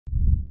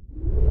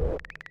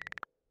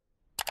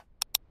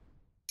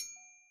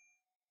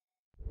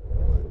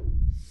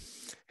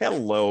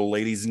Hello,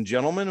 ladies and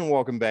gentlemen, and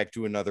welcome back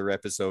to another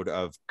episode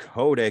of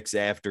Codex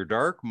After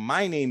Dark.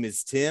 My name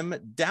is Tim.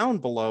 Down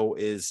below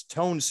is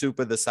Tone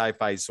Supa, the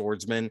sci-fi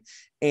swordsman.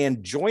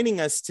 And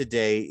joining us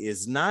today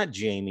is not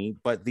Jamie,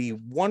 but the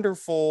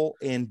wonderful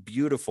and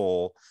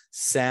beautiful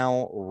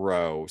Sal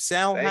Rowe.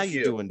 Sal, how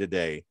you doing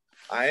today?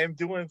 I am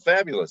doing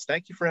fabulous.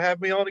 Thank you for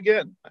having me on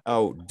again.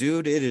 Oh,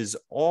 dude, it is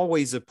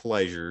always a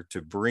pleasure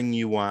to bring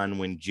you on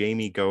when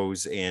Jamie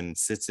goes and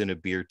sits in a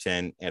beer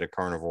tent at a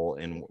carnival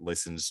and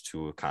listens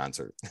to a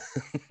concert.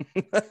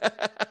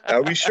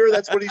 Are we sure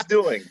that's what he's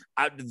doing?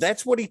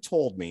 That's what he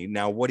told me.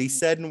 Now, what he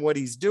said and what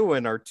he's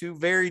doing are two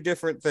very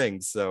different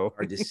things. So,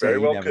 or just say,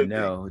 you never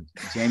know.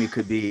 Jamie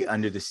could be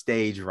under the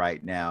stage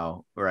right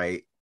now,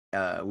 right?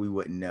 We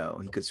wouldn't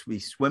know. He could be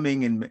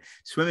swimming in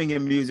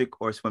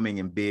music or swimming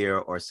in beer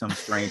or some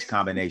strange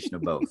combination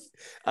of both.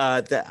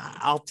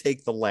 I'll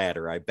take the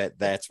latter. I bet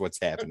that's what's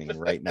happening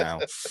right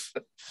now.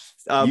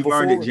 You've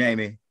earned it,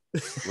 Jamie.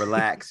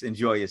 Relax,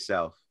 enjoy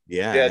yourself.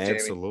 Yeah,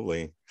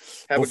 absolutely.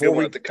 Have a good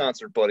one at the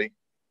concert, buddy.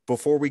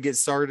 Before we get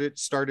started,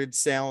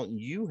 Sal,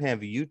 you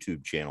have a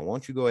YouTube channel. Why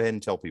don't you go ahead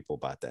and tell people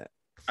about that?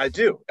 I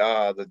do.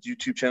 The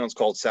YouTube channel is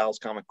called Sal's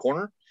Comic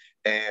Corner.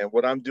 And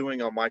what I'm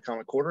doing on my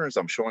comic corner is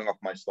I'm showing off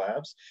my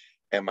slabs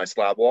and my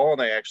slab wall.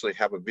 And I actually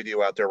have a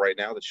video out there right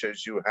now that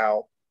shows you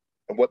how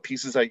and what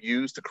pieces I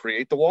use to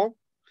create the wall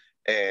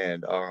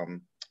and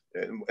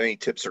any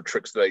tips or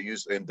tricks that I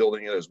use in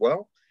building it as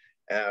well.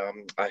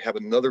 I have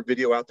another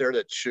video out there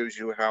that shows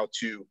you how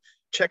to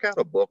check out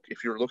a book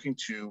if you're looking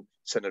to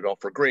send it off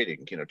for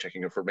grading,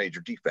 checking it for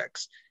major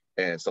defects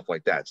and stuff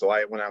like that. So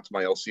I went out to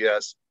my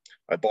LCS.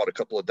 I bought a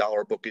couple of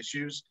dollar book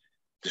issues,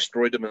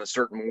 destroyed them in a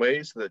certain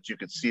way so that you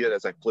could see it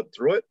as I flipped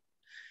through it.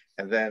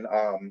 And then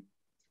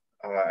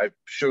I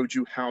showed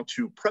you how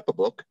to prep a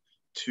book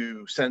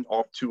to send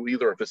off to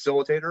either a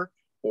facilitator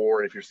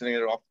or if you're sending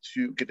it off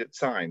to get it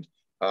signed.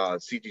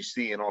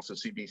 CGC and also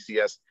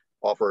CBCS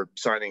offer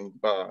signing,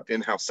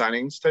 in-house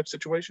signings type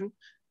situation.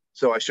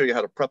 So I show you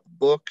how to prep a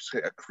book,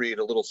 create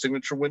a little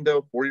signature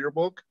window for your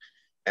book,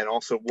 and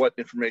also what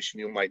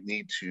information you might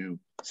need to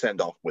send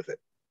off with it.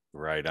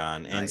 Right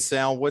on. Nice. And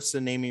Sal, what's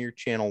the name of your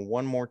channel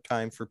one more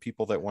time for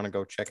people that want to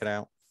go check it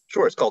out?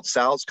 Sure. It's called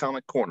Sal's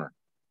Comic Corner.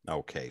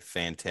 Okay,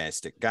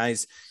 fantastic.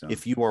 Guys,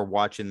 if you are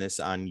watching this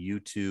on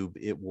YouTube,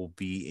 it will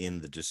be in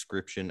the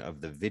description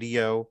of the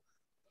video.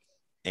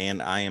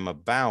 And I am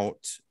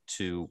about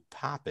to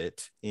pop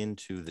it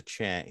into the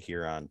chat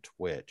here on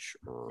Twitch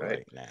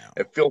right now.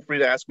 And feel free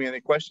to ask me any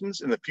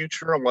questions. In the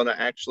future, I'm going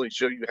to actually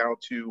show you how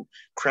to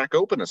crack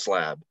open a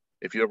slab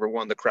if you ever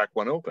wanted to crack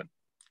one open.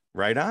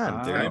 Right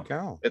on. There you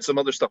go. And some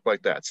other stuff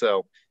like that.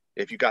 So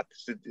if you got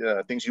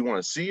things you want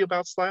to see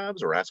about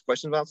slabs or ask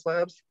questions about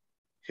slabs,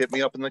 hit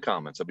me up in the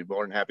comments. I'll be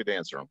more than happy to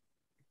answer them.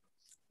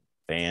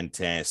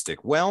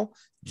 Fantastic. Well,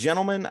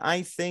 gentlemen,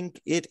 I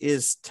think it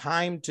is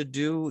time to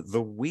do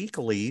the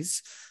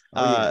weeklies.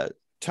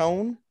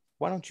 Tone,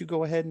 why don't you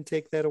go ahead and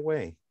take that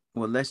away?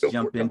 Well, let's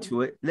jump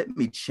into it. Let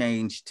me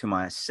change to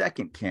my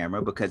second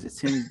camera because it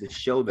seems to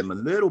show them a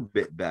little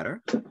bit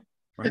better,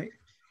 right?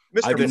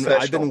 I've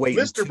been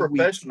waiting. Mr.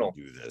 Professional.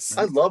 To do this.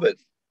 I love it.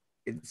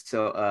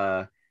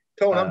 So,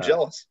 Tone, I'm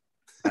jealous.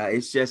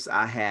 It's just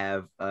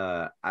I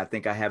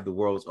think I have the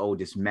world's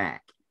oldest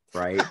Mac,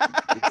 right?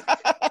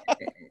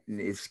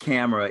 Its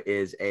camera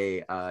is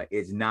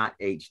not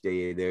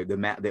HD.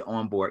 The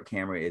onboard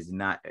camera is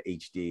not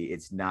HD.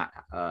 It's not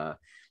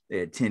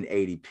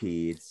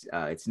 1080p.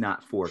 It's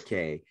not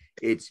 4K.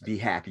 It's be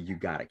happy you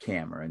got a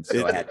camera, and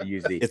so I had to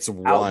use the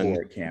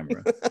outboard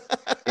camera.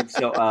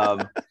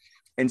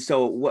 And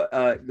so what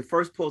the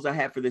first pulls I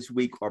have for this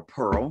week are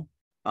Pearl.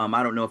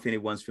 I don't know if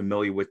anyone's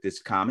familiar with this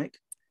comic.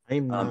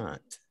 I'm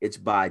not. It's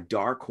by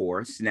Dark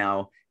Horse.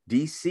 Now,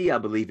 DC, I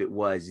believe it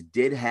was,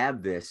 did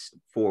have this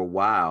for a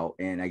while,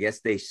 and I guess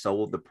they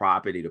sold the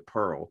property to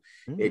Pearl.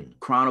 It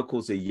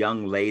chronicles a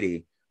young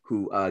lady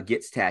who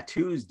gets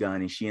tattoos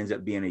done, and she ends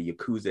up being a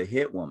Yakuza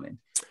hit woman,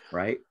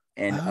 right?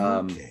 And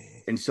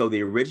and so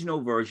the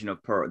original version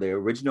of Pearl, the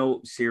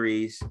original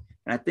series,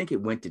 and I think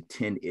it went to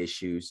 10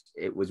 issues.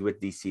 It was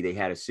with DC. They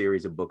had a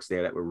series of books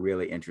there that were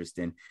really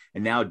interesting.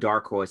 And now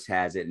Dark Horse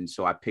has it. And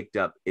so I picked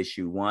up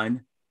issue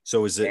 1.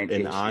 So is it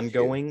an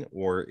ongoing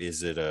or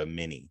is it a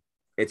mini?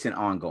 It's an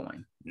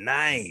ongoing.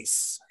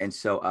 Nice. And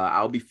so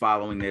I'll be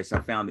following this.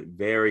 I found it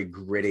very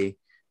gritty.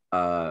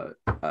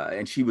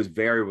 And she was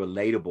very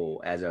relatable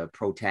as a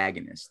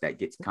protagonist that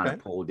gets kind of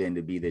pulled in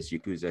to be this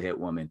Yakuza hit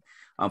woman.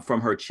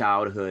 From her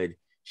childhood,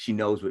 she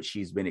knows what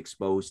she's been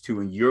exposed to,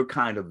 and you're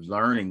kind of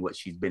learning what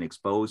she's been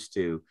exposed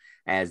to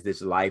as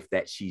this life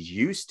that she's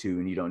used to,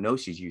 and you don't know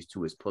she's used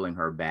to, is pulling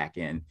her back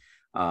in.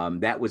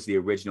 That was the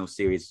original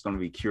series. It's going to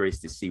be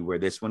curious to see where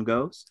this one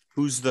goes.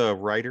 Who's the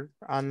writer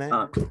on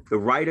that? The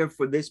writer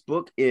for this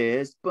book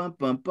is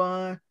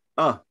you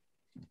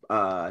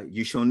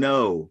shall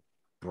know,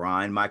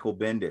 Brian Michael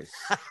Bendis,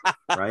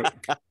 right?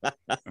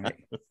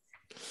 Right.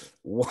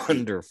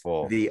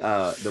 Wonderful.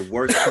 The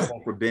worst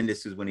call for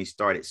Bendis is when he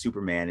started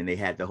Superman and they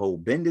had the whole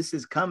Bendis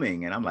is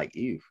coming, and I'm like,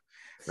 ew.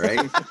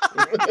 right?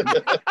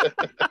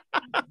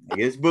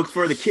 This book's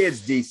for the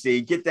kids,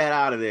 DC. Get that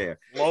out of there.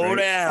 Slow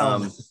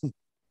down.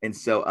 And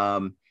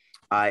so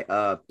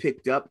I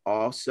picked up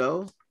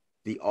also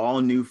the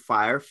all new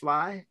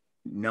Firefly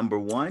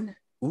 #1.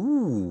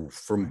 Ooh,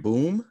 from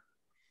Boom.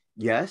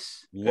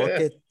 Yes. Look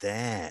at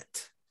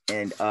that.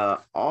 And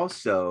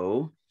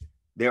also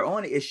they're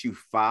on issue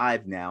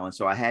 5 now. And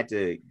so I had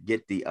to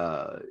get the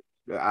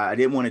I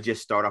didn't want to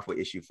just start off with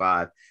issue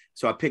 5.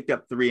 So I picked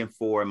up 3 and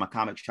 4, and my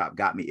comic shop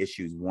got me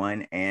issues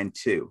 1 and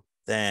 2.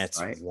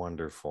 That's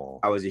wonderful.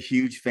 I was a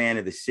huge fan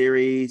of the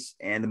series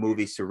and the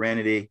movie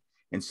Serenity.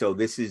 And so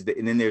this is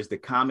and then there's the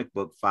comic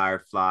book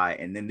Firefly,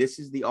 and then this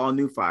is the all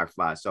new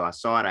Firefly. So I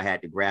saw it, I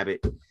had to grab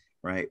it,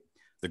 right?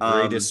 The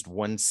greatest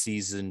one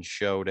season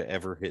show to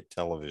ever hit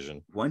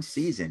television. One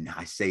season,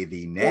 I say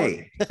thee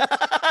nay.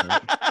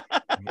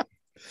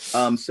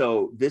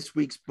 So this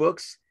week's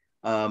books,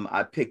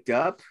 I picked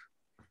up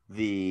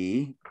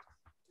the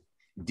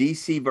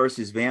DC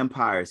versus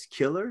Vampires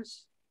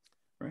Killers.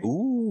 Right?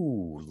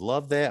 Ooh,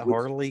 love that.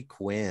 Harley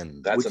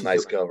Quinn. That's a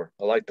nice cover.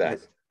 I like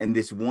that. And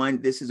this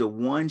is a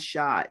one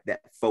shot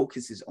that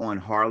focuses on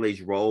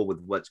Harley's role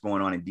with what's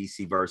going on in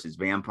DC versus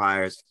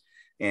Vampires.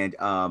 And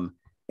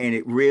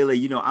it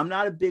really, I'm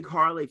not a big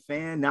Harley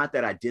fan. Not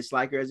that I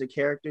dislike her as a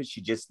character.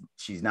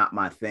 She's not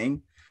my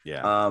thing.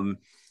 Yeah.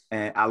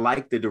 And I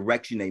like the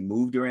direction they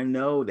moved her in,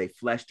 though. They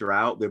fleshed her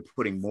out. They're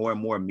putting more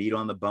and more meat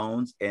on the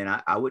bones. And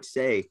I would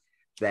say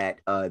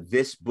that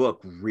this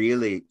book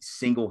really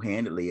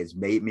single-handedly has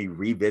made me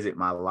revisit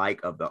my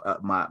like of the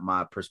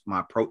my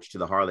approach to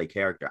the Harley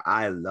character.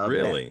 I love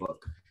that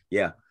book.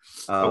 Yeah.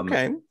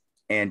 Okay.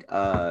 And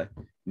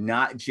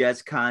not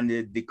just kind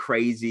of the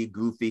crazy,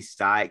 goofy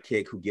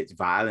sidekick who gets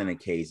violent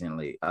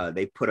occasionally.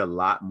 They put a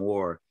lot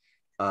more.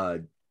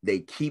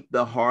 They keep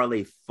the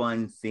Harley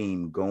fun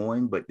theme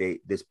going, but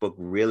this book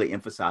really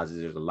emphasizes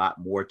there's a lot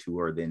more to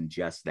her than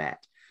just that.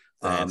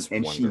 That's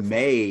and wonderful.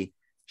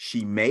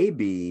 she may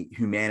be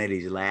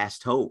humanity's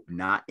last hope,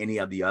 not any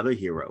of the other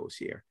heroes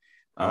here.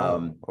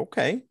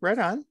 Okay, right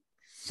on.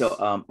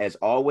 So as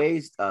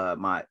always,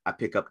 I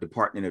pick up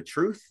Department of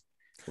Truth.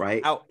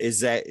 Right. How is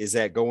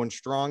that going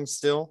strong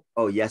still?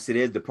 Oh, yes, it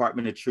is.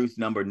 Department of Truth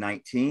number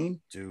 19.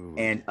 Dude.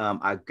 And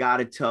I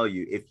gotta tell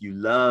you, if you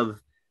love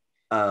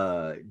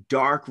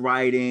dark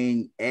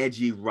writing,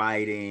 edgy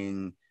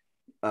writing,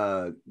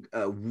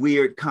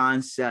 weird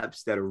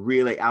concepts that are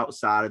really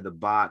outside of the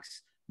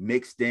box,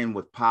 mixed in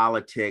with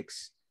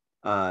politics,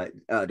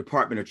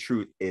 Department of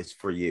Truth is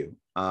for you.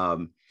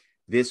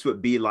 This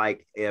would be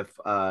like if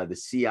the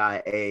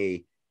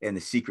CIA and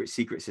the Secret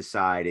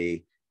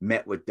Society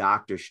met with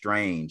Doctor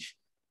Strange,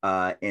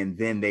 and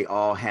then they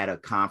all had a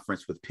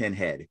conference with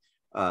Pinhead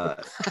and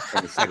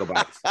the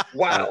Segobites.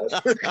 Wow.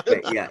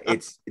 Yeah,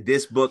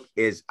 this book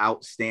is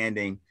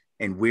outstanding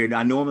and weird.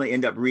 I normally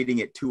end up reading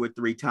it 2 or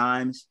 3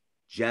 times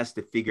just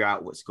to figure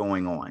out what's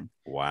going on.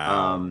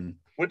 Wow.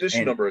 What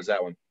issue number is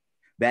that one?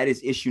 That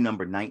is issue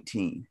number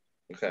 19.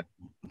 Okay.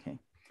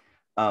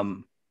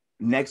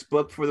 Next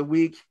book for the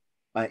week,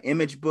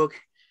 Image book,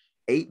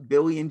 8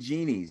 Billion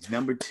Genies,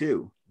 number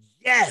 2.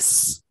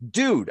 Yes,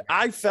 dude,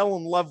 I fell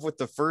in love with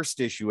the first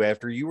issue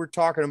after you were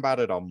talking about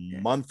it a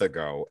month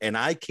ago, and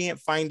I can't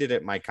find it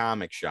at my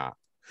comic shop.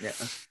 Yeah.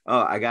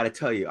 Oh, I got to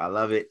tell you, I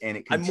love it.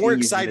 And I'm more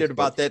excited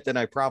about that than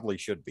I probably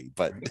should be.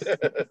 But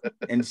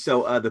and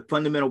so the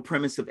fundamental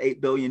premise of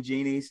 8 Billion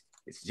Genies,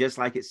 it's just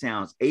like it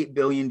sounds. 8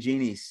 billion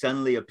genies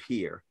suddenly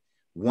appear,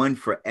 one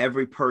for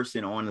every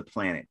person on the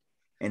planet.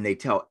 And they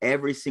tell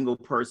every single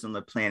person on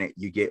the planet,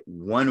 you get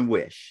one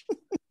wish.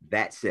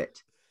 That's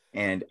it.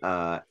 And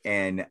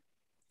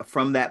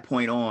from that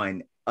point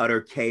on, utter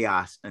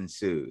chaos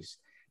ensues,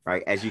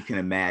 right? As you can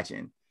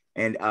imagine.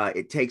 And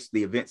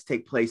the events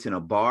take place in a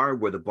bar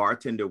where the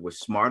bartender was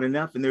smart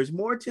enough, and there's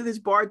more to this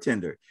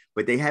bartender,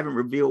 but they haven't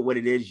revealed what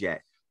it is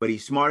yet. But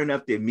he's smart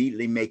enough to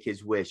immediately make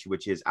his wish,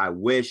 which is, I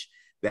wish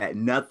that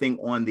nothing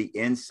on the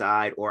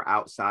inside or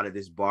outside of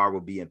this bar will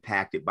be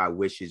impacted by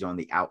wishes on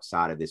the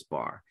outside of this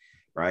bar,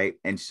 right?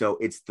 And so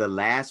it's the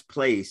last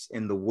place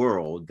in the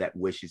world that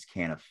wishes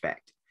can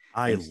affect.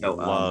 I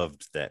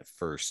loved that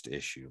first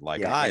issue.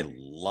 I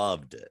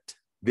loved it.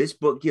 This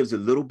book gives a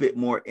little bit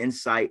more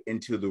insight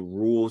into the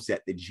rules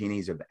that the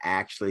genies have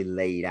actually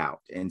laid out.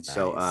 And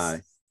so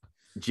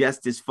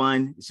just as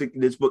fun. So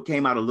this book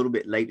came out a little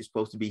bit late. It's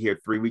supposed to be here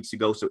 3 weeks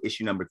ago. So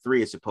issue number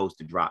 3 is supposed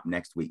to drop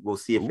next week. We'll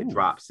see if it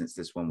drops since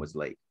this one was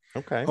late.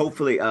 Okay.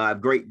 Hopefully,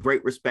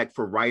 great respect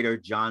for writer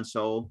John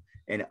Soule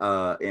and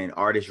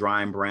artist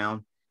Ryan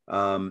Brown.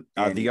 The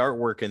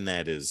artwork in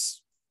that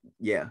is.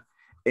 Yeah.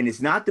 And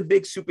it's not the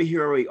big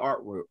superhero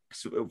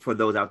artwork for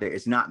those out there.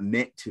 It's not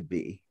meant to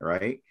be,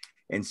 right?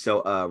 And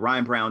so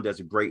Ryan Brown does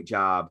a great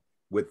job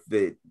with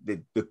the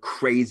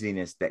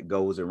craziness that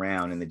goes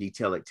around and the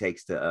detail it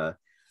takes to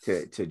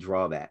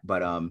draw that.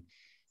 But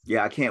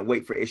I can't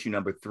wait for issue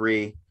number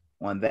 3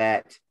 on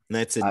that. And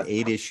that's an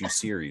 8-issue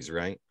series,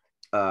 right?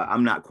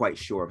 I'm not quite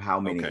sure of how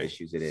many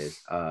issues it is,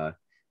 but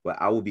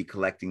I will be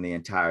collecting the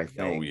entire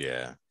thing. Oh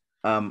yeah.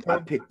 I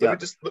picked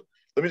up.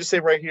 Let me just say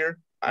right here,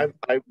 I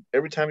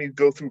every time you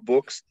go through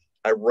books,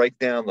 I write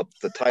down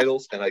the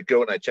titles and I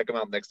go and I check them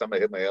out next time I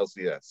hit my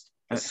LCS.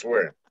 I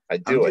swear, I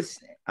do it.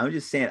 I'm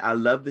just saying, I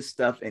love this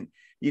stuff, and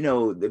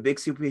the big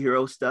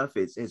superhero stuff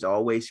has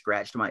always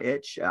scratched my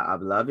itch. I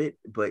love it,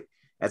 but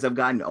as I've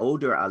gotten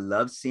older, I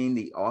love seeing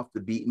the off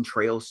the beaten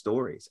trail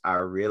stories. I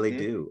really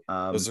do.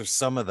 Those are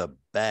some of the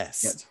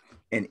best.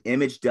 Yeah. And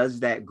Image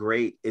does that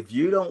great. If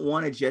you don't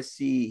want to just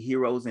see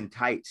heroes in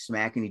tights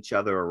smacking each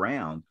other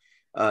around,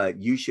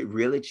 you should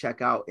really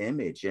check out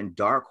Image and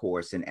Dark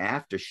Horse and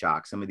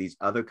Aftershock, some of these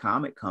other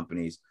comic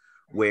companies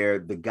where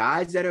the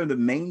guys that are the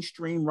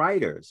mainstream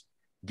writers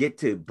get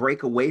to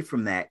break away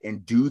from that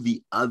and do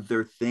the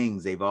other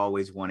things they've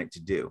always wanted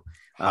to do.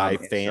 High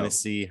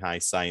fantasy, high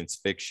science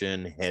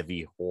fiction,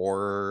 heavy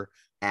horror,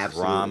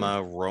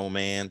 drama,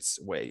 romance.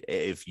 Wait,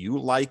 if you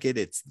like it,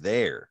 it's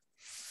there.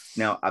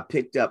 Now, I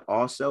picked up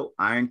also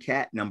Iron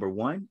Cat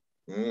 #1.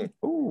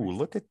 Oh,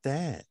 look at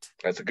that.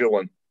 That's a good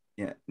one.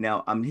 Yeah.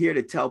 Now, I'm here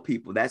to tell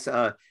people this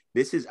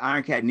is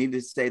Iron Cat.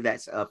 Needless to say,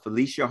 that's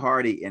Felicia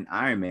Hardy and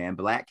Iron Man,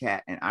 Black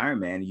Cat and Iron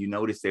Man. You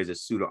notice there's a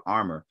suit of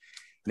armor.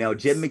 Now,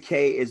 Jim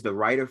McKay is the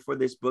writer for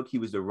this book. He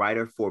was the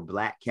writer for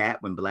Black Cat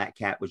when Black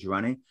Cat was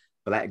running.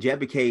 Jim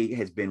McKay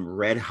has been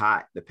red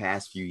hot the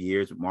past few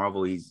years with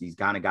Marvel. He's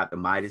kind of got the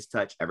Midas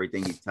touch.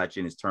 Everything he's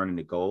touching is turning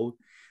to gold.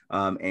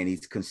 And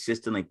he's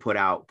consistently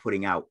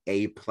putting out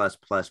A++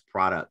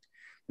 product.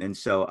 And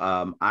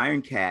so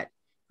Iron Cat,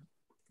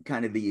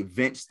 kind of the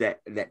events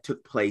that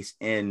took place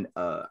in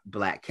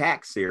Black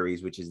Cat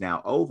series, which is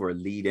now over,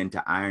 lead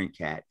into Iron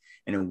Cat.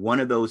 And in one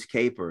of those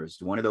capers,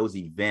 one of those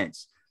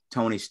events,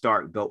 Tony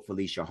Stark built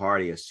Felicia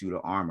Hardy a suit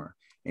of armor.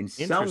 And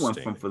someone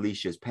from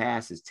Felicia's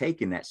past has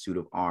taken that suit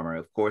of armor.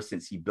 Of course,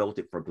 since he built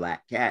it for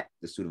Black Cat,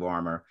 the suit of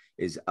armor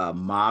is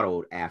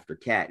modeled after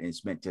Cat, and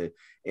it's meant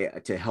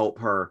to help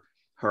her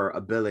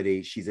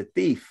ability. She's a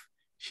thief.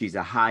 She's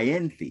a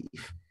high-end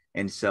thief.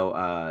 And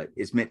so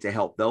it's meant to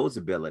help those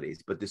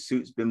abilities. But the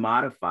suit's been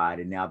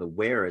modified, and now the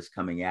wearer is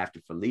coming after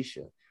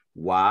Felicia.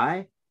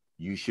 Why?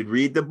 You should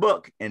read the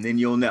book, and then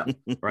you'll know,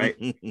 right?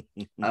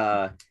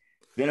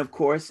 Then, of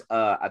course,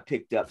 I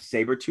picked up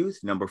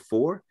Sabretooth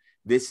 #4.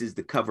 This is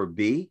the cover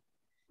B,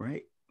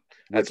 right?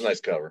 That's a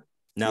nice cover.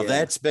 Now,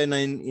 that's been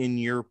in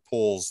your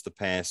pulls the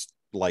past,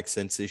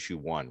 since issue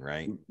 1,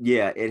 right?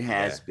 Yeah, it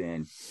has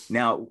been.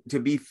 Now, to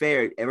be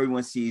fair,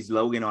 everyone sees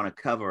Logan on a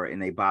cover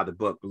and they buy the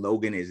book.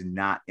 Logan is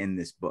not in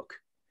this book,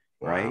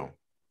 right? Wow.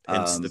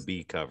 Hence the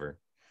B cover.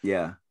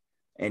 Yeah.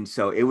 And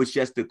so it was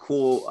just a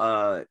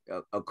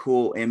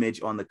cool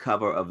image on the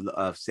cover of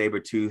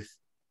Sabretooth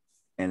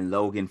and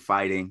Logan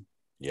fighting.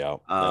 Yeah.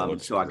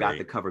 So I got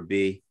the cover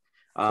B.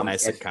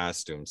 Classic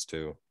costumes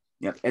too.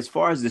 Yeah. As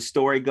far as the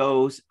story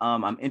goes,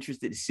 I'm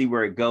interested to see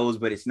where it goes,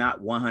 but it's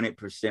not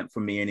 100% for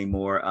me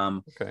anymore.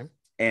 Okay.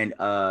 And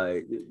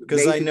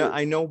because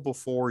I know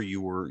before you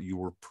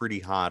were pretty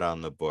hot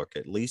on the book,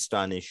 at least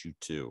on issue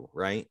 2,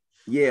 right?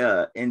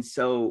 Yeah. And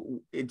so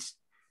it's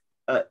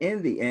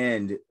in the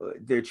end,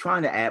 they're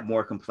trying to add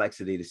more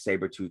complexity to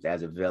Sabretooth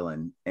as a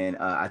villain, and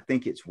I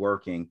think it's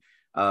working.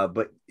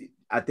 But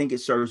I think it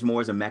serves more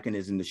as a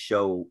mechanism to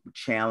show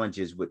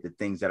challenges with the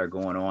things that are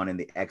going on in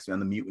the X-Men, on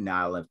the mutant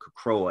island of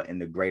Krakoa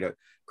and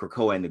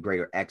the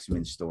greater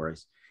X-Men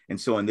stories. And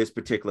so in this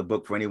particular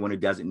book, for anyone who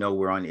doesn't know,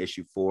 we're on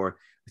issue 4.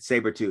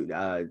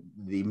 Sabretooth,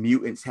 the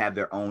mutants have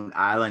their own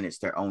island. It's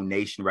their own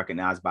nation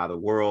recognized by the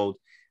world.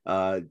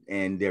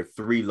 And there are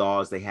 3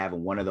 laws they have.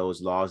 And one of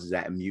those laws is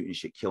that a mutant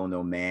should kill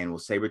no man. Well,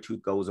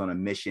 Sabretooth goes on a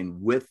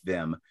mission with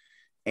them.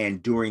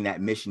 And during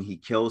that mission, he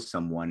kills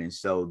someone. And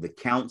so the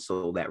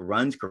council that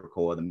runs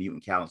Krakoa, the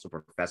Mutant Council,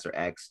 Professor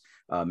X,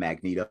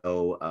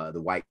 Magneto, the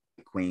White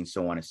Queen,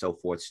 so on and so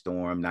forth,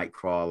 Storm,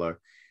 Nightcrawler,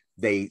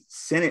 they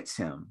sentence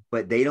him,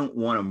 but they don't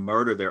want to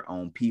murder their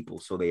own people.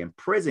 So they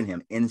imprison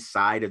him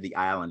inside of the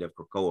island of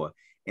Krakoa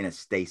in a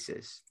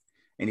stasis.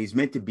 And he's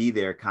meant to be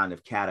there kind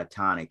of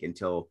catatonic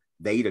until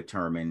they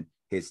determine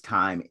his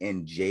time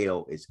in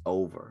jail is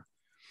over.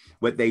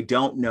 What they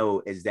don't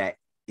know is that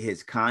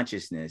his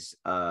consciousness,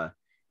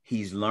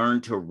 he's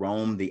learned to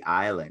roam the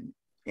island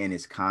in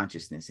his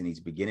consciousness, and he's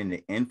beginning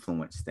to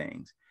influence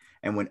things.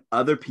 And when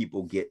other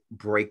people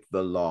break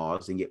the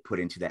laws and get put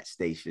into that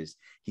stasis,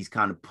 he's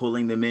kind of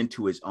pulling them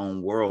into his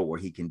own world where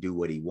he can do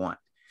what he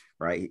wants,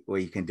 right? Where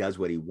he does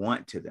what he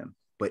wants to them.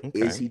 But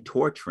is he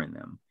torturing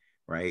them,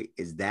 right?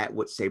 Is that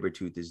what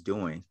Sabretooth is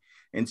doing?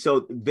 And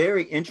so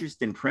very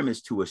interesting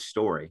premise to a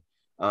story.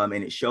 And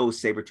it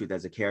shows Sabretooth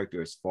as a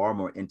character is far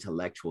more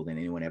intellectual than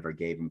anyone ever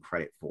gave him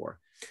credit for.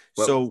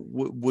 But, so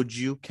would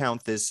you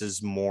count this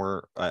as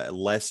more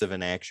less of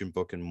an action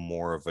book and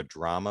more of a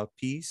drama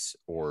piece,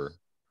 or?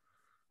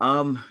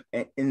 And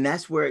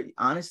that's where,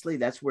 honestly,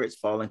 that's where it's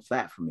falling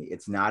flat for me.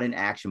 It's not an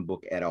action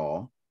book at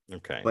all.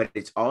 Okay. But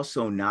it's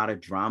also not a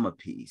drama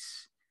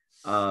piece.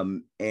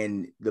 And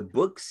the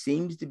book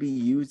seems to be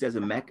used as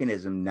a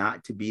mechanism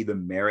not to be the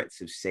merits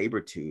of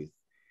Sabretooth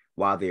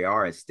while they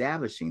are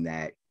establishing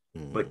that,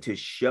 but to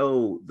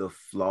show the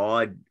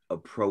flawed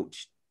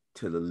approach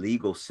to the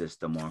legal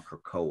system on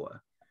Krakoa.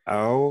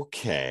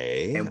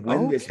 Okay. And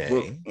when this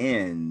book Okay.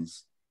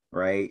 ends,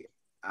 right,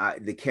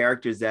 the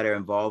characters that are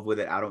involved with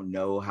it, I don't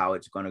know how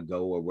it's going to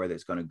go or whether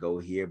it's going to go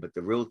here, but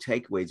the real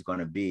takeaway is going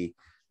to be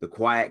the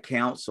Quiet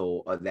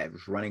Council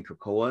that's running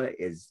Krakoa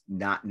is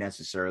not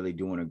necessarily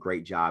doing a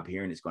great job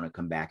here, and it's going to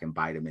come back and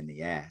bite them in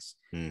the ass.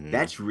 Mhm.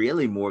 That's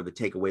really more of the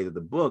takeaway of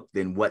the book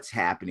than what's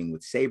happening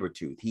with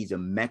Sabretooth. He's a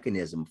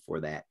mechanism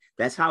for that.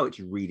 That's how it's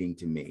reading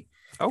to me.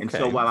 Okay. And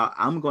so while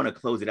I'm going to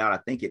close it out, I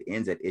think it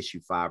ends at issue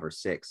 5 or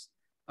 6.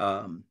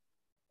 I'm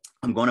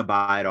going to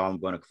buy it all. I'm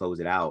going to close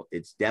it out.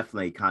 It's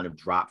definitely kind of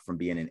dropped from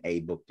being an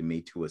A book to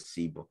me to a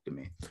C book to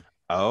me.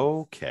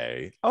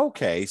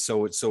 Okay.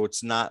 So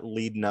it's not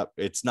leading up.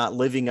 It's not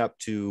living up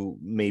to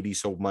maybe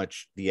so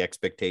much the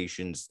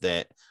expectations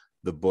that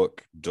the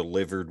book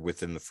delivered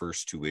within the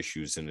first 2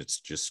 issues, and it's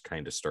just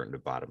kind of starting to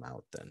bottom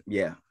out then.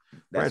 Yeah.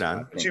 That's right on.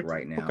 what I think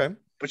right now. Okay.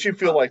 But you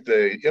feel like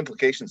the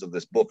implications of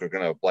this book are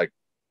going to like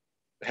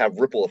have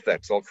ripple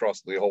effects all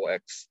across the whole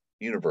X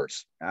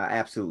universe. I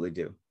absolutely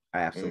do.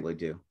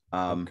 Do.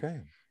 Okay.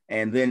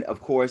 And then,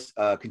 of course,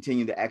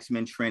 continue the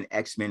X-Men trend,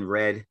 X-Men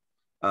Red.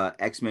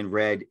 X-Men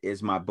Red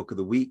is my book of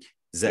the week.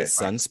 Is that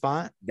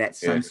Sunspot? That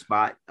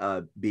Sunspot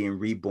being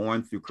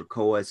reborn through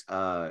Krakoa's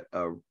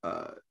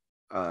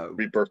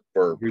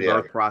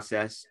rebirth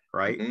process,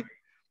 right?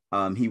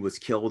 Mm-hmm. He was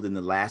killed in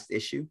the last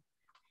issue,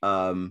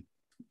 but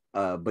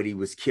he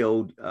was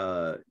killed.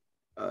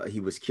 He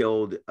was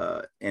killed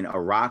in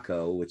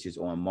Araco, which is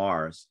on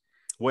Mars.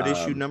 What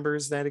issue number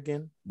is that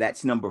again?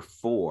 That's number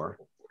 4.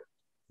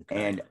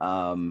 Okay.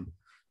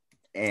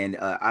 And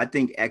I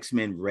think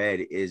X-Men Red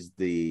is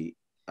the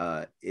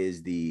I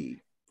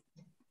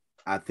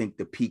think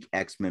the peak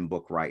X-Men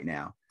book right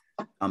now.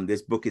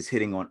 This book is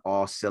hitting on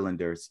all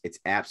cylinders. It's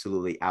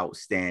absolutely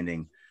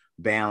outstanding,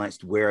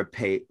 balanced, well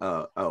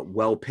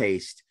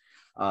paced.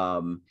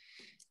 And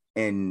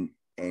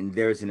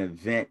there's an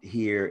event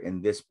here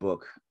in this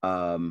book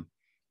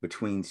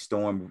between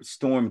Storm.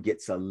 Storm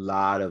gets a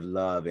lot of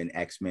love in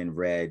X-Men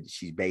Red.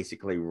 She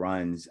basically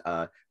runs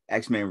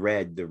X-Men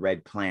Red, the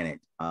Red Planet,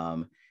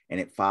 and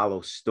it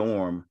follows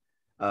Storm.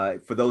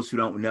 For those who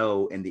don't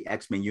know, in the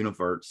X-Men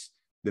universe,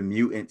 the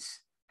mutants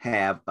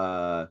have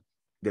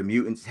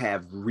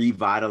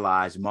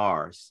revitalized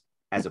Mars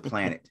as a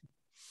planet.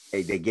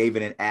 They gave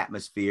it an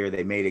atmosphere.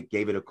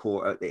 Gave it a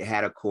core. They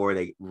had a core.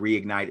 They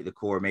reignited the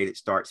core, made it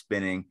start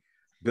spinning,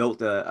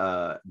 built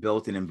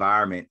an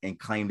environment, and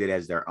claimed it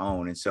as their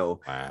own. And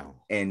so, wow.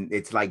 And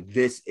it's like,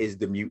 this is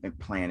the mutant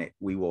planet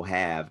we will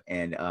have.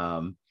 And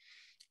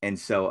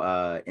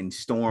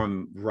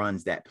Storm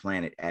runs that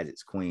planet as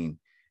its queen.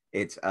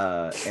 It's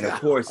and of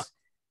course,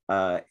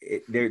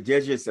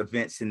 there's just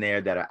events in there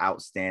that are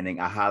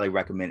outstanding. I highly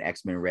recommend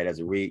X-Men Red as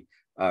a read.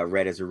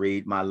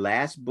 My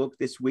last book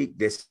this week,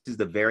 this is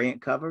the variant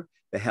cover,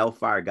 the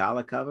Hellfire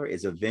Gala cover,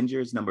 is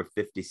Avengers number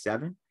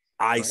 57.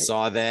 I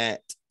saw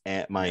that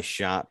at my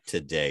shop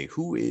today.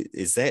 Who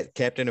is that?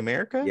 Captain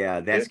America? Yeah,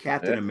 that's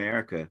Captain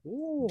America.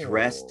 Ooh.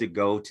 Dressed to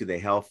go to the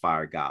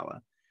Hellfire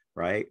Gala,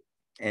 right?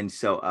 And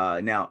so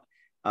now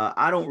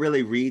I don't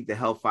really read the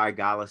Hellfire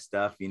Gala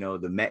stuff,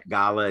 the Met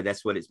Gala.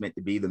 That's what it's meant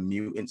to be, the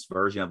mutants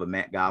version of a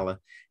Met Gala.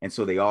 And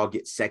so they all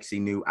get sexy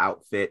new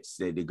outfits.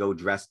 They go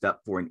dressed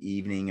up for an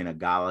evening in a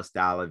gala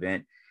style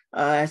event.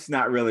 That's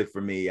not really for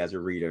me as a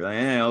reader.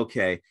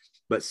 Okay.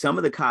 But some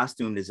of the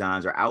costume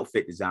designs or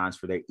outfit designs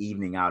for their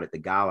evening out at the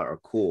gala are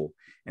cool.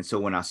 And so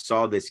when I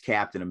saw this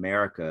Captain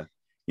America,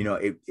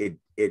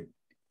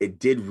 it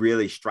did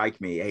really strike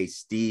me. Hey,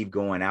 Steve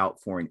going out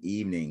for an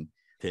evening.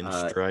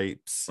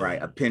 Pinstripes,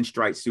 right? A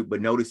pinstripe suit,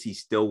 but notice he's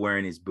still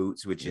wearing his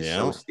boots, which is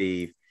so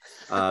Steve.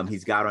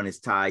 He's got on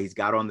his tie, he's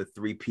got on the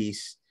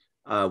 3-piece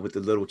with the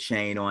little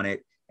chain on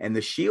it, and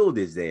the shield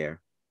is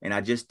there. And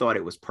I just thought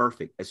it was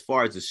perfect. As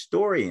far as the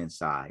story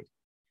inside,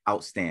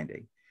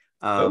 outstanding.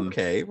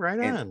 Okay, right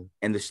on.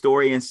 And the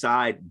story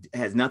inside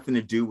has nothing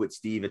to do with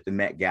Steve at the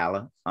Met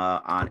Gala,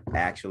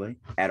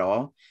 at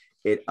all.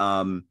 It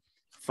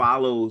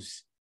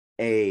follows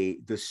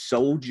the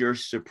Soldier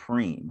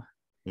Supreme.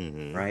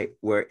 Mm-hmm. Right,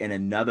 where in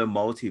another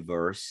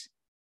multiverse,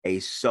 a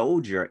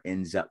soldier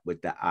ends up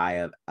with the Eye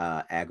of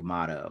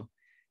Agamotto,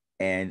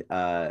 and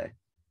I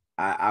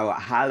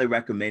highly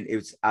recommend.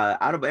 It's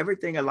out of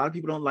everything. A lot of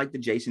people don't like the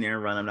Jason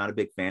Aaron run. I'm not a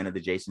big fan of the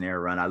Jason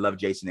Aaron run. I love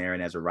Jason Aaron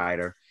as a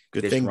writer.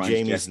 Good thing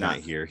Jamie's not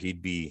here.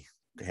 He'd be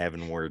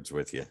having words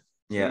with you.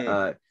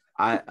 Yeah,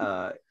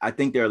 I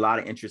think there are a lot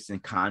of interesting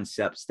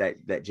concepts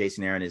that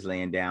Jason Aaron is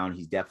laying down.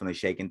 He's definitely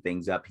shaking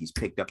things up. He's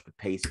picked up the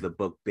pace of the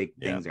book. Big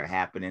things are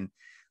happening.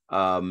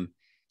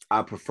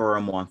 I prefer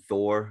him on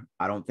Thor.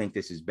 I don't think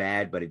this is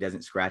bad, but it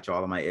doesn't scratch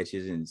all of my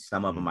itches, and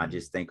some of them I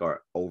just think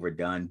are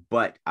overdone.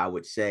 But I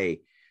would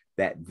say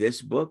that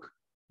this book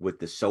with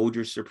the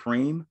Soldier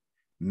Supreme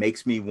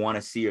makes me want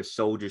to see a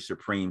Soldier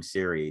Supreme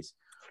series.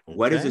 Okay.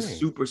 What does a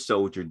super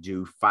soldier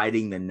do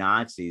fighting the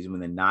Nazis when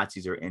the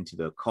Nazis are into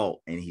the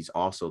occult, and he's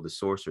also the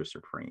Sorcerer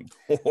Supreme,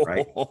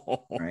 right?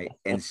 Right.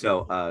 And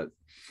so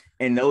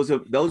and those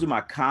are my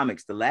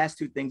comics. The last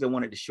 2 things I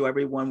wanted to show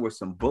everyone were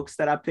some books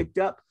that I picked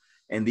up.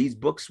 And these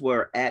books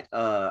were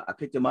I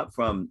picked them up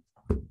from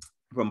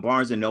from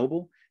Barnes and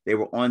Noble. They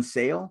were on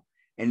sale.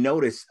 And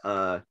notice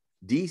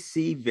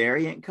DC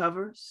variant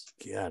covers.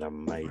 God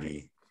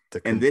almighty.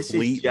 The And this is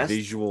complete just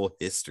visual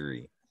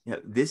history. Yeah,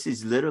 this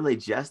is literally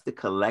just a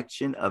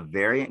collection of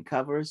variant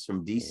covers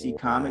from DC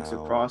Comics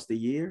across the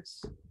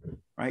years,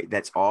 right?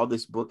 That's all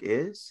this book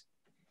is.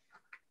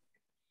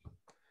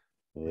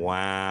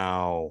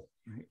 Wow.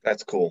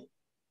 That's cool.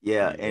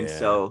 Yeah. And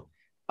so,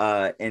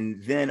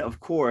 and then of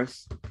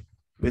course,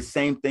 the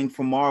same thing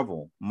for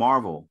Marvel,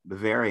 the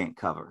variant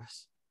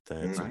covers.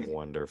 That's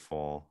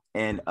wonderful.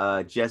 And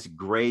just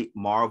great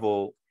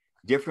Marvel,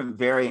 different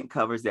variant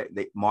covers that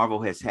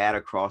Marvel has had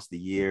across the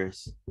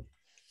years.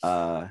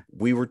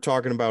 We were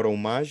talking about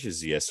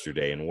homages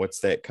yesterday, and what's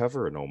that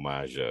cover an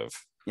homage of?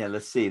 Yeah,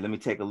 let's see. Let me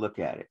take a look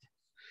at it.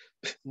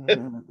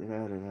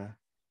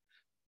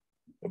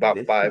 About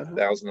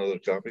 5,000 other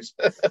copies.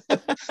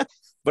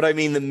 But I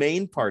mean, the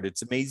main part,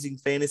 it's Amazing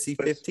Fantasy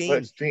 15.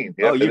 15.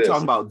 Yep, you're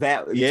talking about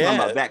that. You're talking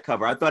about that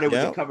cover. I thought it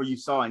was the cover you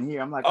saw in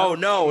here. I'm like, oh,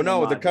 no,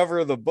 the cover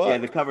of the book. Yeah,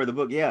 the cover of the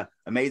book. Yeah.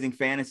 Amazing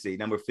Fantasy,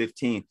 number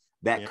 15.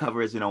 That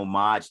cover is an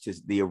homage to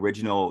the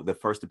original, the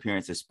first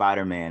appearance of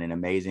Spider-Man in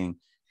Amazing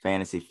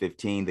Fantasy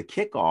 15, the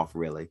kickoff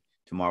really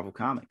to Marvel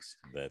Comics.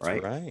 That's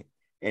right.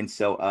 And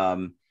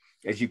so,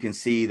 as you can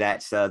see,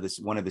 that's this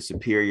one of the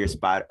superior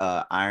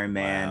Iron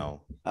Man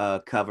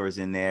covers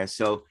in there.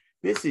 So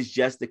this is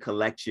just a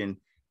collection.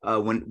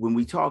 When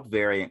we talk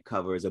variant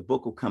covers, a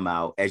book will come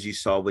out, as you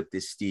saw with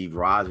this Steve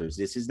Rogers.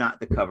 This is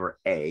not the cover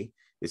A.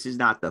 This is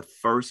not the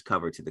first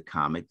cover to the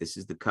comic. This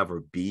is the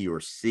cover B or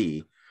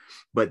C.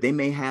 But they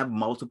may have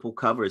multiple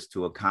covers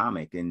to a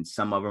comic, and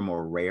some of them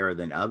are rarer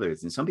than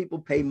others. And some people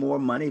pay more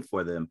money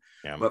for them.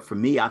 Yeah. But for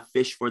me, I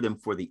fish for them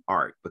for the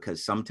art,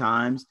 because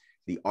sometimes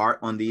the art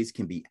on these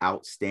can be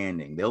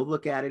outstanding. They'll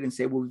look at it and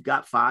say, well, we've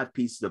got 5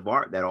 pieces of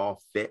art that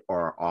all fit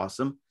or are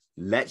awesome.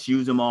 Let's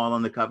use them all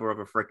on the cover of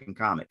a freaking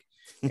comic.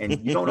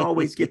 And you don't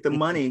always get the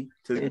money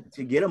to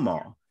get them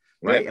all.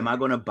 Right? Am I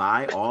going to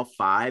buy all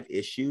 5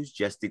 issues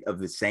of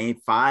the same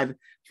five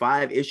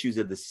issues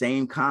of the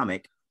same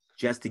comic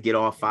just to get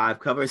all 5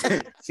 covers?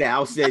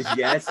 Sal says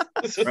yes.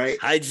 Right?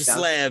 Hide your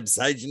slabs,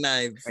 hide your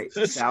knives.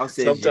 Right? Sal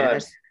says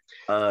yes.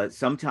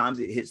 Sometimes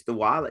it hits the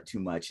wallet too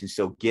much. And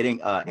so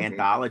getting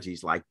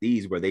anthologies like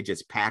these where they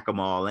just pack them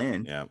all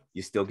in,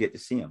 you still get to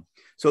see them.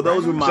 So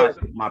those were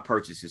my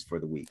purchases for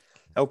the week.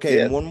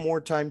 Okay. And one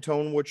more time,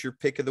 Tone, what's your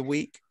pick of the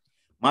week?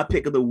 My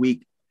pick of the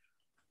week,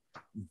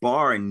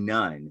 bar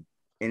none,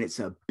 and it's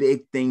a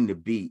big thing to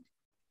beat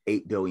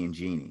 8 Billion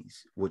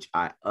Genies, which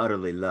I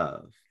utterly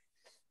love,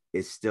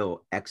 is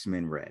still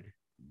X-Men Red.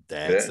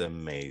 That's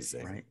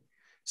amazing. Right?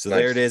 So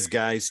there it is,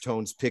 guys.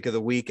 Tone's pick of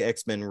the week,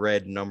 X-Men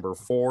Red number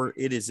 4.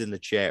 It is in the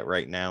chat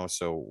right now,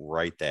 so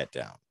write that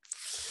down.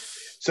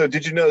 So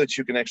did you know that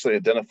you can actually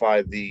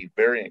identify the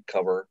variant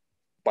cover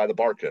by the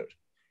barcode?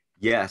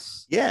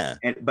 Yes. Yeah.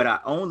 But I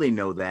only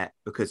know that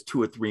because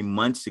 2 or 3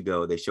 months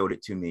ago, they showed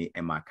it to me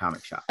in my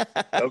comic shop.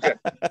 Okay.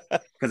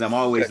 Because I'm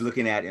always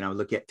looking at it, and I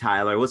look at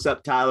Tyler. What's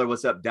up, Tyler?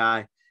 What's up,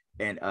 Di?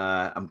 And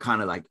I'm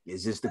kind of like,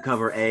 is this the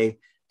cover A?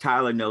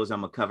 Tyler knows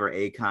I'm a cover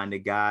A kind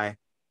of guy.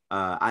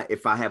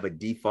 If I have a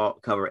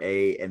default cover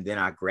A, and then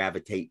I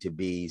gravitate to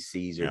B's,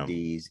 C's, or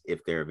D's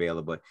if they're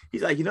available.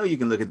 He's like, you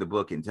can look at the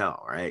book and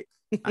tell, right?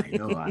 I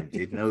know. I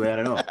didn't know that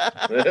at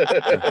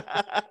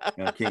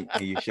all. Can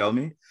you show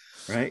me?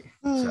 Right.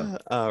 So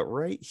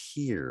right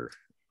here,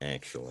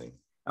 actually.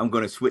 I'm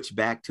going to switch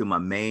back to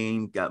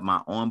got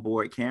my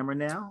onboard camera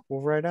now.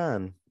 Well, right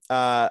on.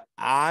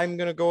 I'm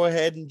going to go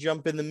ahead and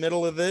jump in the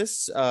middle of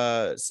this,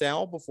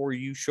 Sal, before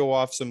you show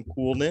off some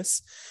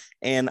coolness.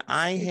 And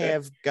I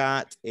have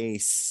got a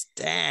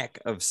stack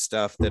of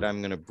stuff that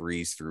I'm going to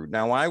breeze through.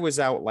 Now, I was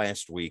out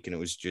last week and it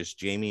was just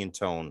Jamie and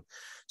Tone.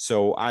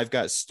 So I've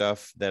got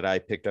stuff that I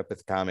picked up at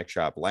the comic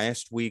shop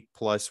last week,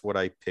 plus what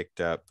I picked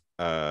up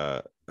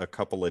a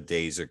couple of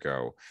days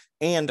ago.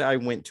 And I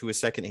went to a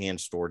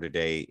secondhand store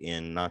today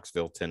in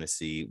Knoxville,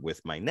 Tennessee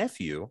with my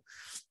nephew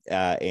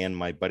and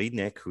my buddy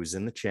Nick, who's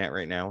in the chat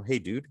right now. Hey,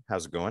 dude,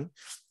 how's it going?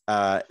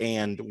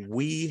 And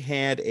we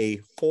had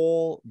a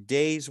whole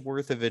day's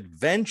worth of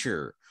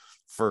adventure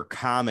for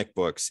comic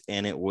books,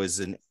 and it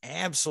was an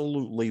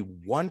absolutely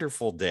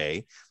wonderful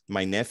day.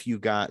 My nephew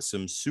got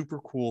some super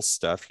cool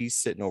stuff. He's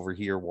sitting over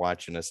here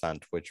watching us on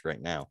Twitch right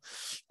now,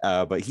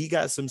 but he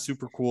got some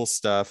super cool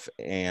stuff,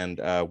 and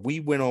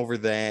we went over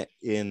that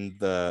in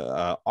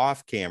the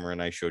off camera,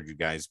 and I showed you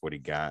guys what he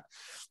got.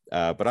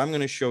 But I'm going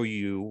to show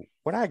you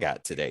what I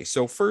got today.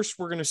 So first,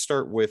 we're going to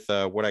start with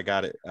what I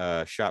got at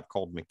a shop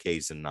called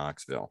McKay's in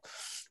Knoxville.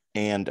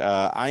 And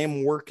I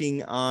am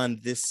working on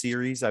this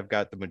series. I've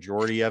got the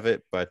majority of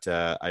it, but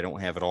I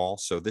don't have it all.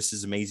 So this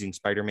is Amazing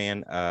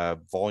Spider-Man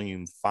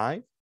Volume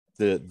 5,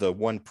 the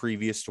one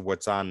previous to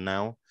what's on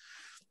now.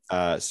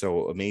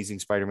 So Amazing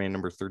Spider-Man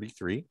number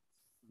 33.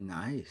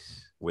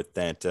 Nice. With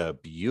that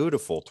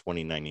beautiful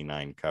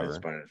 $20.99 cover.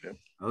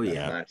 Oh,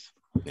 yeah. Nice.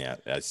 Yeah,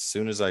 as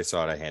soon as I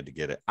saw it, I had to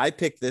get it. I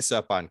picked this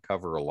up on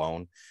cover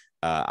alone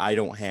I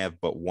don't have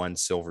but one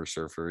Silver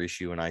Surfer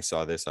issue, and I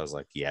saw this. I was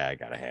like, yeah, I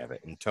gotta have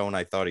it. And Tone,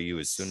 I thought of you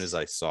as soon as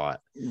I saw it.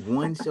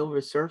 One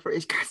Silver Surfer.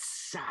 It's got.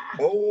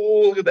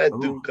 Oh, look at that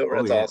Doom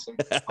cover. That's awesome.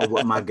 Oh,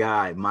 what my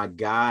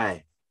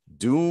guy.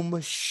 Doom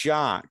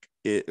Shock.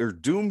 Or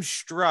Doom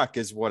Struck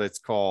is what it's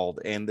called.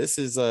 And this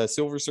is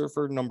Silver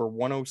Surfer number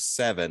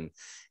 107.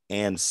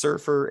 And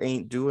Surfer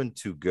ain't doing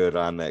too good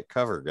on that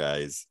cover,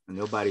 guys.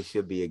 Nobody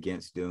should be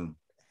against Doom.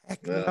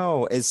 Heck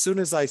no. As soon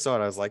as I saw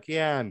it, I was like,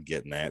 yeah, I'm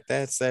getting that.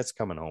 That's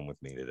coming home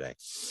with me today.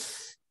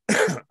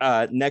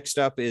 Next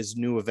up is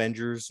New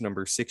Avengers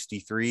number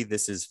 63.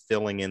 This is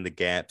filling in the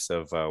gaps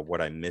of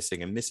what I'm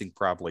missing. I'm missing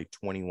probably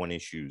 21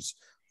 issues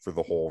for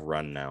the whole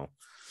run now.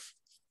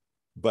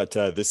 But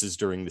this is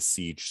during the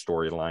Siege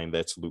storyline.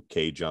 That's Luke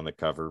Cage on the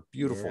cover.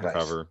 Beautiful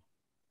cover.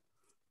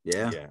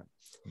 Yeah.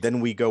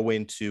 Then we go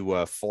into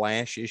a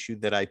Flash issue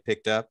that I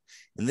picked up.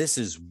 And this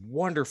is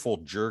wonderful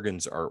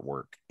Jurgens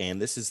artwork.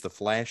 And this is the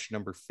Flash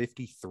number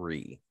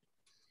 53.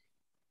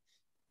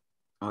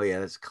 Oh, yeah,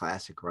 that's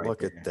classic, right?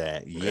 Look at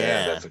that.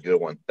 Yeah, that's a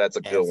good one. That's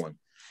a good one.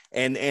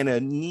 And a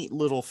neat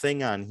little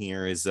thing on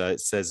here is it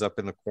says up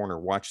in the corner,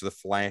 watch the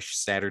Flash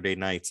Saturday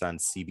nights on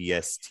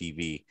CBS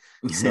TV.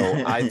 So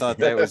I thought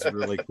that was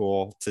really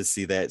cool to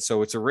see that.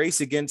 So it's a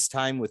race against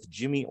time with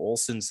Jimmy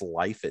Olsen's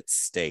life at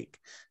stake.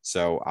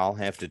 So I'll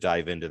have to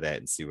dive into that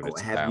and see what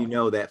it's about. You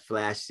know that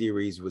Flash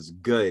series was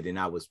good, and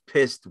I was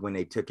pissed when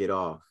they took it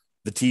off.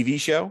 The TV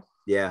show?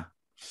 Yeah.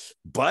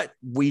 But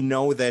we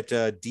know that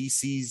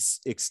DC's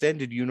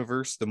extended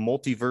universe, the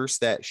multiverse,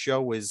 that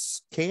show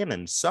is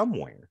canon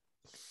somewhere.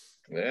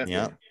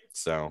 Yeah.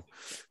 So,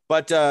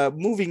 but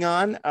moving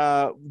on,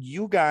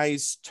 you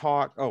guys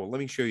talk. Oh, let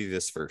me show you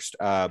this first.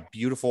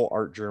 Beautiful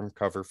art germ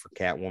cover for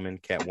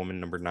Catwoman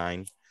number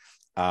 9.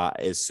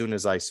 As soon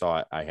as I saw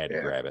it, I had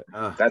to grab it.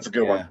 That's a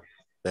good one.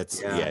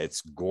 That's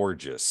it's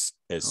gorgeous.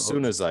 As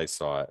soon as I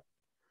saw it.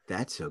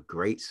 That's a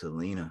great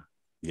Selena.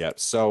 Yeah,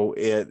 so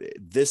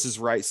this is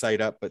right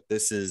side up, but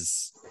this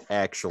is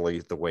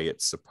actually the way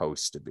it's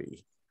supposed to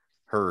be.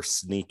 Her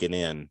sneaking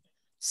in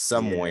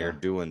somewhere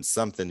doing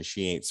something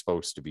she ain't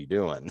supposed to be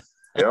doing.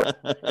 Yep.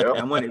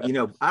 I want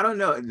to, I don't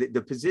know the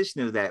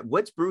position of that.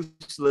 What's Bruce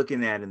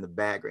looking at in the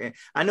background?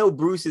 I know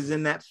Bruce is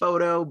in that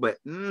photo, but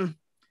Bruce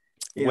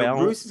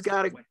has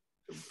got a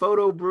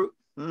photo. Bruce.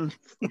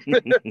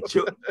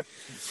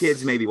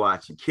 Kids may be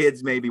watching.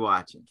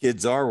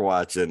 Kids are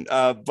watching.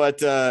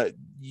 But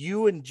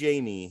you and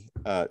Jamie,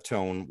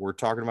 Tone, were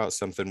talking about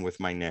something with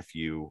my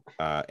nephew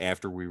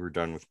after we were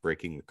done with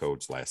Breaking the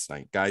Codes last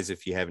night. Guys,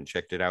 if you haven't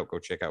checked it out, go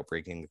check out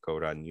Breaking the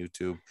Code on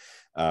YouTube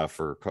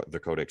for the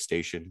Codex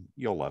Station.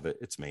 You'll love it.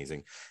 It's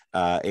amazing.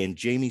 And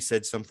Jamie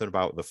said something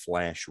about the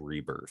Flash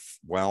Rebirth.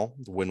 Well,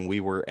 when we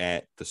were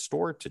at the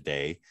store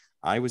today,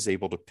 I was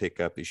able to pick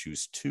up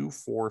issues 2,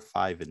 4,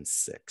 5, and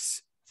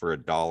 6 for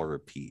 $1 a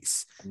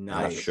piece. Nice. And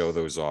I'll show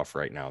those off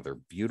right now. They're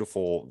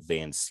beautiful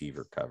Van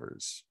Siever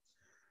covers.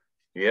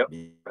 Yep,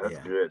 that's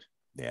good.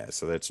 Yeah,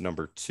 so that's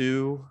number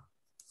 2,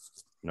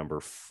 number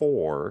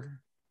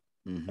 4,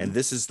 and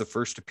this is the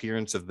first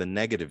appearance of the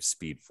Negative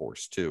Speed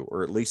Force too,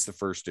 or at least the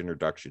first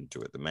introduction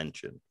to it, the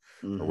mention,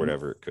 or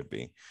whatever it could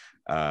be.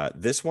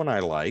 This one I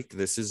like.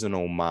 This is an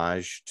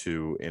homage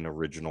to an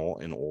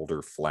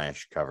older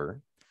Flash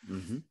cover.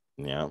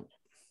 Yeah.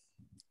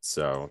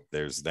 So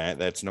there's that.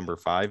 That's number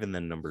 5, and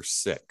then number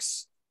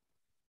 6.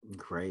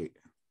 Great.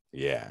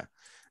 Yeah.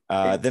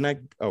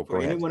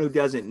 For anyone who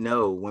doesn't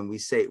know, when we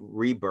say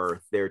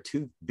rebirth, there are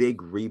 2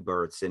 big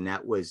rebirths, and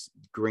that was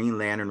Green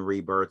Lantern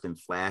Rebirth and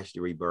Flash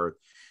Rebirth.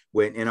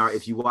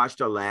 If you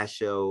watched our last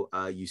show,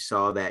 you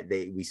saw that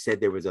we said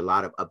there was a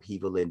lot of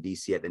upheaval in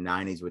DC at the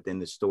 90s within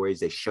the stories.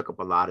 They shook up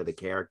a lot of the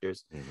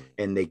characters,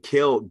 and they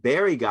killed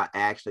Barry.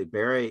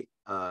 Barry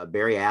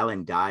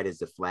Allen died as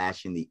the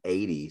Flash in the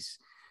 80s.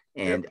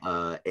 And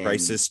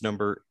Crisis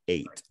number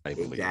 8, I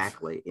believe.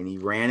 Exactly. And he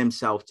ran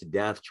himself to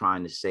death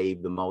trying to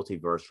save the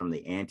multiverse from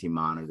the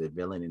Anti-Monitor, the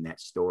villain in that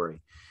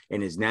story.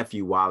 And his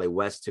nephew Wally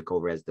West took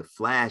over as the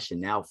Flash.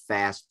 And now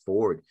fast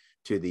forward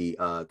to the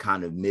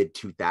kind of mid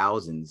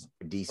 2000s,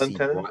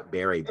 DC brought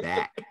Barry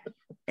back.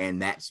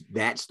 And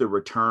that's the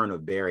return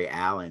of Barry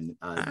Allen,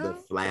 the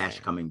Flash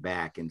coming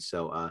back. And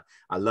so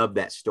I love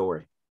that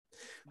story.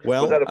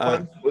 Well, was that a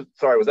pun?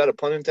 Was that a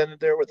pun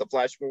intended there with the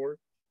Flash forward?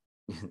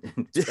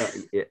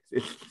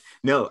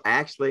 No,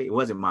 actually it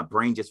wasn't. My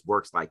brain just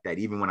works like that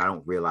even when I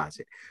don't realize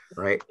it,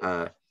 right?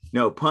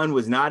 No, pun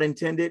was not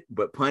intended,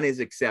 but pun is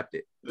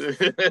accepted.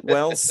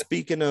 Well,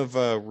 speaking of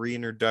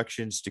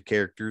reintroductions to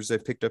characters, I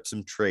picked up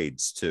some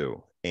trades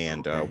too,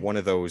 and one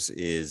of those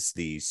is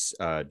these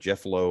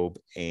Jeff Loeb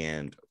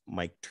and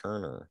Mike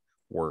Turner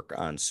work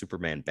on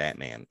Superman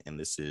Batman, and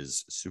this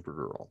is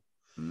Supergirl.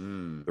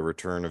 The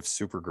return of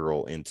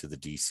Supergirl into the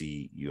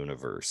DC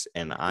universe.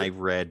 And I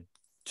read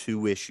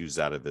 2 issues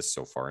out of this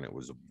so far, and it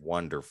was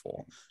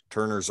wonderful.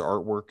 Turner's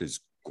artwork is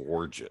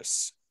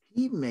gorgeous.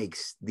 He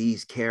makes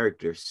these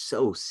characters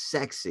so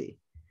sexy.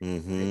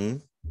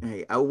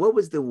 Hey, what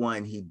was the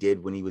one he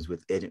did when he was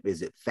with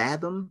is it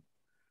Fathom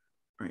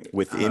Right.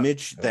 With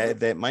Image.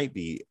 That might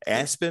be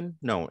Aspen.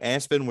 No,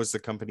 Aspen was the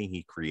company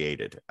he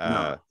created.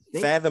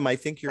 Fathom, I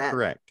think you're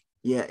correct.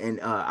 Yeah, and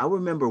I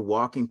remember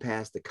walking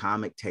past the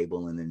comic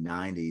table in the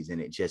 90s,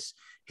 and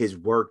his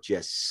work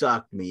just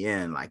sucked me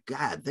in. Like,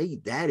 God,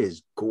 that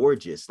is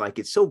gorgeous. Like,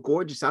 it's so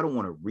gorgeous, I don't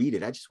want to read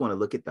it. I just want to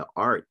look at the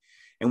art.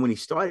 And when he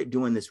started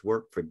doing this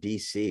work for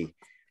DC,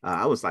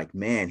 I was like,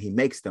 man, he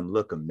makes them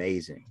look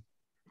amazing.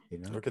 You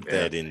know? Look at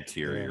that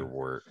interior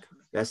work.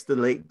 That's the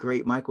late,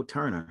 great Michael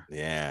Turner.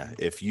 Yeah.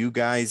 If you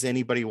guys,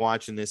 anybody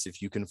watching this,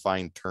 if you can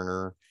find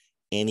Turner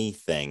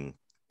anything,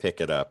 pick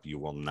it up. You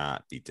will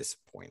not be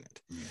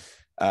disappointed.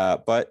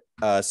 But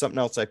something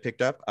else I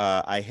picked up,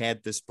 I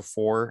had this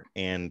before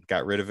and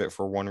got rid of it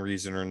for one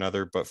reason or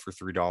another, but for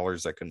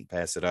 $3 I couldn't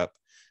pass it up.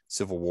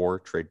 Civil War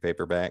trade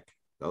paperback.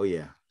 Oh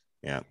yeah.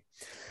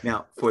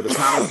 Now for the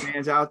comic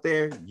fans out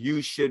there,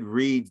 you should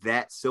read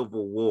that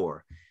Civil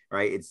War,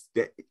 right?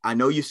 I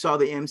know you saw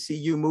the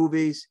MCU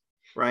movies,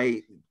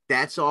 right?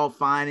 That's all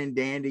fine and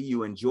dandy,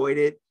 you enjoyed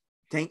it,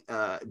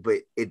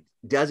 but it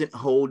doesn't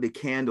hold the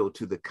candle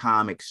to the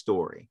comic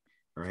story,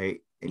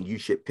 right? And you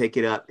should pick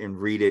it up and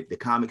read it. The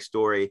comic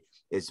story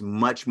is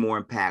much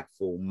more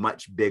impactful,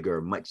 much bigger,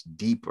 much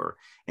deeper,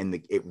 and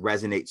it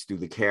resonates through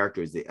the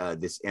characters,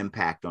 this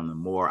impact on them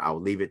more.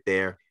 I'll leave it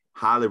there.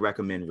 Highly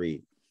recommend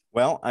read.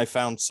 Well, I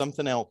found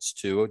something else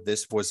too.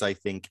 This was, I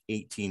think,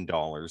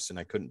 $18, and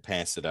I couldn't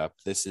pass it up.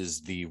 This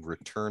is the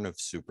Return of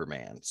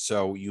Superman.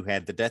 So you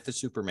had the Death of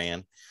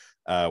Superman,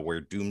 where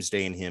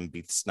Doomsday and him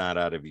beat the snot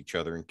out of each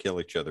other and kill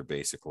each other,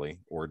 basically,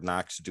 or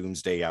knocks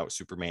Doomsday out,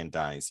 Superman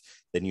dies.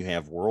 Then you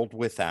have World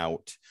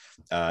Without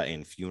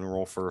and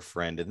Funeral for a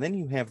Friend. And then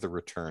you have the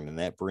Return, and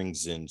that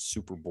brings in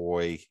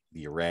Superboy,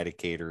 the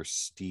Eradicator,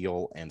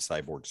 Steel, and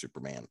Cyborg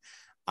Superman.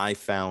 I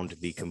found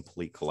the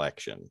complete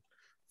collection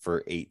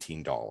for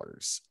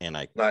 $18, and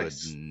I could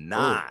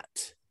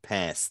not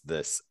pass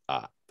this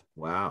up.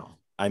 Wow.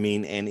 I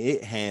mean, and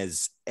it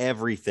has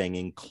everything,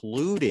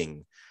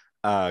 including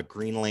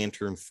Green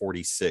Lantern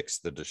 46,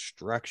 the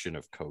destruction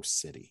of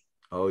Coast City.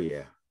 Oh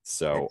yeah.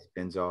 So it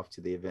spins off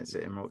to the events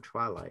of Emerald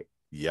Twilight.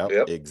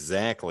 Yep,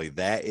 exactly.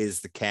 That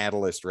is the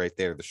catalyst right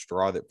there, the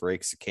straw that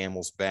breaks the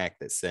camel's back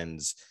that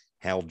sends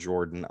Hal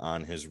Jordan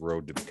on his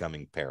road to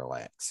becoming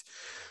Parallax.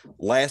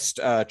 Last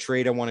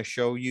trade I want to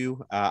show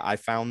you. I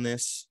found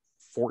this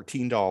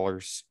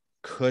 $14.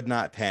 Could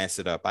not pass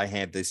it up. I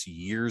had this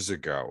years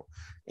ago,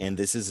 and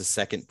this is a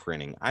second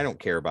printing. I don't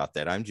care about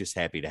that. I'm just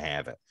happy to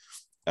have it.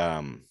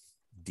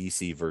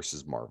 DC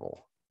versus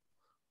Marvel.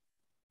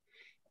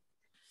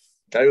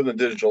 I own the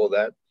digital of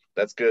that.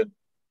 That's good.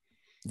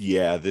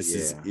 Yeah, this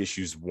is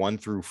issues 1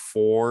 through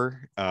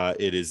 4.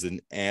 It is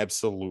an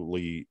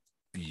absolutely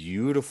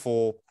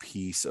beautiful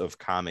piece of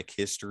comic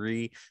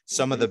history.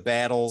 Some of the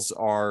battles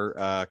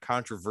are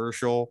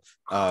controversial,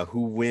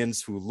 who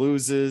wins, who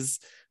loses,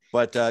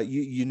 but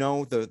you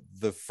know,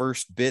 the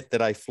first bit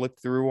that I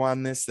flipped through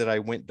on this that I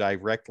went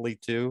directly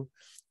to,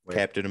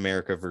 Captain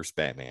America versus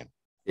Batman.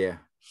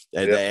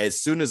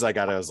 As soon as I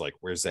got it, I was like,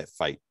 where's that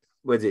fight?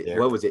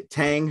 What was it?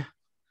 Tang.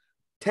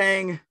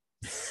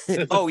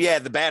 Oh yeah,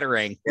 the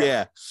batarang.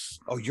 Yeah.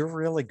 Oh, you're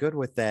really good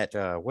with that.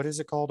 What is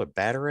it called? A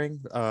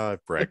batarang?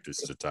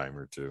 Practiced a time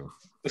or two.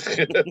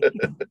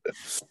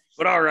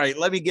 But all right,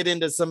 let me get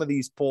into some of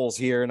these pulls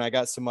here, and I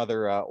got some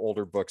other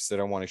older books that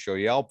I want to show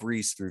you. I'll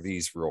breeze through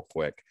these real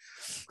quick.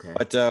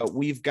 But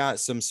we've got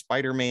some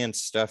Spider-Man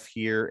stuff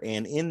here,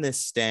 and in this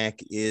stack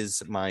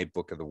is my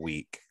book of the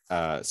week.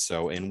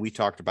 And we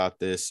talked about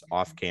this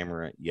off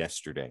camera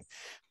yesterday.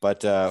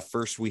 But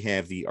first, we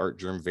have the Art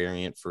Germ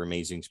variant for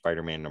Amazing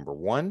Spider-Man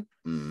 #1.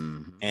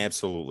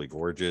 Absolutely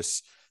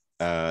gorgeous.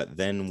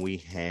 Then we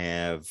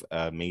have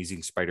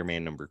Amazing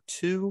Spider-Man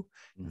 #2.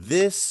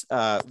 This,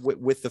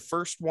 with the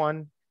first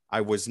one,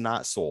 I was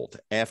not sold.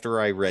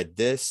 After I read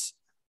this,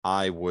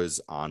 I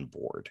was on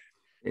board.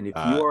 And if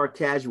you are a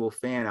casual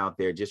fan out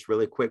there, just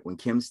really quick, when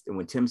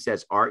Tim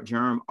says Art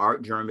Germ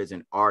is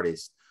an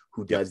artist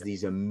who does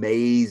these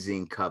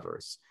amazing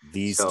covers.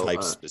 These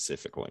types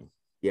specifically.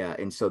 Yeah,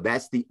 and so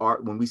that's the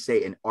art. When we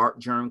say an Art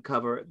Germ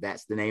cover,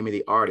 that's the name of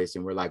the artist,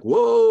 and we're like,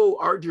 "Whoa,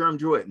 Art Germ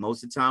drew it."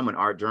 Most of the time, when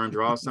Art Germ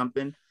draws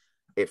something,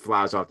 it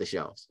flies off the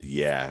shelves.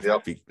 Yeah,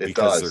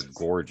 because they're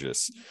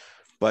gorgeous.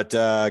 But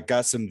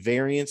got some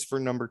variants for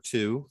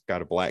 #2.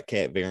 Got a Black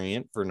Cat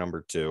variant for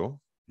 #2.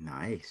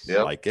 Nice.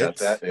 Yeah, like it.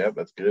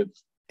 That's good.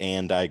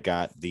 And I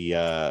got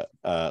the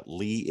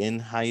Lee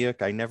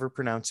Inhyuk. I never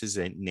pronounce his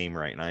name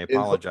right, and I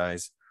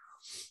apologize.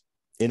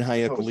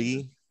 Inhyuk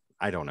Lee.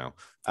 I don't know.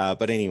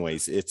 But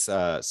anyways, it's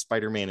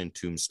Spider-Man and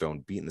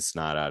Tombstone beating the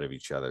snot out of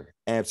each other.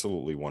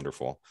 Absolutely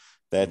wonderful.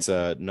 That's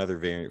another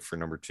variant for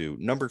 #2.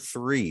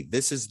 #3,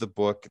 this is the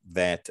book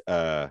that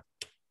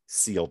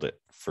sealed it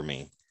for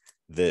me.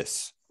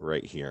 This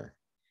right here.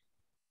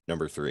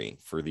 #3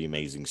 for the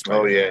Amazing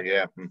Spider-Man. Oh,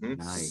 yeah.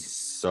 Nice.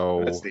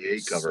 So that's the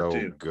 8 cover so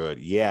too. Good.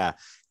 Yeah.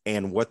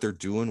 And what they're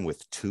doing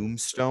with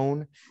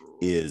Tombstone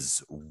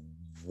is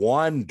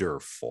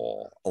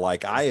wonderful.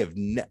 Like I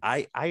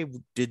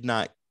did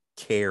not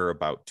care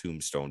about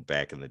Tombstone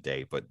back in the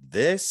day, but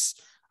this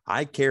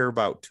I care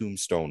about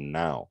Tombstone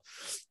now.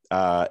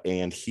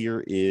 And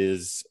here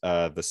is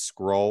the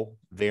scroll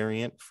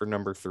variant for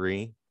number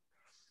 3.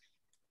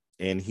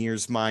 And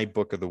here's my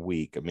book of the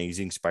week,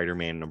 Amazing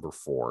Spider-Man number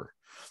 4.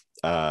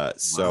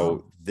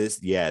 So this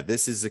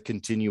is a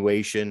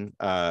continuation.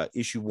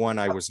 Issue 1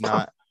 I was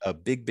not a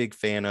big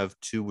fan of.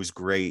 2 was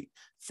great.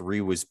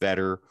 3 was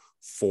better.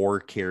 4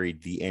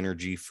 carried the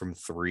energy from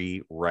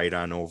 3 right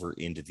on over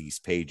into these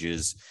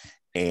pages.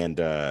 And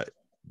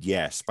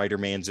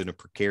Spider-Man's in a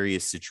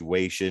precarious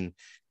situation,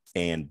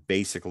 and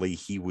basically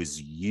he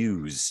was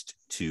used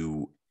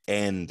to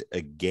end a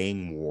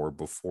gang war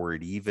before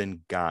it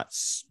even got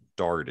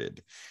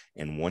started.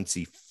 And once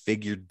he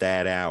figured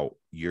that out,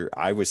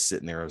 I was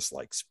sitting there, I was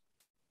like,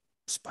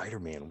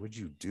 Spider-Man, what'd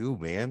you do,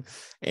 man?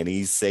 And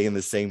he's saying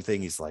the same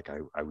thing. He's like,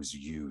 I was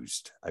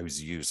used. I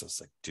was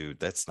like, dude,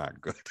 that's not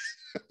good.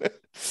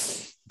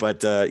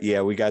 But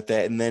we got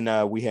that. And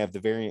then we have the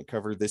variant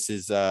cover. This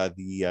is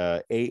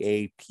the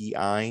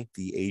AAPI,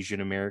 the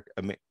Asian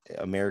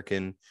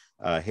American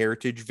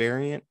Heritage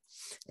variant.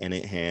 And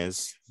it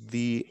has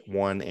the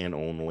one and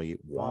only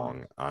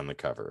Wong on the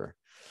cover.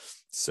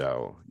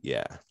 So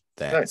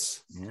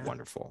that's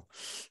wonderful.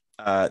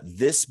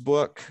 This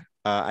book,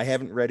 I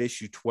haven't read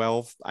issue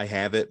 12. I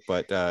have it,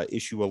 but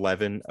issue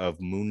 11 of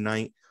Moon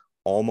Knight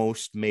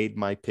almost made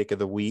my pick of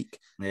the week.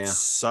 Yeah,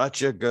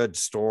 such a good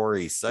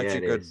story, such a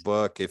good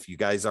book. If you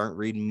guys aren't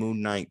reading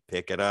Moon Knight,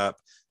 pick it up.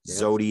 Yep.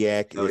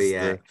 Zodiac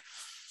is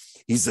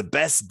he's the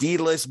best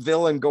D-list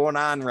villain going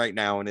on right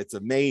now, and it's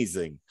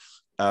amazing.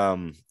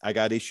 I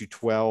got issue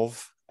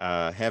 12.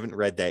 Haven't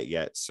read that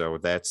yet, so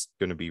that's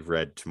going to be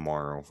read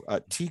tomorrow.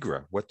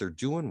 Tigra, what they're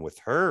doing with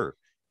her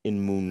in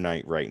Moon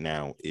Knight right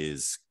now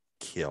is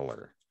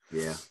killer.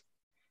 Yeah.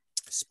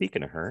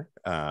 Speaking of her,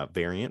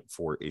 variant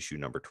for issue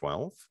number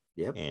 12.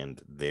 Yep. And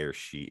there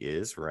she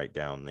is right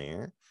down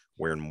there,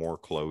 wearing more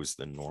clothes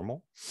than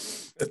normal.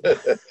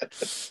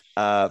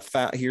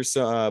 Here's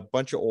a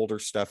bunch of older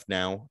stuff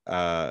now.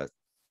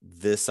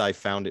 This I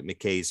found at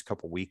McKay's a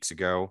couple weeks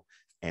ago,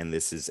 and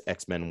this is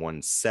X-Men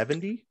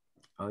 170.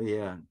 Oh,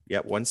 yeah. Yeah,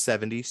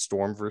 170,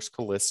 Storm versus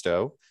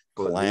Callisto.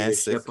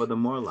 Classic of the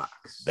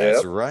Morlocks.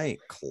 That's right.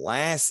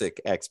 Classic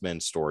X-Men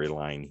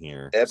storyline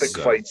here. Epic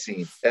fight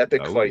scene.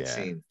 Fight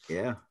scene.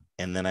 Yeah.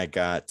 And then I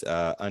got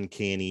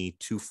Uncanny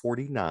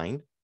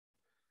 249.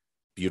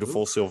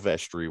 Beautiful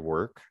Silvestri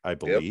work, I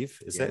believe.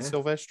 Is that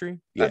Silvestri?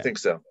 Yeah. I think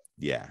so.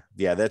 Yeah.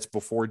 Yeah, that's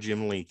before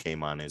Jim Lee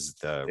came on as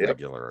the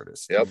regular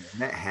artist. Yep.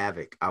 That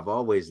Havoc. I've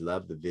always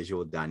loved the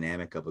visual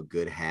dynamic of a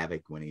good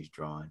Havoc when he's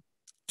drawn.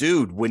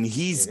 Dude, when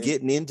he's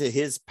getting into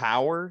his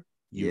power,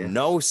 you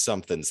know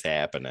something's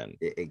happening.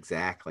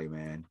 Exactly,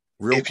 man.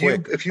 Real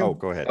quick.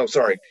 Go ahead. Oh,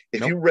 sorry.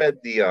 If you read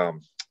the I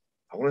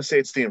want to say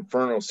it's the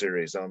Inferno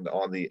series on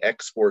the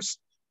X-Force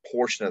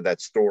portion of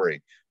that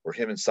story, where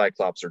him and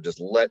Cyclops are just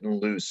letting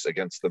loose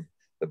against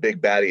the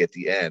big baddie at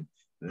the end.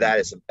 That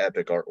is some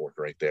epic artwork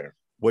right there.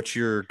 What's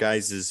your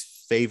guys'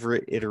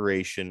 favorite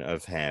iteration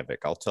of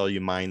Havoc? I'll tell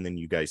you mine, then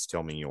you guys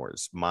tell me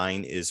yours.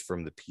 Mine is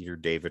from the Peter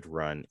David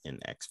run in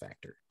X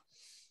Factor.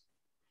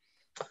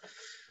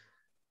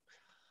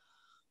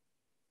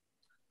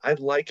 I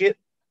like it.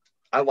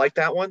 I like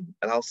that one,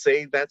 and I'll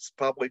say that's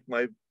probably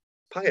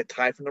a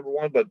tie for number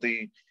 1. But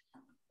the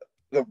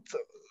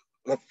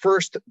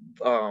first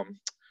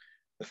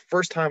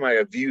time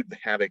I viewed the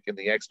Havoc in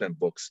the X-Men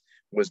books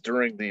was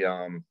during the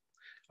I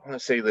want to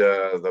say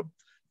the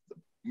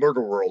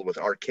Murder World with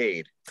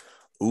Arcade.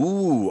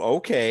 Ooh,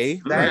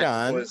 okay.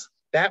 That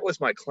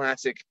was my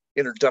classic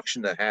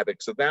introduction to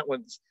Havoc. So that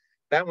one's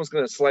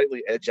going to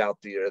slightly edge out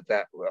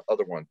that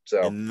other one.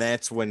 So, and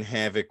that's when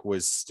Havoc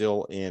was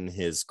still in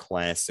his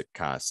classic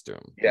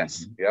costume.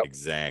 Yes. Yep.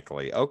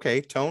 Exactly.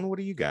 Okay, Tone, what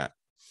do you got?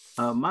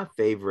 My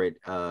favorite,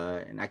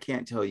 and I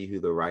can't tell you who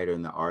the writer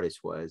and the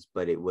artist was,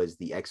 but it was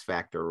the X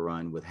Factor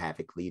run with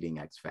Havoc leading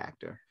X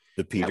Factor.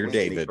 The Peter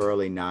David. In the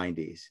early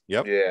 90s.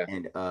 Yep. Yeah.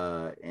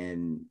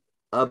 And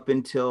up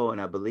until, and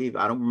I believe,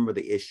 I don't remember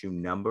the issue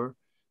number,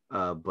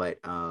 but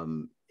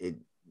it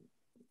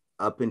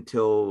up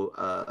until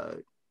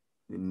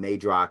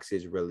Madrox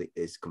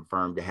is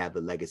confirmed to have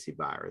the legacy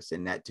virus,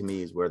 and that to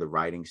me is where the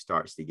writing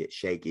starts to get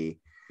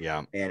shaky.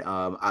 Yeah. And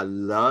I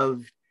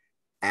loved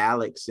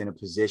Alex in a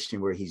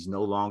position where he's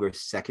no longer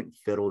second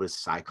fiddle to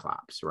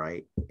Cyclops,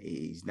 right?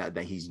 He's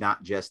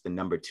not just the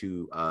number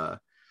 2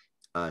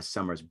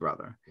 Summers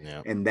brother.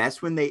 Yeah. And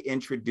that's when they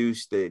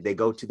introduce they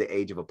go to the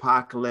Age of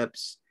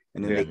Apocalypse,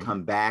 and then they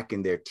come back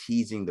and they're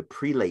teasing the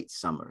prelate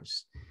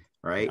Summers,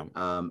 right?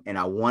 Yeah. And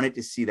I wanted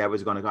to see that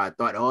was going to go. I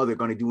thought, they're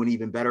going to do an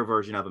even better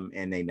version of him,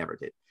 and they never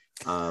did.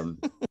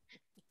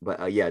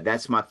 But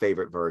that's my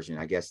favorite version.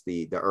 I guess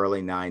the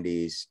early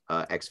 90s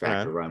X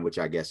Factor run, which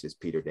I guess is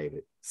Peter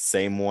David.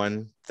 Same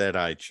one that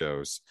I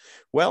chose.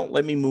 Well,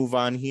 let me move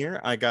on here.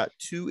 I got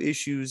 2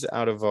 issues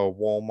out of a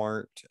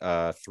Walmart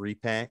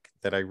 3-pack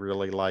that I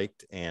really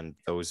liked, and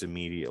those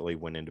immediately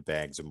went into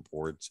bags and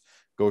boards.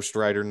 Ghost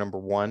Rider number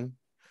 1.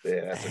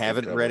 Yeah, I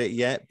haven't read it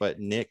yet, but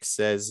Nick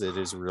says it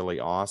is really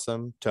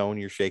awesome. Tone,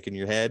 you're shaking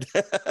your head.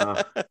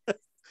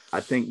 I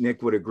think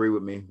Nick would agree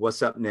with me.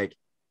 What's up, Nick?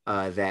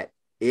 That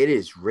it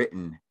is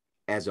written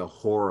as a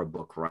horror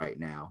book right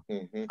now.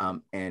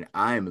 And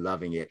I am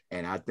loving it.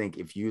 And I think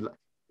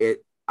I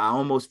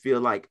almost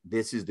feel like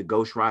this is the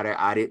Ghost Rider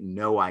I didn't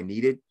know I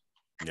needed.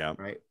 Yeah.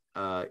 Right.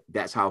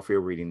 That's how I feel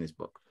reading this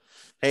book.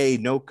 Hey,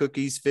 No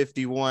Cookies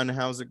 51.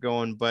 How's it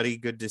going, buddy?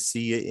 Good to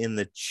see you in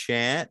the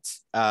chat.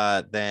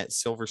 That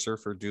Silver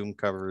Surfer Doom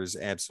cover is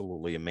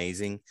absolutely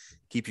amazing.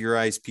 Keep your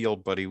eyes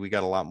peeled, buddy. We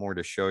got a lot more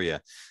to show you.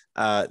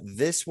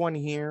 This one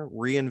here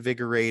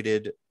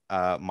reinvigorated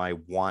my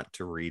want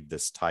to read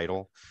this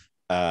title.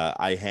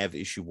 I have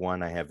issue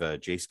 1. I have a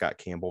J. Scott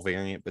Campbell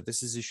variant, but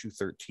this is issue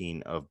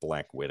 13 of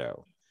Black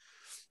Widow.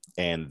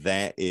 And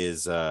that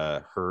is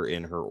her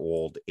in her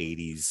old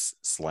 80s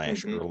 /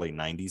 early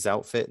 90s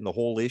outfit. And the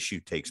whole issue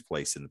takes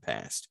place in the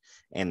past.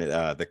 And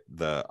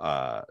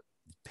the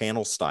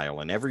panel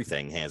style and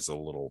everything has a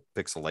little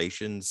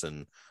pixelations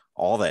and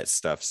all that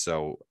stuff.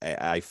 So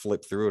I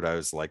flipped through it. I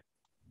was like,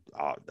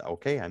 oh,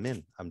 okay, I'm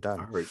in. I'm done.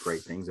 I heard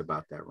great things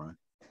about that run.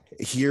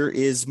 Here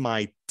is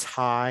my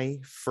tie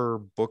for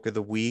book of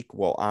the week.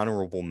 Well,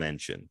 honorable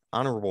mention.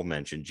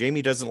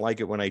 Jamie doesn't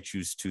like it when I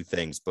choose 2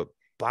 things, but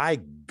by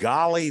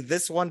golly,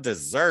 this one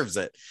deserves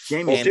it.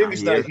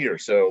 Jamie's not here,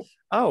 so.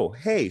 Oh,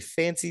 hey,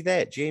 fancy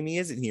that. Jamie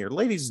isn't here.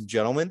 Ladies and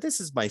gentlemen, this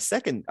is my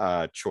second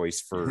choice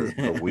for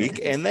the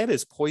week, and that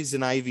is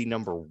Poison Ivy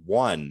number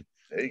 1.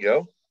 There you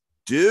go.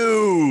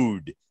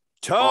 Dude,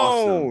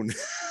 Tone.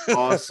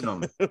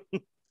 Awesome.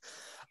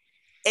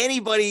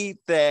 Anybody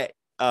that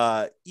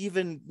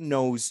even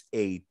knows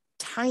a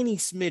tiny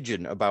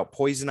smidgen about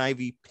Poison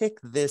Ivy, pick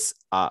this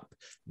up.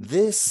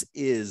 This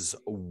is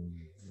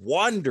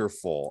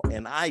wonderful,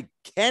 and I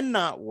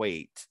cannot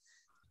wait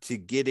to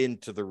get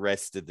into the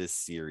rest of this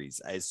series.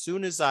 As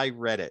soon as I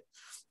read it,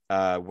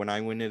 when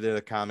I went into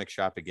the comic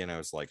shop again, I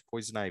was like,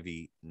 Poison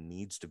Ivy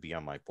needs to be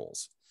on my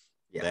pulls.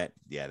 That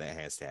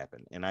has to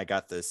happen. And I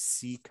got the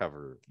C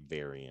cover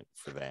variant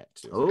for that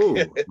too.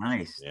 Oh,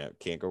 nice. Yeah,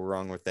 can't go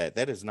wrong with that.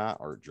 That is not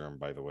Art Germ,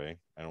 by the way.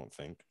 I don't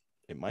think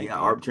it might. Yeah,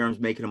 Art Germ's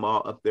making them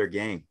all up their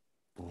game.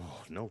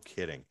 Oh, no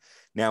kidding.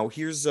 Now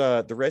here's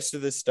the rest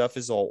of this stuff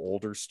is all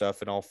older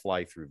stuff, and I'll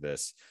fly through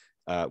this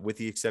with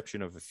the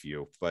exception of a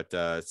few, but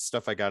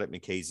stuff I got at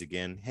McKay's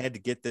again. Had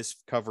to get this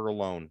cover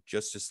alone.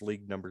 Justice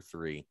League number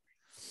 3.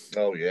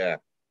 Oh yeah,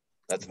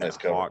 that's a nice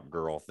cover. Hawk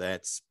Girl,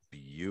 that's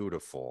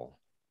beautiful.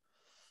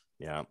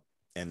 Yeah.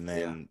 And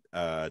then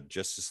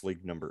Justice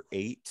League number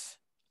 8.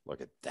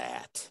 Look at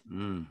that.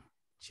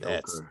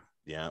 Joker.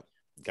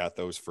 Got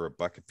those for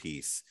 $1 a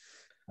piece.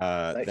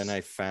 Nice. Then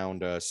I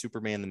found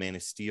Superman the Man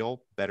of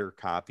Steel, better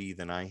copy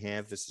than I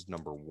have. This is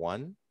number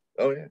 1.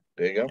 Oh yeah,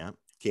 there you go. Yeah,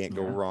 can't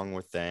go wrong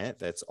with that.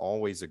 That's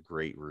always a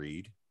great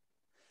read.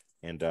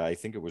 And I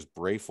think it was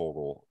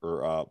Brayfogle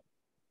or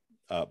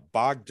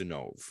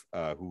Bogdanov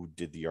who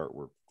did the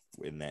artwork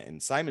in that,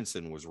 and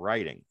Simonson was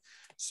writing,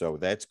 so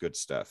that's good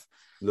stuff.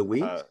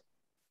 Louise?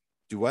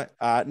 Do what?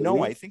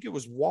 No, I think it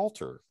was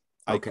Walter.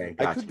 Okay,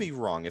 I could be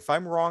wrong. If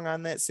I'm wrong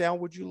on that, Sal,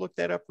 would you look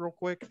that up real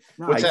quick?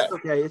 No, it's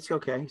okay. It's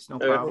okay. It's no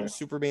problem.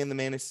 Superman the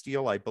Man of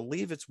Steel. I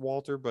believe it's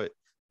Walter, but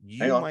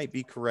you might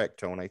be correct,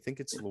 Tone. I think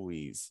it's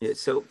Louise. Yeah,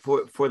 so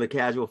for the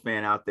casual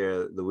fan out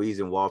there, Louise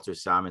and Walter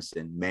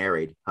Simonson,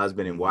 married,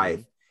 husband and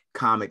wife,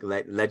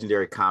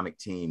 legendary comic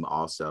team,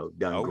 also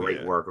done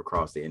great work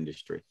across the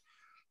industry.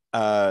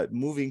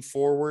 Moving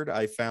forward,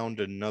 I found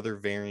another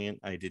variant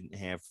I didn't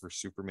have for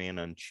Superman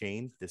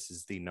Unchained. This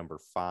is the number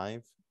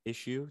 5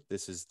 issue.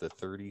 This is the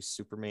 30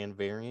 Superman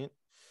variant.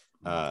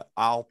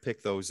 I'll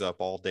pick those up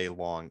all day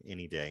long,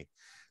 any day.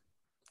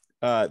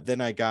 Then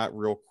I got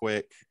real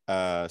quick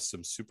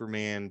some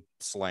Superman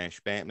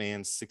 /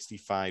 Batman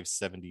 65,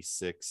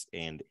 76,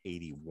 and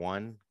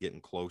 81,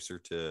 getting closer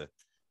to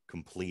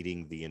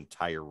completing the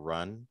entire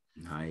run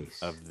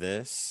of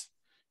this.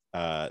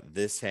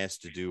 This has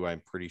to do,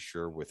 I'm pretty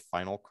sure, with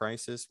Final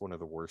Crisis, one of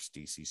the worst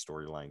DC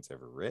storylines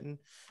ever written.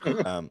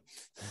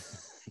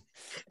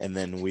 And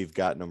then we've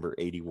got number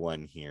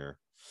 81 here.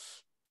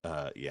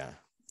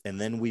 And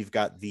then we've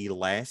got the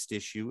last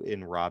issue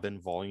in Robin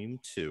Volume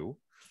 2.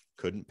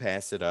 Couldn't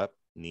pass it up.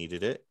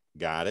 Needed it.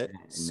 Got it.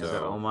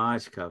 Another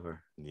homage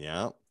cover.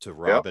 Yeah, to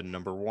Robin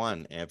number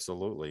 1.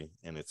 Absolutely.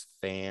 And it's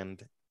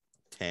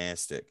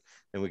fantastic.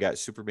 Then we got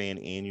Superman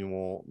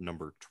Annual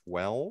number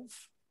 12.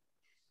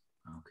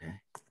 Okay.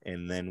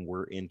 And then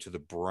we're into the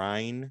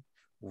Brine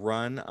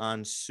run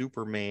on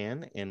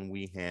Superman, and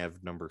we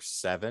have number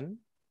 7.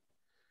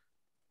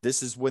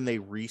 This is when they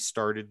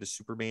restarted the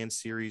Superman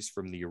series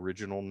from the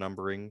original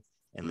numbering,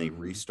 and they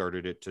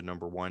restarted it to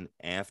number 1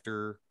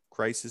 after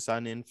Crisis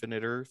on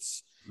Infinite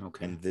Earths.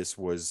 Okay. And this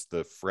was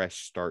the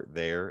fresh start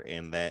there,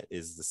 and that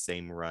is the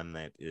same run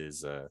that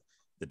is the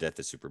Death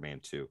of Superman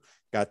 2.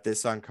 Got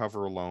this on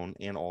cover alone,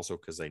 and also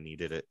because I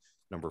needed it,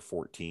 number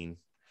 14.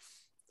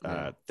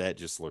 That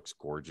just looks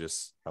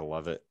gorgeous. I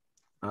love it.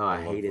 Oh,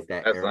 I hated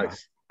that era.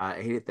 Nice. I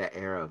hated that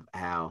era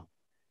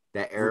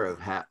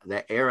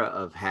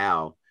of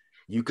how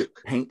you could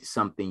paint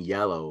something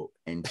yellow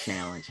and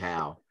challenge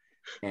Hal.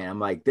 And I'm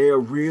like, they're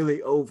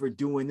really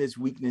overdoing this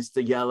weakness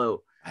to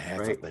yellow. I have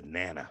right? a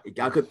banana.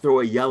 I could throw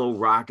a yellow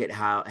rock at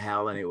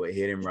Hal and it would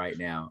hit him right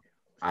now.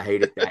 I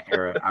hated that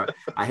era.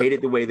 I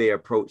hated the way they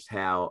approached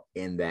Hal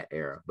in that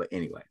era. But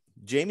anyway.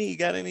 Jamie, you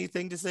got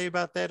anything to say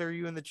about that? Are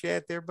you in the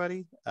chat there,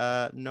 buddy?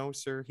 No,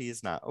 sir, he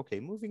is not. Okay,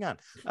 moving on.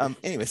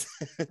 Anyways,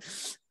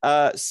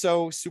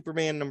 so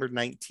Superman number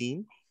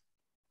 19.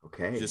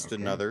 Okay. Just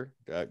another.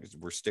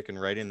 We're sticking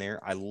right in there.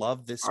 I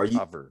love this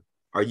cover.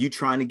 Are you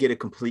trying to get a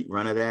complete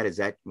run of that? Is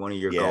that one of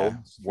your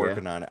goals?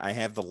 Working on it. I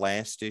have the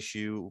last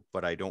issue,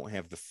 but I don't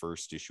have the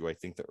first issue. I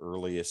think the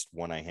earliest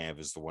one I have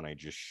is the one I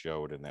just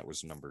showed, and that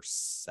was number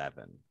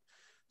 7.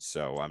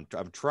 So I'm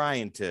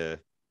trying to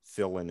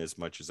fill in as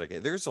much as I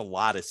can. There's a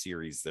lot of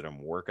series that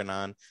I'm working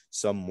on,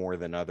 some more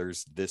than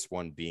others, this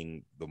one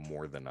being the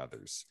more than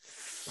others.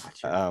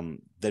 Gotcha.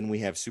 Then we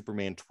have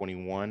Superman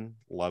 21.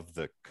 Love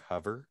the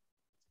cover.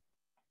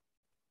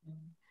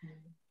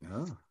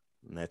 Oh.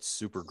 And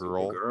that's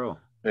Supergirl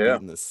yeah,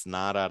 beating the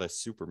snot out of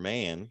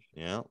Superman.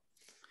 Yeah.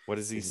 What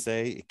does he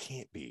say? It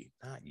can't be.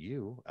 Not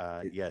you.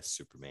 Yes,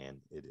 Superman.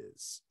 It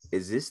is.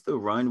 Is this the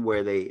run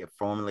where they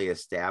formally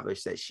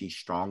established that she's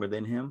stronger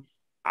than him?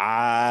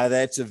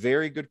 That's a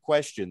very good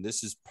question.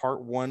 This is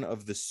part 1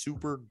 of the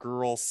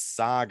Supergirl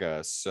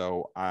saga.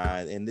 So,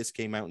 and this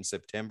came out in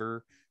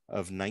September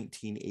of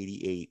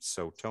 1988.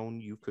 So,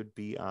 Tone, you could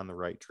be on the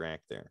right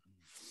track there.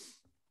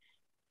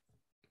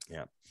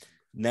 Yeah.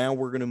 Now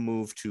we're going to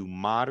move to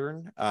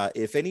modern.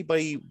 If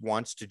anybody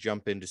wants to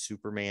jump into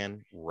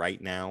Superman right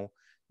now,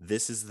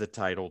 this is the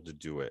title to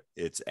do it.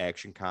 It's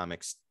Action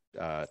Comics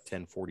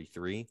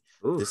 1043.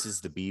 Oof. This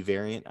is the B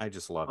variant. I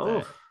just love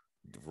that.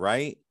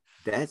 Right?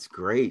 That's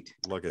great.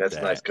 Look at that's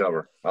that. a nice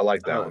cover. I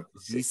like that one.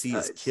 DC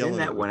is killing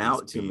send that it one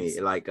out to bees.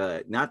 me. Like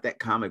not that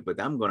comic, but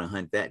I'm going to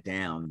hunt that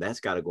down. That's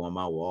got to go on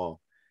my wall.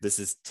 This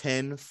is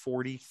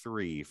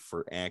 1043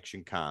 for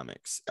Action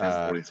Comics.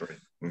 1043.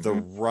 The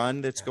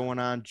run that's going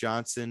on,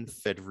 Johnson,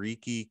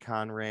 Federici,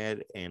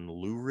 Conrad, and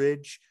Lou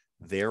Ridge,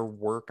 their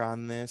work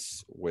on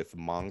this with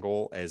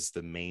Mongol as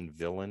the main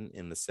villain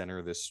in the center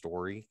of this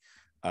story.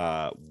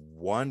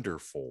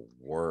 Wonderful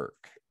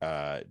work.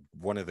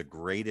 One of the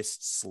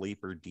greatest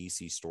sleeper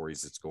DC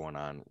stories that's going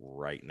on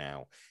right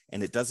now.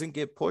 And it doesn't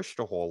get pushed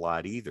a whole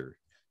lot either.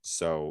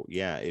 So,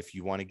 yeah, if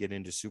you want to get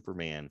into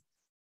Superman,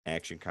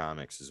 Action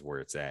Comics is where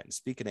it's at. And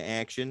speaking of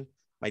action,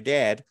 my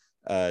dad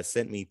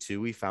sent me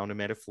 2. He found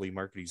him at a flea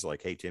market. He's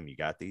like, hey, Tim, you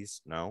got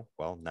these? No?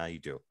 Well, now you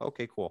do.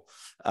 Okay, cool.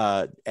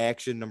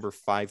 Action number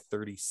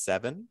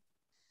 537.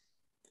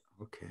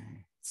 Okay.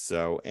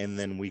 So, and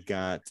then we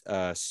got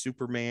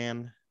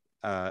Superman.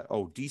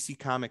 DC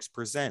Comics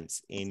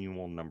Presents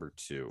annual number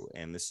 2.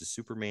 And this is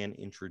Superman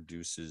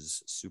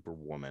introduces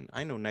Superwoman.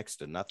 I know next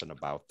to nothing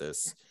about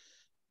this.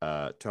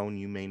 Tone,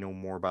 you may know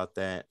more about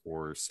that,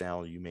 or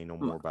Sal, you may know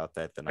more about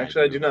that than I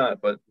do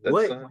not, but that's,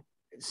 what?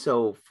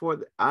 So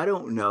I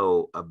don't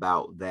know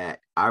about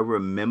that. I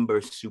remember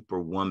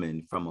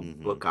Superwoman from a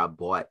book I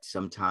bought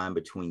sometime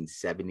between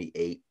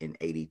 78 and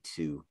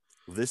 82.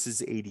 This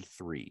is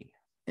 83.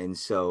 And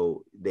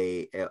so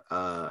they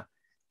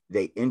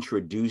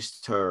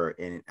introduced her,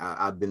 and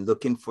I've been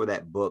looking for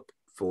that book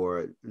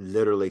for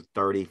literally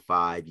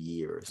 35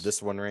 years.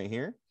 This one right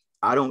here?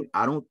 I don't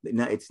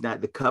no, it's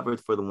not. The cover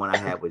for the one I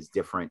had was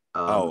different.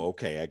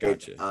 Okay, I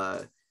got you.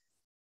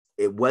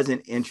 It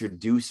wasn't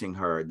introducing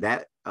her,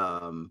 that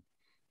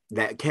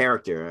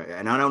character,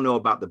 and I don't know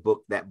about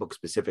that book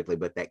specifically,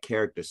 but that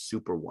character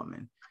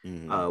Superwoman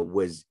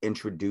was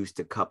introduced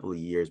a couple of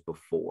years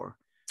before.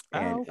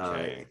 And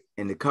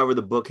and the cover of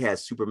the book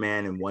has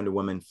Superman and Wonder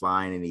Woman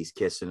flying, and he's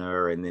kissing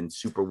her, and then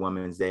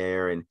Superwoman's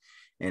there, and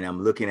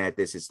I'm looking at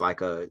this. It's like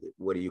a,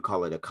 what do you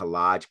call it? A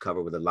collage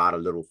cover with a lot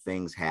of little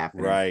things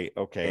happening. Right.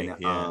 Okay.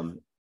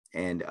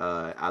 And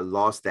I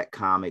lost that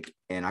comic,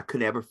 and I could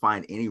never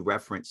find any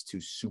reference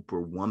to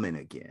Superwoman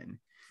again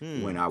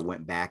when I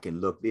went back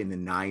and looked in the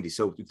 90s.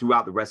 So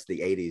throughout the rest of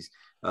the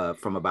 80s,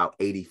 from about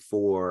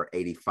 84,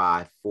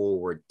 85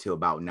 forward to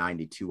about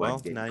 92.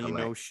 Well, now you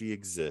know she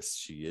exists.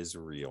 She is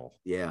real.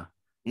 Yeah.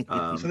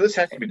 So this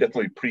has to be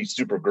definitely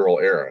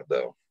pre-Supergirl era,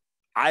 though.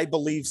 I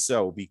believe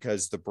so,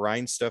 because the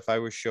Brine stuff I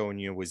was showing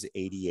you was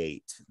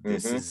 88.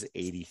 This is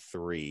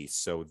 83.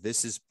 So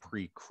this is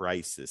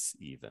pre-crisis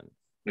even.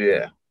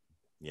 Yeah.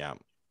 Yeah.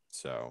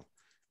 So,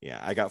 yeah,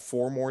 I got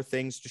 4 more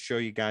things to show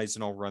you guys,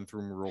 and I'll run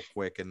through them real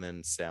quick. And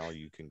then, Sal,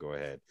 you can go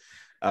ahead.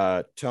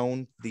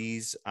 Tone,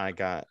 these I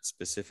got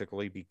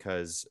specifically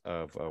because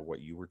of what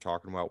you were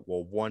talking about.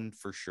 Well, one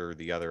for sure.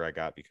 The other I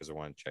got because I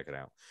wanted to check it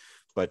out.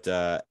 But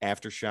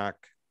Aftershock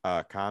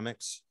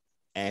Comics,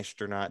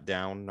 Astronaut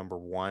Down number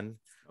 1.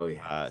 Oh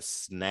yeah.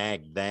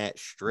 Snagged that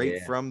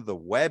straight from the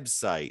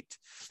website.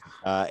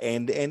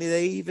 And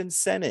they even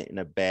sent it in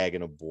a bag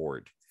and a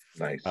board.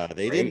 Nice.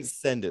 They didn't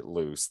send it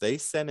loose. They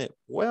sent it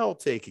well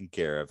taken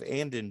care of,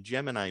 and in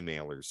Gemini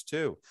mailers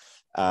too.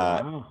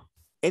 Wow.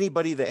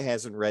 Anybody that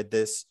hasn't read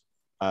this,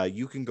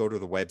 you can go to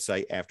the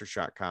website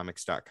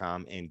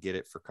aftershockcomics.com and get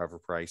it for cover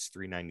price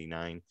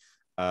 $3.99.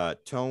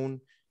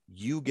 Tone,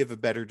 you give a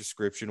better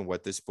description of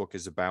what this book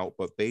is about,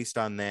 but based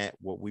on that,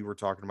 what we were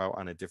talking about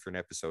on a different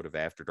episode of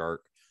After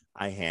Dark,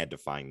 I had to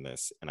find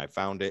this, and I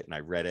found it and I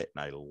read it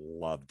and I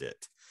loved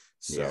it.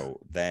 So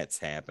that's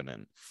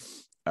happening.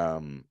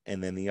 And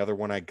then the other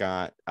one I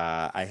got,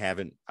 I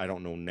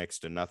don't know next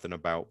to nothing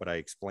about, but I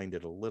explained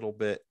it a little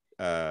bit,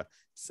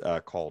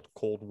 called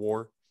Cold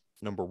War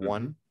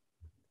 #1.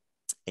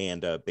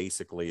 And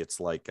basically it's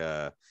like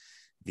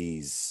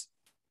these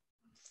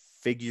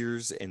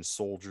figures and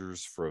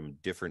soldiers from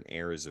different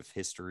eras of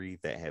history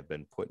that have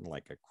been put in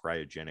like a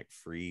cryogenic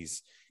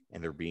freeze,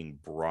 and they're being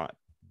brought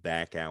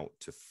back out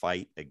to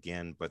fight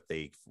again, but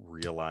they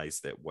realize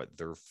that what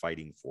they're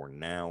fighting for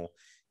now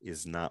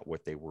is not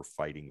what they were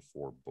fighting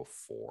for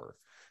before.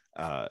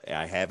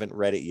 I haven't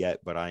read it yet,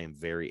 but I am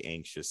very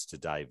anxious to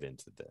dive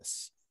into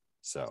this.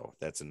 So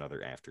that's another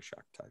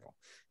Aftershock title.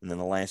 And then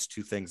the last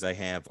two things I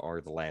have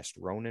are the Last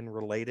Ronin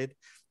related.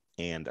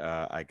 And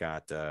I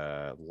got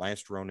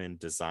Last Ronin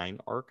Design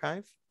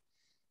Archive.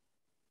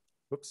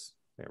 Whoops,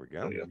 there we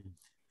go.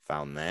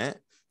 Found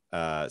that.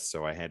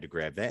 So I had to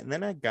grab that. And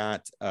then I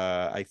got,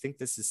 I think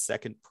this is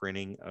second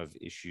printing of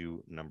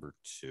issue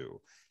 #2.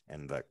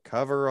 And the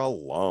cover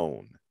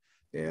alone.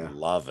 Yeah.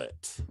 Love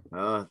it.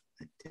 The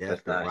death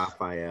of nice.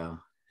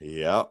 Raphael.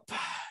 Yep.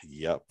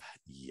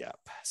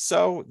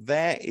 So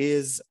that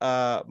is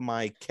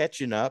my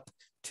catching up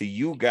to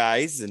you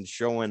guys and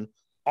showing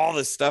all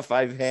the stuff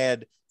I've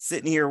had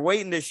sitting here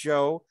waiting to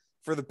show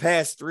for the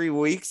past 3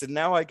 weeks, and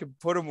now I can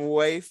put them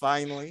away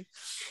finally.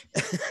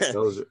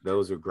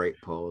 those are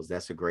great polls.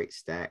 That's a great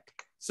stack.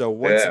 So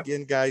once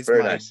again, guys, my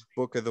nice.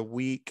 book of the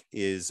week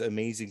is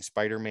Amazing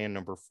Spider-Man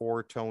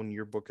 #4. Tone,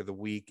 your book of the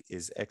week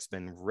is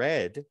X-Men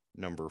Red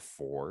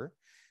 #4.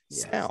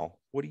 Yes. Sal,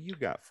 what do you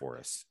got for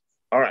us?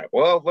 All right.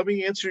 Well, let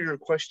me answer your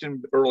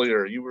question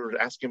earlier. You were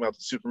asking about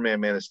the Superman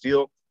Man of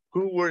Steel.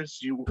 Who were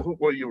you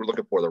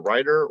looking for? The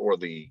writer or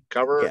the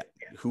cover? Yeah.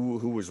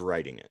 Who was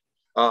writing it?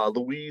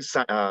 Louise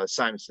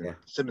Simonson. Yeah.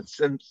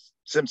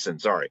 Simpson.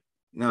 Sorry.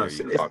 No,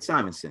 it's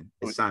Simonson.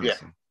 It's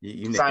Simonson. Yeah.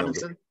 You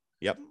Simonson.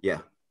 Yep. Yeah.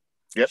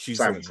 Yep. She's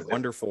Simonson, a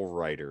wonderful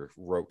writer.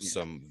 Wrote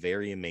some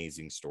very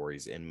amazing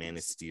stories, and Man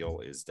of Steel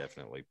is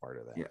definitely part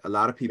of that. Yeah. A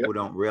lot of people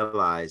don't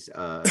realize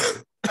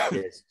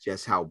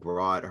just how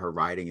broad her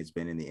writing has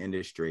been in the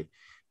industry.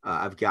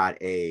 I've got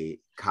a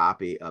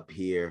copy up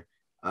here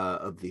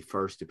of the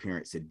first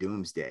appearance of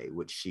Doomsday,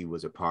 which she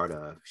was a part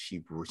of.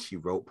 She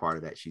wrote part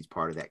of that. She's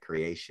part of that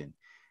creation.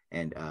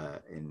 And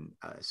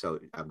so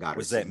I've got.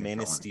 Was that Man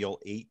of Steel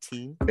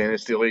 18? Man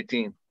of Steel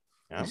 18.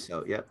 Yeah.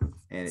 So yep,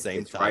 and it's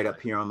title. right up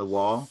here on the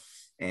wall.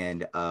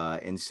 And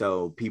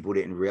so people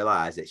didn't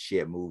realize that she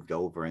had moved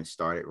over and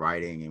started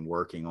writing and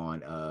working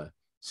on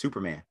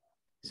Superman.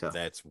 So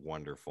that's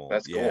wonderful.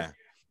 That's cool.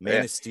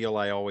 Man of Steel,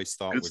 I always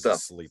thought was a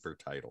sleeper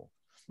title.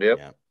 Yep.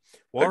 Yeah.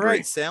 Well, all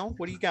right, Sal,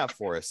 what do you got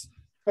for us?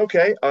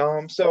 Okay.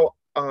 So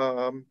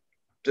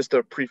just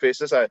to preface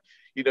this,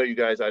 you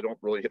guys, I don't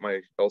really hit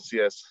my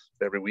LCS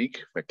every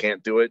week. I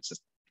can't do it. It's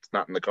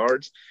not in the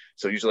cards.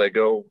 So usually I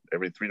go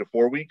every 3 to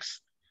 4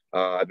 weeks.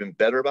 I've been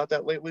better about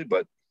that lately,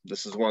 but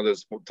this is one of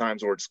those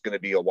times where it's going to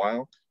be a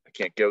while. I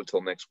can't go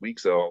till next week.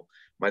 So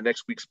my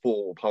next week's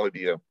pool will probably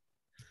be a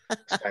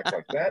stack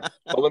like that.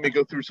 But let me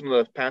go through some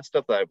of the past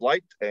stuff that I've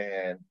liked.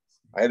 And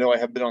I know I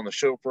haven't been on the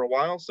show for a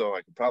while, so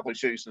I can probably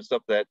show you some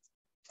stuff that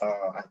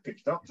I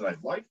picked up that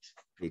I've liked.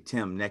 Hey,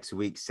 Tim, next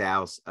week,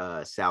 Sal's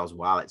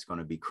wallet's going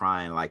to be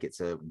crying like it's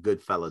a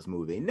Goodfellas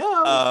movie.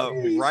 No,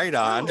 right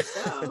on.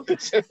 No.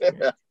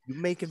 You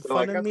making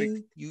fun of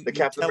me? You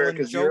Captain telling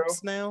America jokes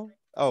Zero? now?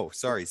 Oh,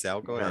 sorry, Sal.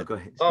 Go ahead. Go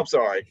ahead. Oh, I'm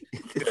sorry.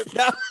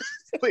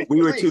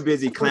 We were too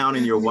busy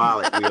clowning your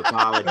wallet. We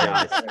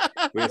apologize.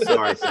 We're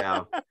sorry,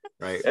 Sal.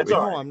 Right? That's No,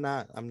 all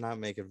right. I'm not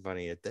making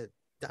funny at that.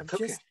 I'm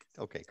Okay. just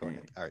okay. Go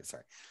ahead. All right,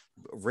 sorry.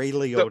 Ray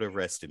Liotta,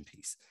 rest in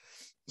peace.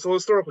 So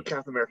let's start off with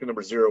Captain America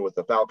 #0 with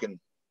the Falcon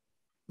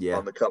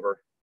on the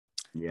cover.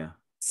 Yeah.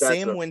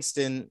 Sam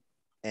Winston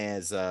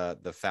as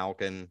the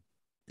Falcon,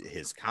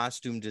 his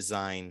costume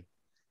design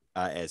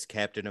as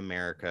Captain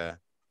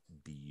America,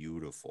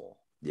 beautiful.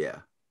 Yeah.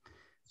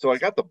 So I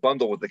got the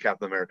bundle with the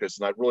Captain Americas,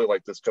 and I really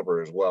like this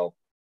cover as well.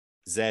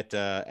 Is that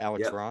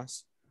Alex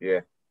Ross? Yeah.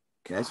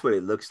 That's what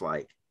it looks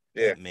like.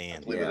 Yeah, man. I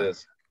believe it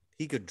is.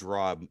 He could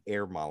draw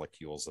air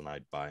molecules, and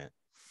I'd buy it.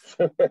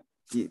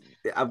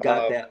 I've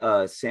got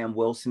that Sam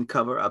Wilson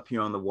cover up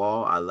here on the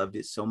wall. I loved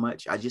it so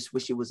much. I just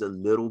wish it was a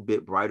little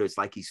bit brighter. It's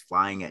like he's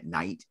flying at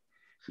night,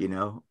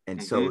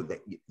 and so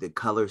the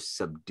color's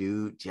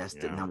subdued.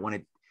 And I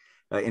wanted.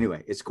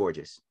 Anyway, it's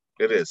gorgeous.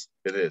 It is.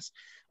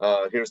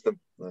 Here's the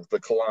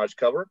collage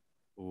cover.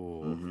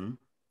 Ooh. Mm-hmm.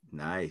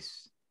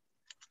 Nice.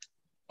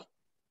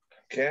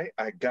 Okay,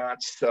 I got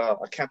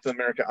a Captain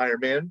America Iron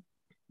Man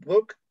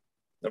book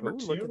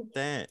 #2. Look at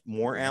that.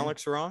 More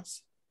Alex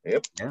Ross.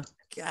 Yep. Yeah.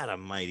 God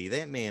almighty,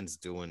 that man's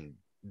doing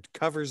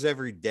covers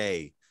every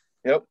day.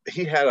 Yep.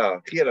 He had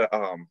a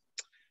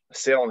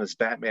sale on his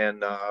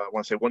Batman. I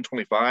want to say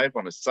 125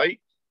 on his site,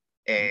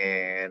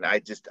 and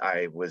I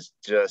was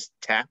just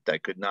tapped. I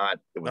could not.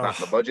 It was not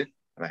in the budget,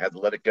 and I had to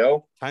let it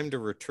go. Time to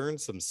return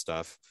some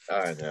stuff.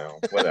 I know.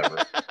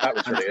 Whatever. Not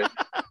returning it.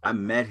 I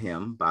met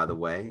him, by the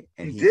way,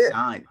 and he did.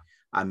 signed.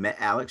 I met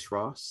Alex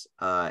Ross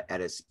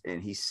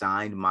and he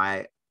signed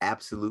my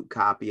absolute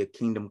copy of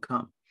Kingdom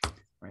Come.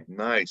 Right.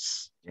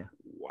 Nice. Yeah.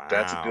 Wow.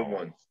 That's a good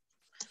one.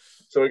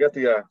 So we got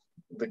the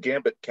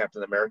Gambit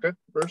Captain America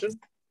version.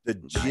 The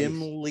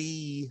Jim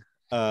Lee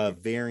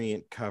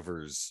variant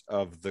covers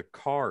of the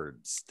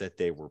cards that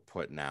they were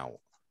putting out.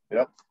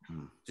 Yep.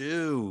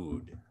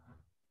 Dude.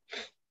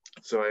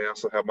 So I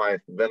also have my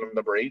Venom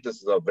number 8.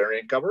 This is a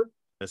variant cover.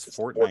 That's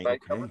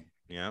Fortnite cover.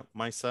 Yeah,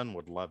 my son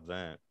would love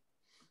that.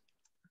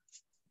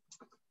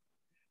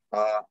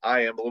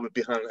 I am a little bit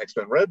behind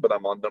X-Men Red, but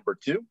I'm on number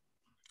 2.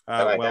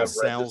 Well,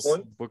 Sal's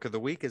book of the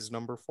week is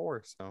number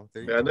 4. So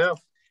there you go. I know.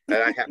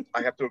 And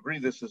I have to agree.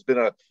 This has been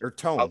or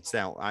Tone.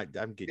 Sal,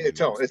 I'm getting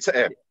Tone. It's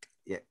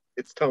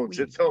It's Tone's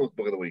book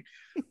of the week.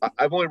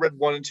 I've only read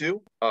 1 and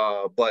 2,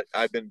 but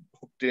I've been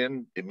hooked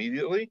in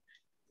immediately.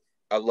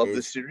 I love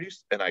this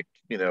series, and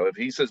if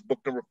he says book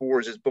number 4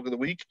 is his book of the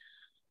week,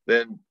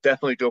 then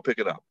definitely go pick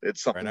it up.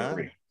 It's something to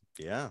read.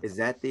 Yeah. Is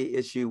that the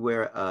issue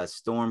where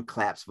Storm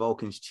claps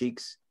Vulcan's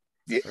cheeks?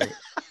 Yeah. Right?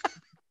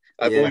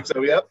 I believe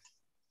so.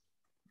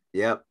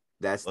 Yep.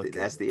 That's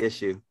the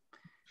issue.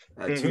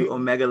 2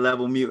 Omega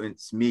level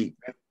mutants meet.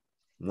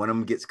 One of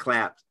them gets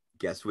clapped.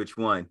 Guess which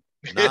one?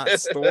 Not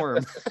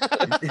Storm.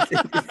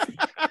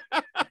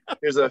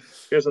 Here's a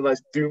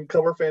nice Doom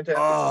cover. Fantastic.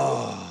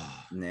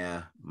 Oh,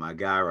 yeah, my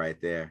guy right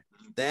there.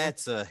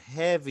 That's a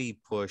heavy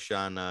push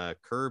on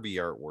Kirby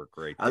artwork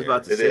right there. I was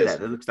about to say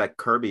that. It looks like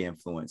Kirby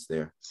influence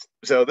there.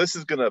 So this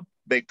is gonna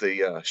make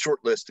the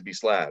short list to be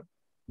slab.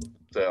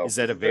 So is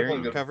that a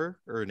variant cover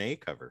or an A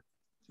cover?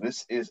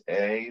 This is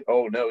it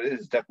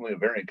is definitely a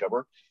variant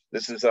cover.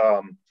 This is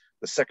the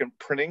second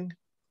printing.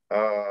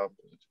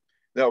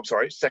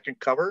 Second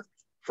cover,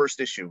 first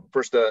issue,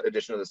 first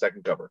edition of the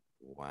second cover.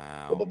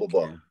 Wow. Blah, blah, blah,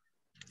 blah.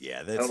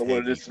 Yeah, that's. I don't know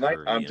what it is tonight.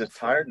 I'm just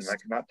tired and I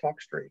cannot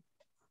talk straight.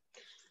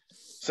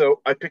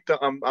 So I picked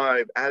up.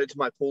 I've added to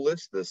my pull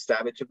list the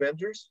Savage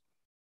Avengers.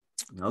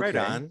 Okay. Right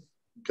on.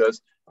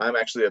 Because I'm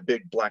actually a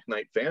big Black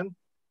Knight fan.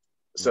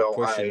 So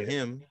you're pushing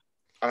him.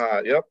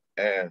 Yep.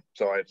 And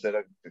so I said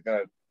I'm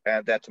gonna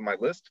add that to my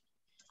list.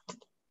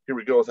 Here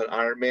we go with an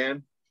Iron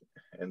Man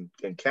and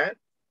Cat.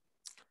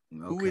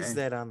 Okay. Who is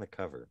that on the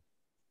cover?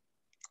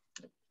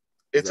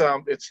 It's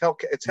Hellcat.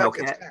 It's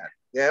Cat.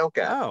 Yeah,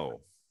 Hellcat.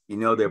 Oh.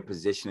 They're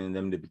positioning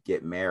them to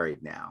get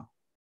married now.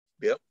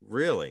 Yep.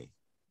 Really?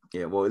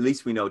 Yeah. Well, at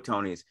least we know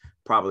Tony's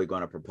probably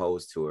going to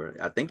propose to her.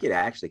 I think it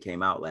actually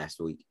came out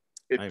last week.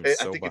 I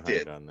think it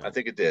did. I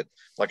think it did.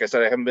 Like I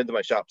said, I haven't been to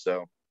my shop,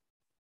 so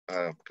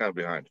kind of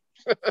behind.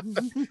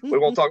 we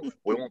won't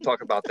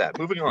talk about that.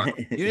 Moving on.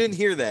 You didn't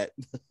hear that.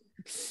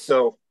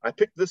 So I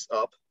picked this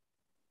up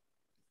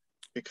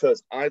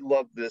because I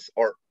love this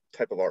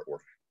type of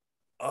artwork.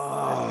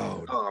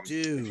 Oh,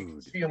 dude! You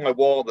can see on my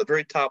wall, the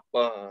very top,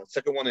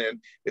 second one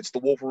in, it's the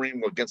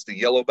Wolverine against the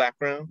yellow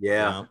background.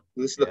 Yeah.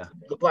 This is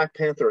the Black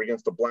Panther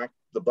against the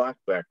black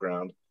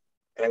background,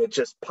 and it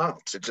just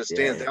pops. It just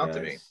stands out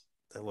to me.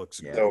 That looks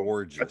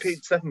gorgeous. I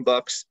paid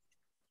 $7.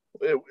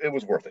 It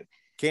was worth it.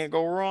 Can't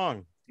go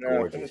wrong.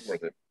 No, it was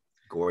worth it.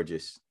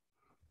 Gorgeous.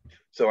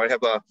 So I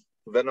have a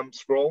Venom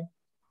scroll.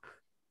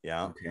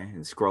 Yeah. Okay.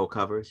 And scroll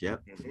covers.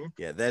 Yep. Mm-hmm.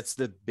 Yeah, that's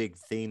the big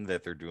theme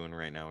that they're doing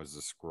right now is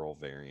the scroll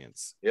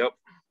variants. Yep.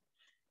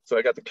 So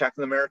I got the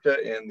Captain America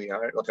and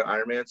an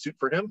Iron Man suit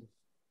for him.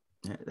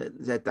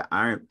 Is that the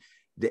Iron?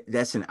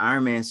 That's an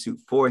Iron Man suit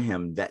for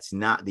him. That's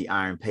not the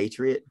Iron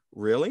Patriot.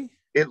 Really?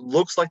 It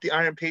looks like the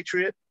Iron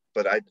Patriot,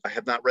 but I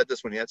have not read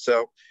this one yet.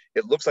 So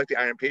it looks like the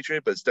Iron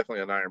Patriot, but it's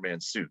definitely an Iron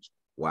Man suit.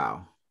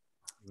 Wow.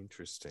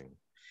 Interesting.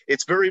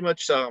 It's very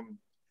much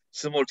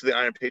similar to the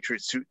Iron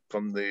Patriot suit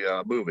from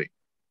the movie.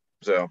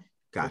 So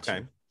gotcha.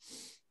 Okay.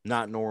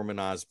 Not Norman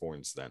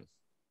Osborn's then.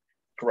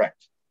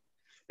 Correct.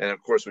 And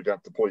of course we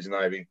got the Poison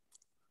Ivy.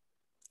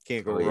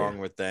 Can't go wrong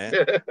with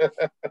that.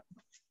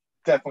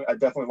 I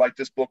definitely like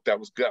this book. That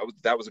was good.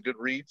 That was a good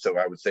read. So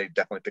I would say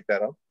definitely pick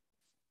that up.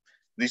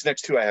 These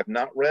next two I have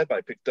not read, but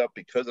I picked up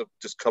because of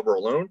just cover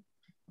alone.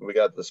 We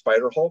got the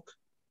Spider Hulk.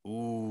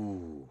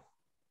 Ooh.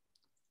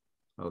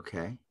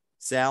 Okay.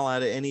 Sal,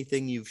 out of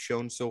anything you've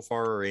shown so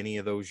far, or any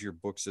of those your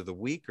books of the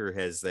week, or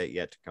has that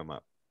yet to come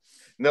up?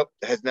 Nope,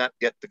 has not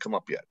yet to come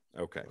up yet.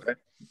 Okay.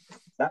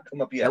 Not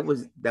come up yet.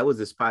 That was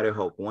the Spider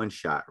Hulk one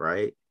shot,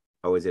 right?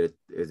 Or is it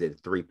a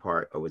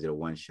 3-part, or was it a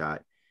one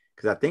shot?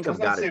 Because I think I've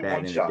got that in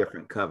a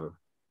different cover.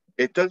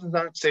 It does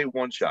not say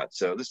one shot.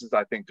 So this is,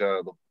 I think,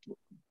 the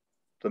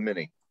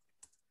mini.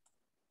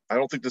 I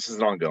don't think this is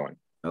an ongoing.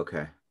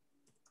 Okay.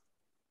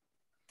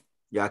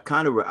 Yeah,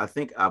 I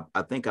think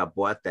I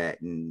bought that,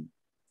 and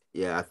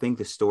yeah, I think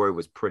the story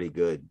was pretty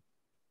good.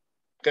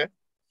 Okay.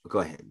 Go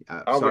ahead.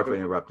 Sorry for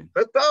interrupting.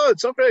 No,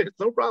 it's okay. It's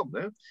no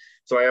problem, man.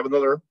 So I have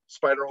another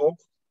Spider Hulk.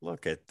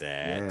 Look at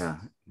that. Yeah,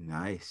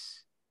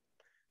 nice.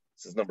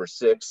 This is number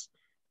 6.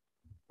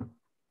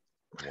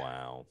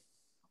 Wow.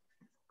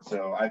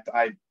 So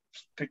I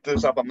picked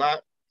this up. I'm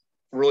not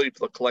really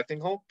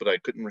collecting Hulk, but I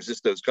couldn't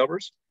resist those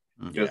covers.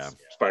 Yeah.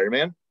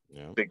 Spider-Man.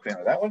 Yeah. Big fan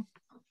of that one.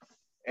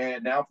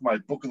 And now for my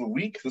book of the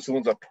week. This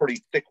one's a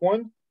pretty thick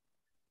one.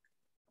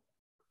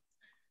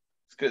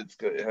 It's good. It's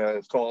good.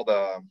 It's called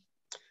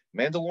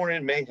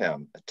Mandalorian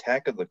Mayhem: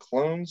 Attack of the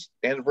Clones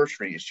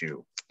Anniversary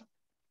Issue.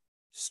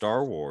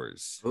 Star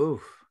Wars.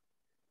 Oof.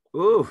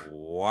 Oof.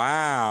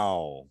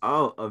 Wow.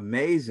 Oh,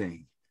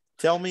 amazing.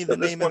 Tell me So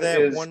the name of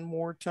that one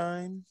more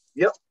time.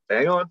 Yep.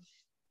 Hang on.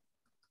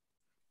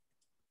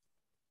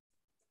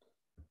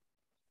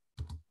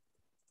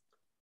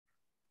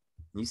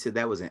 You said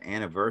that was an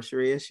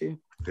anniversary issue?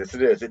 Yes,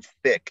 it is. It's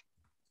thick.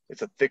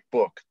 It's a thick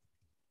book.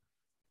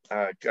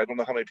 I don't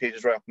know how many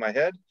pages right off my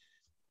head.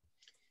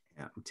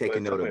 Yeah, I'm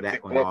taking note of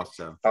that one book.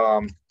 also.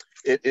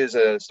 It is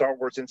a Star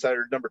Wars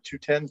Insider number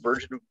 210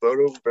 version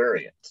photo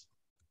variant.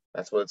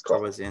 That's what it's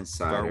called.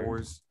 Star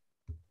Wars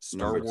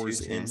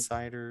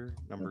Insider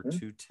number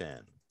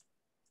 210.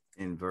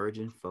 In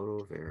virgin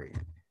photo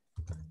variant.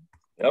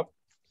 Yep.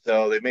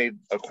 So they made,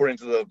 according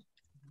to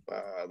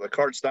the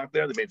card stock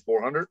there, they made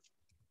 400.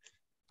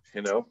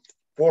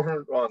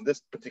 400 on this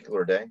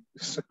particular day.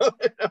 So,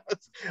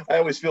 I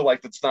always feel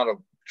like that's not a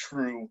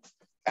true,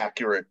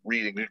 accurate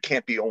reading. There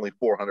can't be only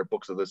 400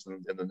 books of this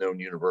in the known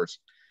universe.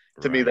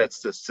 To me,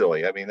 that's just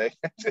silly. I mean, there's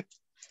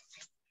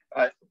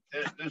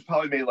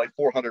probably made like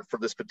 400 for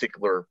this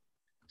particular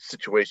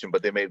situation,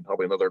 but they made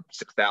probably another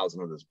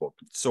 6,000 of this book.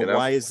 So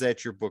why is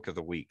that your book of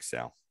the week,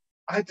 Sal?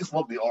 I just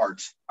love the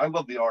art. I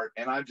love the art,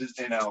 and I just,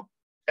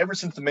 ever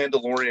since the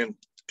Mandalorian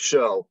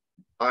show,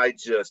 I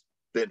just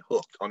been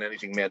hooked on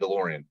anything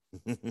Mandalorian.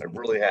 I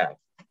really have.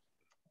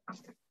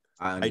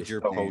 Hide your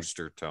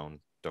poster, Tone.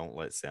 Don't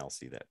let Sal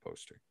see that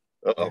poster.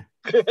 Uh-oh.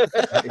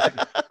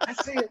 I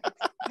see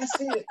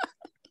it.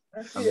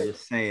 I'm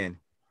just saying.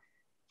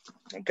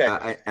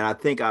 Okay. And I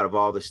think out of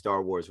all the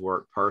Star Wars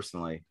work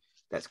personally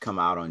that's come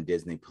out on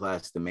Disney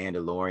Plus, The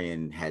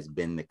Mandalorian has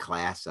been the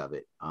class of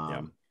it.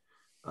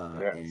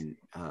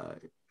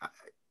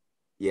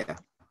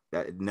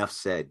 Enough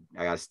said.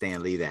 I got to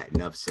Stan Lee that.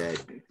 Enough said.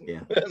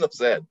 Yeah. Enough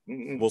said.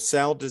 Well,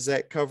 Sal, does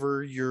that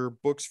cover your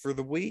books for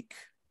the week?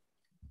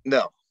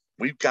 No.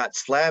 We've got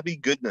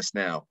slabby goodness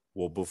now.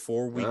 Well,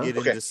 before we get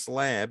into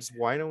slabs,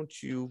 why don't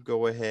you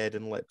go ahead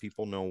and let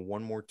people know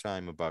one more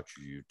time about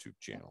your YouTube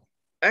channel?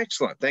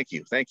 Excellent. Thank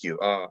you.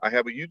 I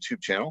have a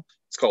YouTube channel.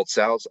 It's called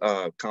Sal's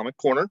Comic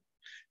Corner.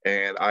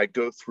 And I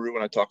go through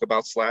and I talk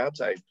about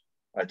slabs. I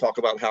talk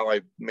about how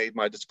I made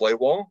my display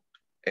wall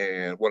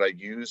and what I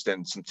used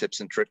and some tips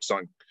and tricks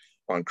on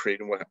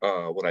creating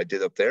what I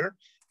did up there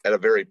at a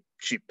very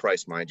cheap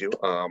price, mind you.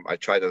 I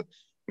try to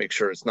make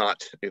sure it's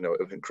not,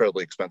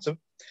 incredibly expensive.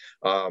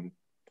 On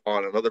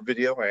another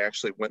video, I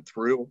actually went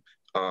through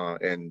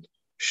and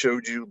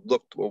showed you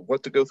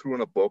what to go through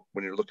in a book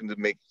when you're looking to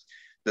make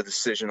the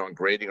decision on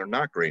grading or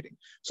not grading.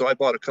 So I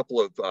bought a couple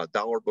of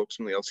dollar books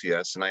from the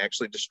LCS, and I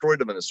actually destroyed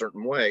them in a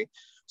certain way.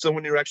 So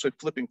when you're actually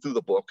flipping through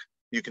the book,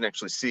 you can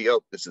actually see,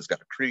 this has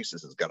got a crease,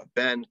 this has got a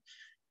bend,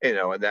 and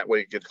that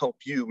way it could help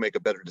you make a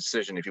better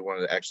decision if you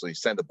wanted to actually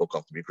send a book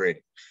off to be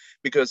graded.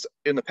 Because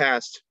in the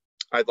past,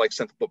 I'd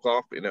sent the book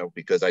off,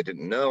 because I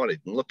didn't know and I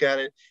didn't look at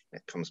it. And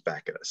it comes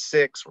back at a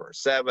 6 or a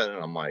 7.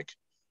 And I'm like,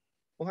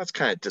 well, that's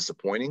kind of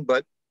disappointing,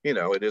 but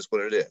it is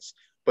what it is.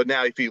 But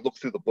now if you look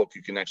through the book,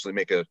 you can actually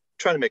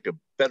try to make a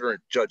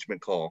better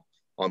judgment call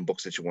on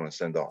books that you want to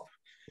send off.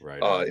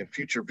 Right. In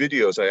future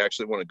videos, I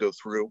actually want to go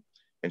through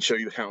and show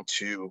you how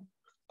to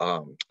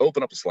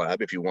open up a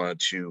slab if you wanted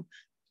to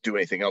do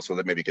anything else with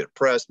it, maybe get it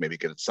pressed, maybe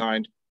get it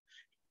signed,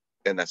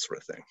 and that sort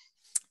of thing.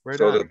 Right.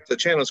 So the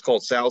channel is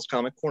called Sal's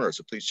Comic Corner,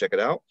 so please check it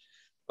out.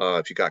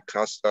 If you got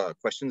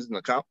questions in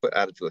the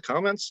added to the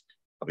comments,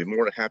 I'll be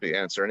more than happy to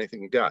answer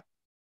anything you got.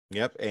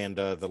 Yep, and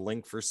the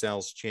link for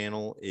Sal's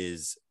channel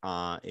is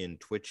in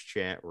Twitch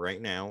chat right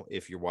now.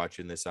 If you're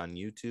watching this on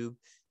YouTube,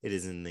 it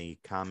is in the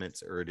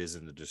comments or it is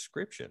in the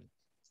description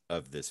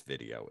of this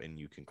video, and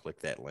you can click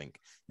that link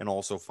and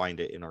also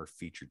find it in our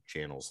featured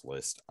channels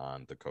list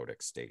on the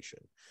Codex Station.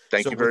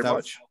 Thank you very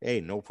much.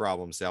 Hey, no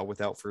problem, Sal.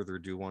 Without further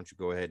ado, why don't you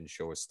go ahead and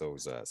show us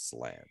those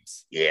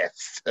slabs?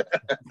 Yes.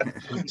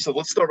 So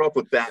let's start off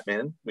with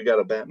Batman. We got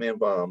a Batman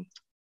one.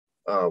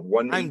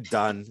 I'm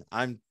done.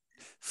 I'm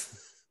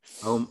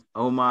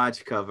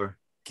homage cover.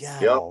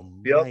 God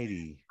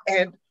almighty.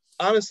 And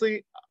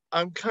honestly,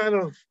 I'm kind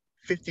of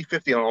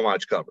 50-50 on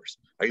homage covers.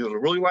 I either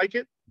really like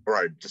it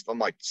or I'm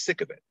like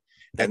sick of it.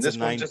 That's a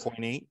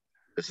 9.8.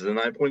 This is a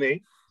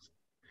 9.8.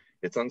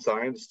 It's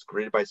unsigned. It's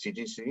created by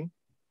CGC.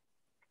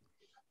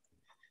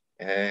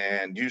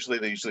 And they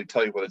usually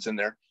tell you what it's in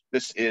there.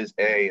 This is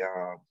a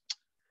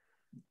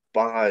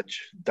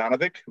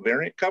Bogdanovic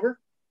variant cover.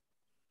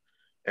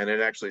 And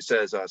it actually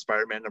says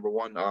Spider-Man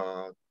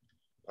 #1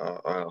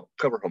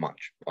 cover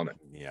homage on it.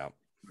 Yeah. In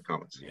the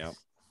comments. Yeah.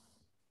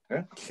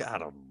 Yeah.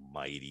 God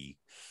almighty.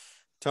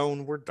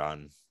 Tone, we're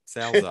done.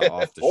 Sal's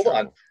off the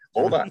show.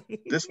 Hold on.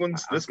 This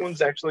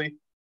one's actually,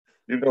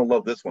 you're gonna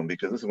love this one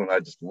because this is one I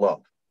just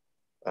love.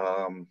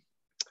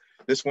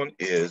 This one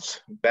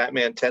is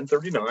Batman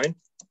 1039.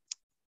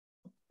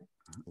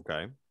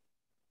 Okay.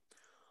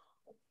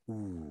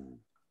 Ooh.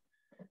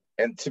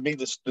 And to me,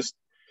 this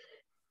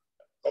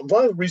a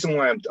lot of the reason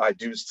why I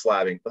do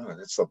slabbing.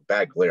 It's a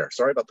bad glare.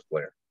 Sorry about the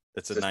glare.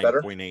 That's a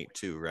 9.8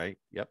 too, right?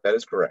 Yep. That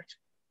is correct.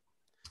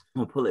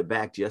 I'm gonna pull it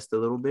back just a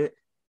little bit.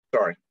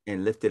 Sorry.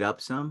 And lift it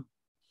up some.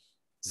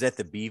 Is that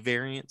the B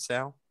variant,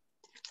 Sal?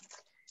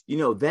 You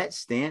know, that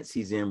stance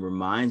he's in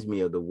reminds me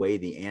of the way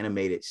the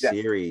animated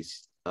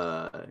series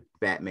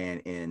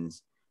Batman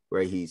ends,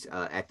 where he's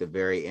at the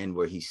very end,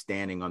 where he's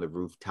standing on the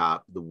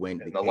rooftop, the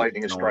wind, and the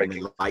lightning is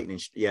striking.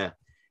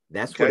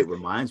 That's what it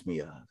reminds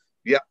me of.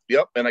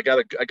 Yep. And I got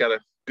a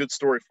good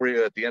story for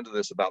you at the end of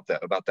this about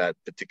that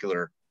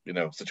particular,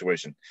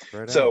 situation.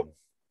 Right so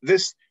on.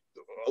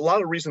 A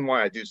lot of reason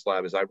why I do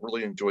slab is I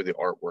really enjoy the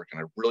artwork,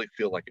 and I really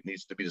feel like it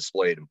needs to be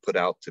displayed and put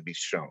out to be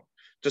shown,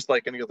 just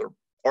like any other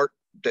art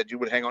that you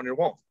would hang on your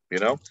wall,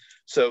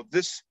 So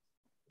this,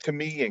 to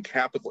me,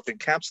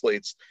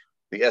 encapsulates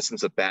the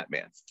essence of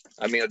Batman.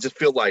 I mean, I just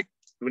feel like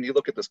when you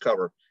look at this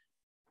cover,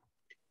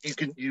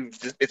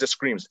 it just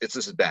screams, this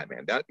is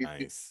Batman.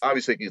 Nice.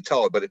 Obviously you can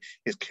tell it, but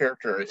his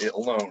character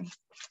alone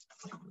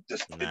it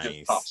just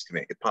pops to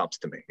me. It pops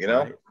to me,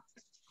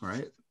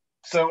 Right.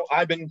 So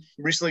I've been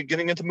recently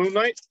getting into Moon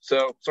Knight.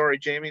 So sorry,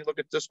 Jamie, look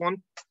at this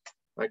one.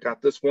 I got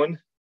this one.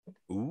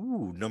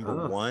 Ooh,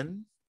 number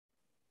 1.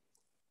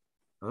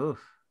 Oh,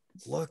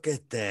 look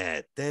at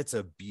that. That's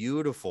a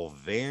beautiful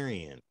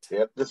variant.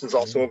 Yep, this is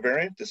also a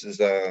variant. This is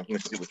let me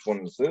see which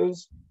one this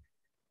is.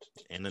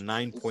 And a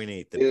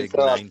 9.8, the big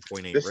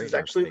 9.8. This is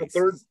actually the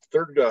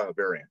third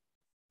variant,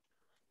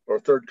 or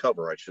third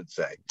cover, I should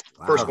say.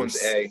 Wow. First one's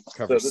A.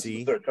 Cover so C.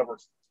 Is the third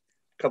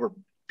cover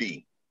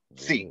B.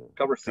 C.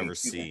 Cover C. Cover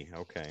C.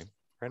 Okay.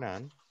 Right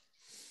on.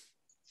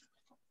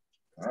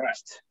 All right.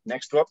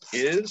 Next up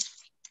is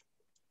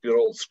good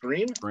old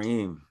Scream.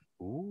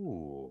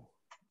 Ooh.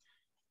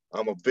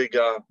 I'm a big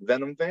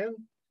Venom fan,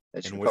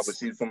 as you can probably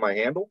see from my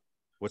handle.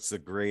 What's the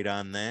grade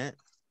on that?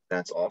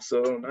 That's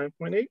also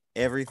 9.8.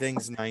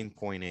 Everything's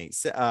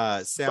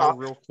 9.8. Sal,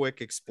 real quick,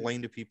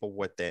 explain to people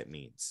what that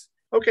means.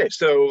 Okay,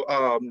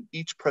 so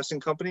each pressing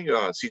company,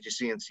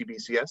 CGC and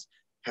CBCS,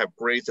 have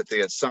grades that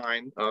they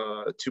assign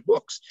to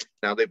books.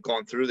 Now they've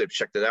gone through, they've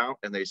checked it out,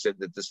 and they said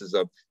that this is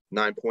a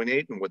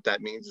 9.8, and what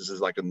that means is this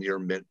is like a near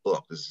mint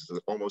book. This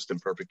is almost in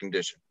perfect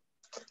condition.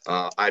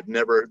 I've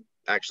never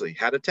actually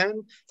had a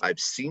 10. I've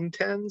seen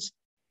 10s.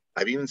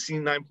 I've even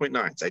seen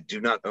 9.9s. I do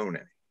not own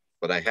any,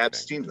 but I have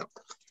seen them.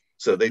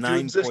 So they do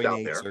exist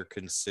out there. 9.8s are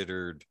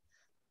consithered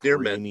They're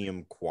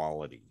premium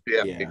quality.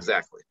 Yeah,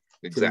 exactly.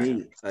 To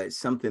me,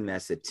 something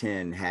that's a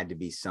 10 had to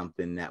be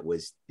something that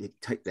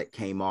that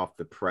came off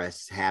the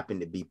press,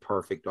 happened to be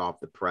perfect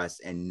off the press,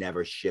 and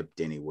never shipped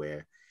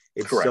anywhere.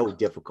 It's so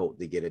difficult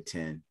to get a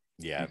 10.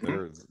 Yeah,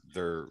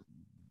 they're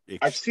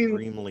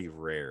extremely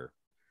rare.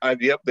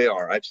 Yep, they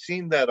are. I've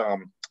seen that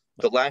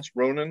the last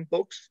Ronin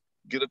books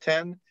get a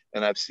 10,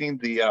 and I've seen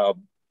the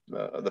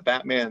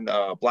Batman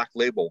Black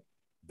Label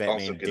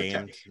Batman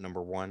Damned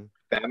 #1.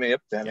 Batman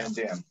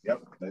Damned.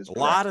 Yep. A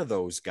lot of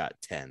those got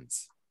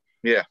 10s.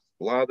 Yeah,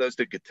 a lot of those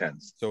did get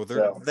 10s. So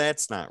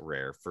that's not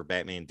rare for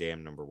Batman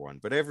Damned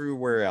 #1, but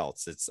everywhere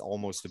else, it's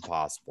almost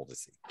impossible to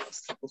see.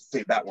 Let's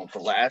save that one for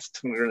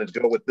last. We're going to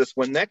go with this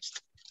one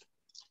next.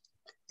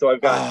 So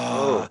I've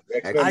got.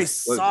 I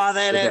saw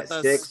that at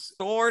the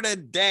store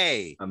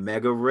today. A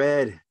Mega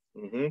Red.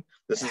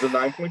 This is a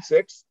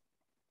 9.6.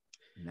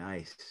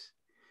 Nice.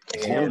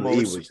 Jim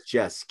Lee was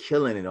just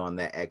killing it on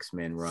that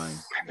X-Men run.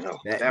 I know.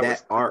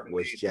 That art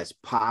was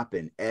just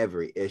popping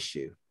every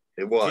issue.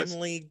 It was. Jim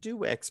Lee,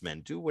 do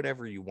X-Men. Do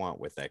whatever you want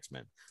with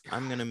X-Men.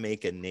 I'm going to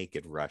make a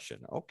naked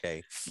Russian.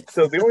 Okay.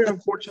 So the only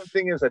unfortunate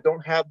thing is I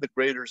don't have the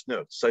grader's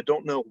notes. So I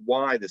don't know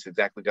why this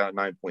exactly got a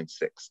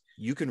 9.6.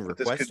 You can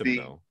request them,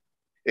 though.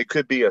 It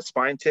could be a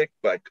spine tick,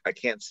 but I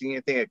can't see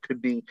anything. It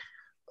could be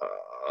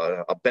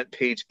a bent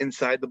page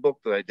inside the book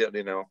that I did,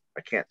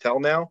 I can't tell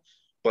now.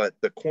 But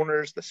the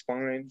corners, the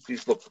spine,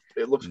 it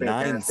looks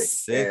fantastic.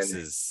 9.6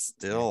 is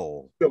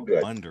still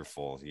good.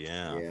 Wonderful.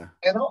 Yeah.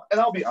 And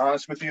I'll be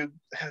honest with you,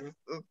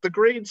 the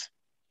grades,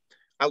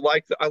 I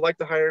like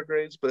the higher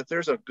grades, but if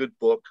there's a good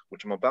book,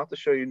 which I'm about to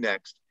show you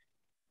next,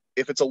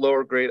 if it's a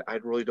lower grade, I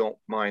really don't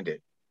mind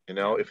it.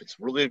 If it's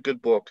really a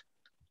good book,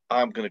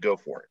 I'm going to go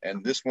for it.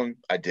 And this one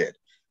I did.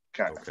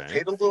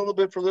 Paid a little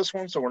bit for this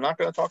one, so we're not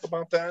going to talk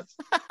about that.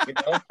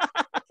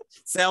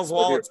 Sal's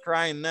wallet's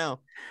crying now.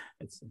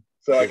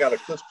 So I got a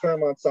Chris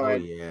Claremont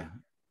sign. Oh, yeah.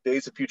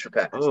 Days of Future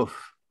Past.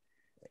 Oof.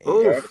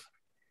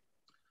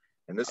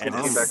 And this one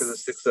came back as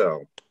a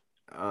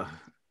 6.0.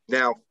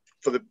 Now,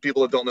 for the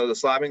people that don't know the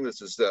slabbing,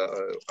 this is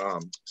the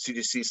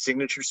CGC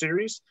signature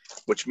series,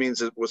 which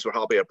means it was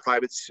probably a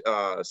private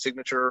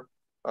signature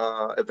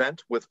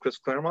event with Chris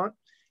Claremont.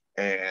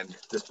 And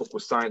this book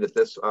was signed at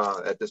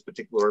this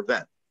particular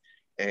event.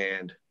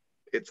 And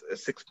it's a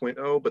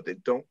 6.0, but they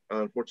don't,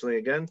 unfortunately,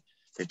 again,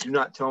 they do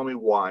not tell me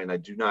why. And I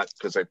do not,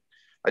 because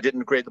I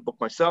didn't grade the book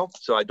myself,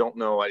 so I don't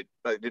know. I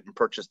didn't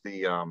purchase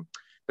the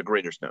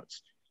grader's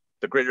notes.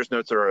 The grader's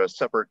notes are a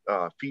separate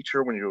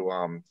feature when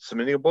you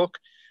submitting a book.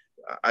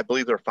 I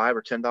believe they're $5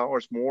 or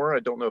 $10 more. I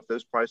don't know if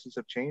those prices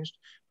have changed,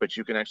 but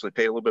you can actually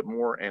pay a little bit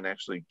more and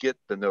actually get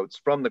the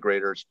notes from the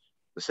graders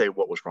to say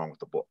what was wrong with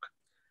the book.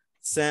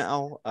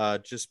 Sal,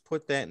 just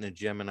put that in a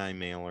Gemini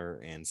mailer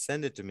and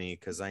send it to me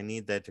because I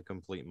need that to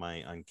complete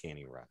my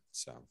uncanny run.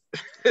 So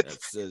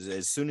that's,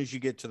 as soon as you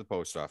get to the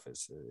post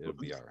office, it'll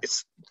be all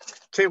right.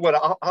 Tell you what,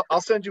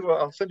 I'll send you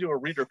a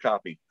reader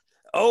copy.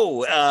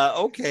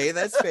 Oh, okay,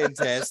 that's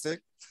fantastic.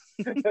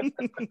 Let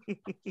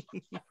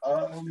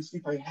me see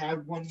if I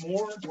have one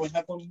more. Do I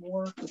have one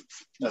more?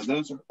 No,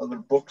 those are other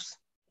books.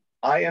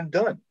 I am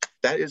done.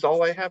 That is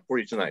all I have for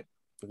you tonight.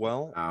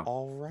 Well,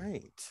 all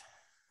right.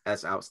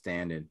 That's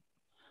outstanding.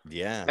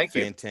 Yeah, Thank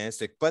you.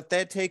 fantastic. But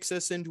that takes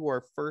us into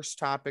our first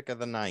topic of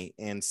the night.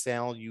 And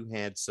Sal, you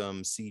had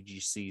some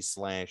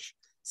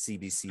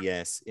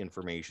CGC/CBCS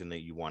information that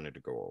you wanted to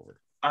go over.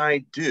 I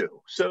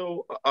do.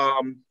 So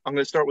I'm going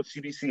to start with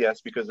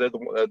CBCS because they're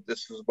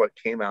this is what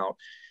came out.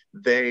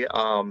 They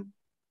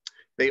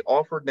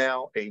offer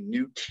now a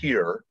new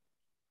tier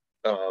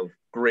of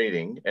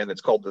grading, and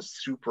it's called the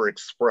Super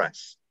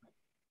Express.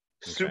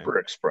 Super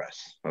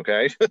Express.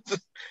 Okay.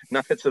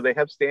 Not so they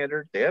have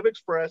standard, they have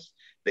Express,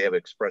 they have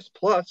Express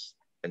Plus,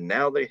 and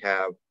now they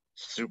have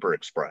Super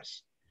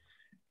Express.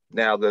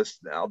 Now these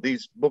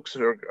books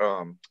are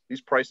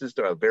these prices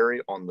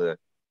vary on the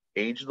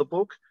age of the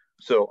book.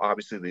 So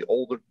obviously the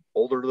older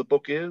the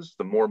book is,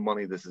 the more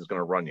money this is going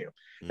to run you.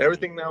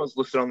 Everything now is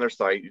listed on their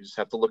site. You just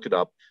have to look it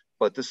up.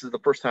 But this is the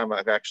first time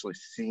I've actually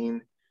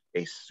seen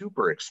a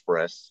Super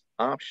Express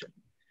option.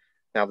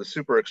 Now the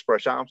Super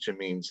Express option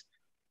means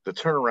the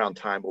turnaround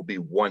time will be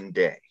 1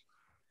 day,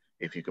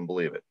 if you can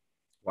believe it.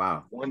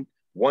 Wow.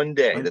 One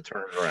day to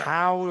turn it around.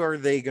 How are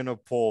they going to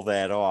pull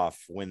that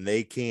off when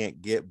they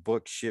can't get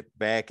books shipped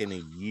back in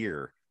a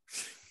year?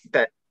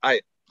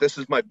 This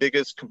is my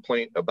biggest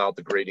complaint about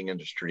the grading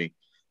industry.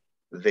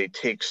 They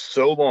take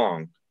so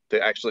long to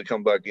actually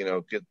come back,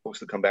 get books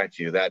to come back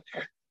to you that,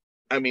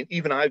 I mean,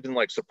 even I've been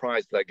like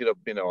surprised that I get a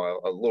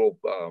little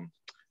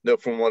note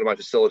from one of my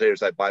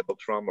facilitators I buy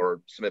books from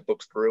or submit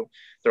books through.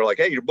 They're like,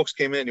 hey, your books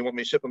came in. You want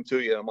me to ship them to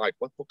you? And I'm like,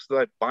 what books did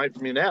I buy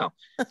from you now?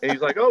 And he's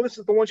like, oh, this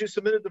is the ones you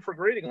submitted for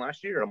grading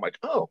last year. I'm like,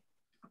 oh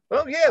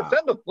yeah,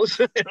 send them.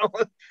 Listen,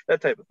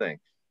 that type of thing.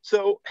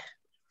 So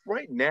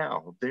right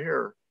now,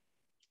 their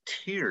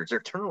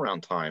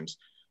turnaround times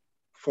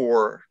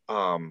for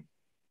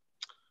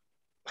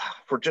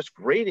just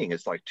grading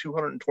is like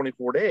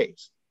 224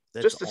 days.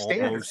 That's just the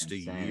almost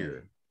standard. a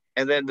year.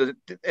 And then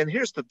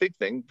here's the big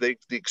thing: the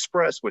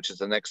Express, which is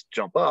the next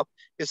jump up,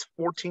 is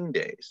 14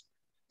 days.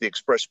 The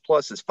Express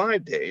Plus is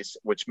 5 days,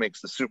 which makes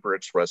the Super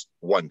Express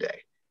 1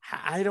 day.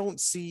 I don't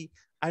see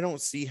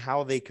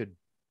how they could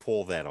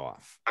pull that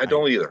off. I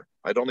don't either.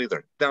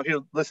 Now here,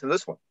 listen to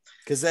this one.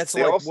 Because that's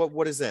like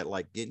what is that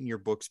like? Getting your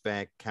books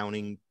back,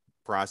 counting,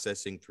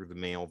 processing through the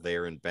mail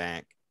there and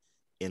back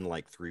in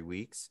like 3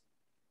 weeks.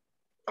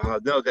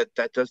 No,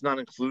 that does not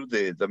include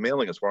the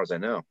mailing, as far as I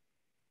know.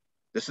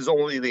 This is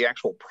only the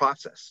actual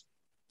process.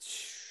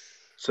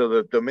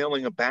 So the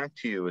mailing it back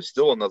to you is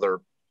still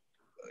another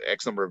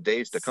X number of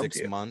days to come to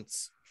you. 6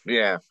 months.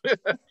 Yeah.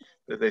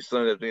 They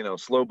send it,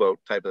 slow boat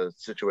type of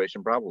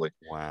situation, probably.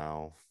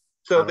 Wow.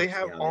 So they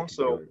have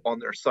also on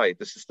their site,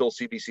 this is still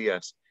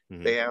CBCS,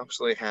 they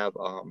actually have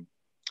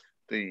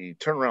the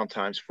turnaround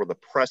times for the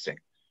pressing.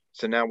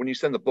 So now when you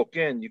send the book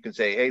in, you can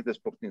say, hey, this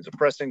book needs a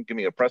pressing, give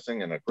me a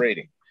pressing and a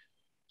grading.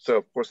 So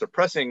of course the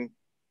pressing,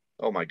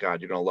 oh my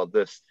God, you're going to love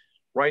this.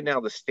 Right now,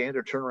 the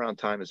standard turnaround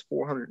time is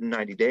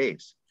 490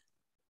 days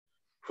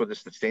for the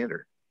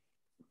standard.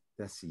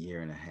 That's a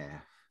year and a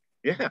half.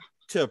 Yeah.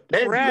 To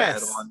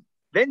press.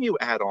 Then you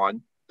add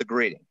on the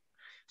grading.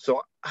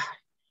 So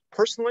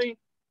personally,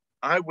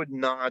 I would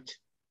not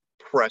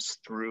press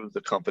through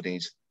the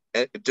companies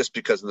just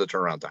because of the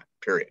turnaround time,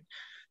 period.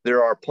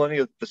 There are plenty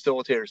of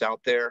facilitators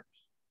out there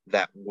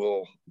that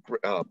will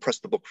press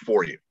the book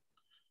for you.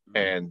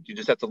 And you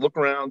just have to look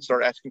around,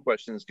 start asking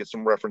questions, get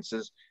some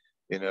references.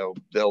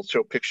 They'll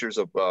show pictures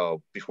of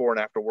before and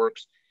after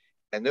works.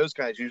 And those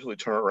guys usually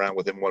turn around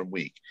within 1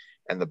 week.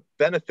 And the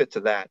benefit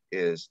to that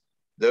is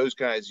those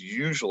guys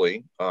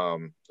usually, at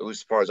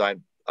least as far as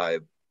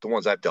the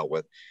ones I've dealt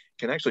with,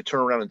 can actually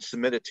turn around and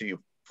submit it to you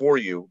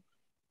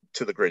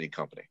to the grading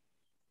company.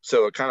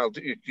 So it kind of,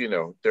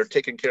 they're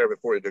taking care of it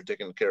for you. They're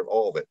taking care of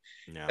all of it.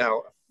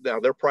 No. Now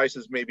their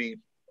prices may be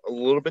a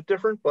little bit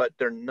different, but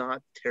they're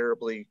not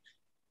terribly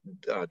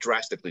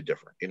drastically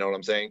different. You know what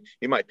I'm saying?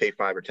 You might pay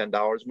 $5 or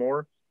 $10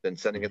 more than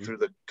sending it through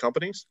the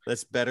companies.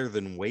 That's better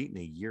than waiting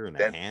a year and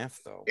a half,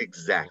 though.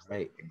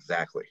 Exactly.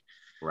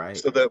 Right.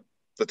 So the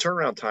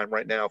turnaround time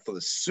right now for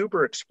the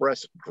Super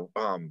Express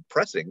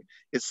pressing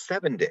is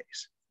 7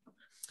 days.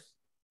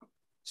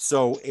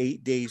 So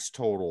 8 days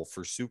total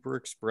for Super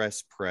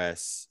Express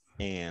press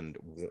and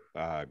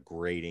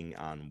grading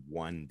on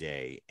 1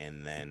 day,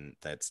 and then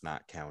that's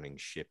not counting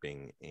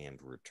shipping and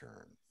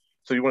return.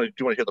 So do you want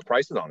to hear the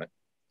prices on it?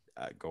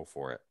 Go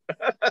for it.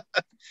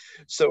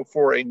 So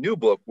for a new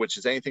book, which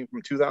is anything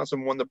from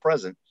 2001 to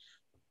present,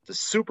 the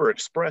Super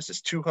Express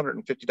is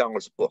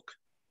 $250 a book.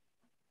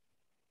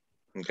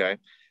 Okay,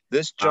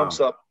 this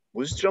jumps up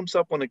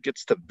when it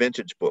gets to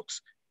vintage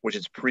books, which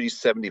is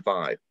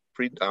pre-1975.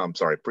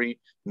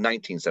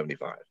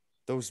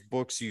 those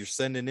books you're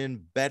sending in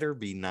better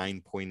be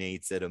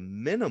 9.8s at a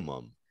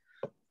minimum.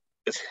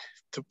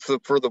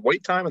 For the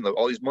wait time and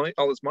all this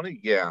money.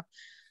 Yeah.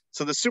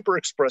 So the Super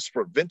Express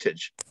for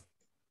vintage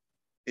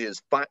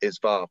is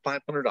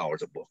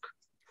 $500 a book.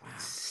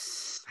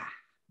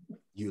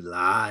 You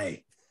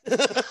lie.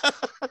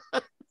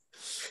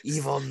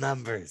 Evil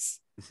numbers.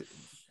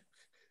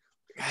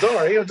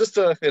 Sorry, I'm just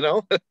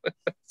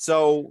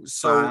So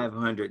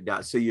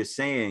 $500. So you're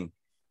saying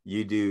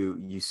you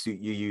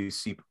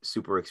use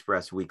Super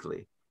Express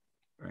weekly,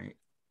 right?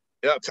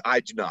 Yeah, I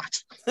do not.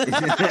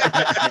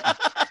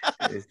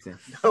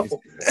 No,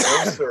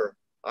 sir.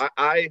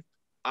 I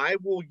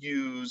will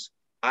use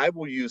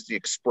the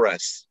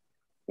Express,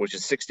 which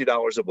is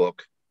 $60 a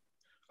book.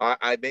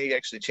 I may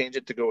actually change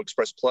it to go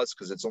Express Plus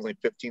because it's only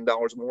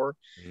 $15 more,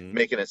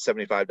 making it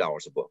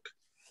 $75 a book.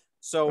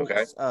 So,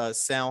 okay.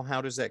 Sal,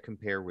 how does that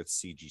compare with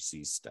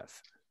CGC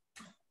stuff?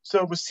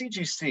 So with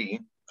CGC,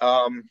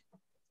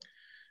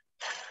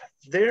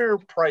 their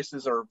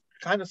prices are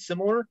kind of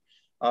similar.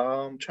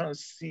 I'm trying to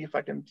see if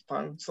I can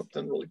find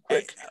something really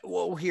quick.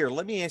 Well, here,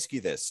 let me ask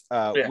you this.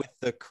 With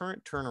the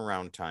current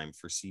turnaround time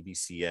for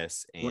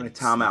CBCS and... Want a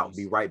timeout.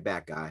 Be right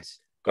back, guys.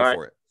 Go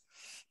for it.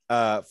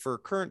 For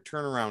current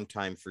turnaround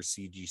time for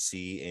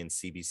CGC and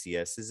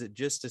CBCS, is it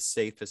just a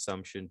safe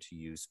assumption to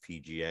use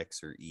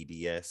PGX or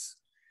EDS?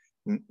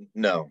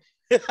 No.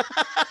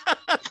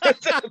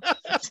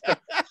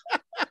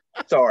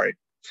 Sorry.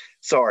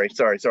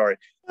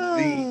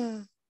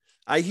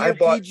 I hear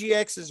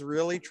PGX is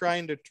really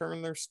trying to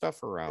turn their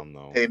stuff around,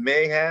 though. They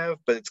may have,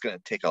 but it's going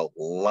to take a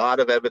lot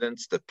of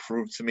evidence to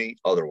prove to me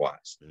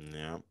otherwise.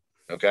 Yeah.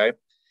 Okay.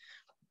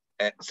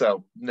 And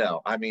so,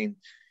 no, I mean,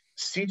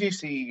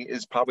 CGC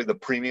is probably the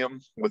premium,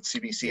 with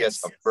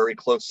CBCS a very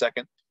close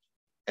second,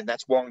 and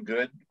that's well and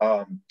good.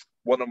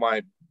 One of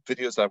my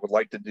videos I would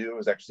like to do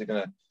is actually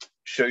going to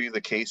show you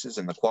the cases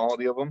and the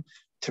quality of them.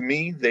 To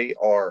me, they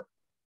are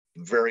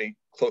very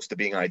close to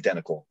being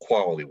identical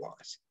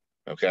quality-wise.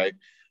 Okay.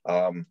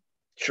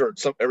 Sure,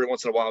 every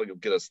once in a while you'll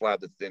get a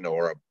slab that's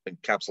or an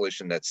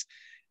encapsulation that's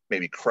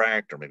maybe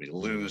cracked or maybe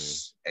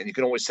loose, and you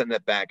can always send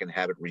that back and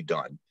have it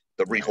redone.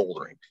 The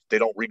reholdering, they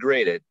don't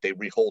regrade it, they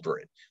reholder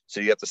it, so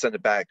you have to send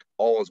it back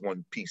all as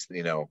one piece.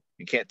 You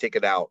can't take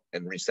it out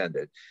and resend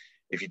it.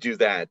 If you do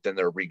that, then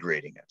they're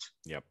regrading it.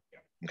 Yep.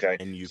 Okay.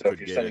 And so if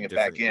you're sending it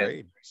back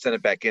in, send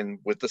it back in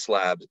with the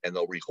slabs and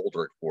they'll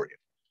reholder it for you.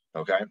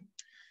 Okay.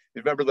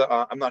 You remember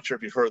I'm not sure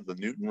if you've heard of the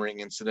Newton ring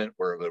incident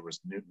where there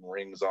was Newton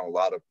rings on a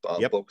lot of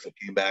books that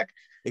came back.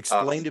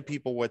 Explain to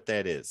people what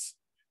that is.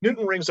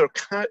 Newton rings are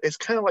kind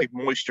of like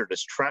moisture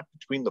that's trapped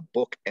between the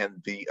book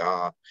and the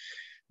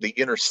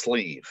inner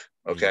sleeve.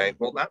 Okay.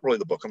 Well, not really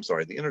the book. I'm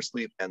sorry. The inner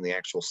sleeve and the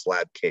actual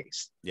slab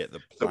case. Yeah.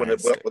 So when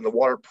the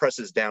water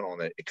presses down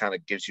on it, it kind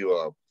of gives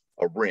you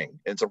a ring.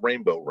 It's a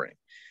rainbow ring.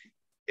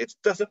 It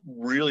doesn't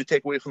really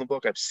take away from the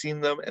book. I've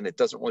seen them and it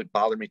doesn't really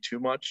bother me too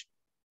much.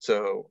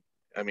 So,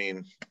 I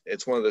mean,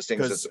 it's one of those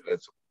things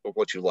that's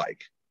what you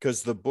like.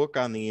 Because the book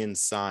on the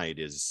inside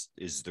is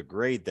the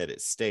grade that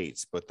it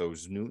states, but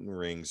those Newton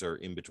rings are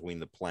in between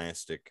the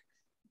plastic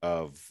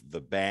of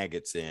the bag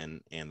it's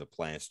in and the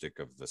plastic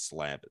of the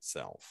slab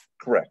itself.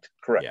 Correct.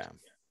 Yeah.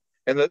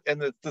 And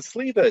the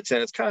sleeve that it's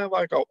in, it's kind of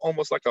like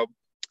almost like a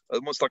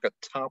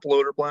top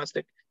loader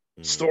plastic.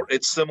 It's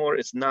similar.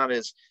 It's not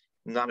as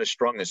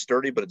strong and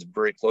sturdy, but it's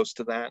very close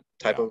to that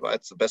type of.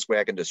 That's the best way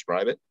I can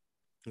describe it.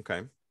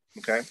 Okay.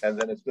 And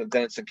then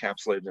it's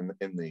encapsulated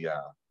in the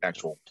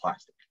actual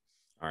plastic.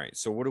 All right.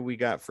 So what do we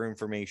got for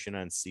information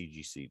on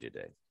CGC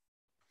today?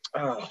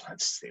 Oh,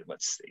 let's see.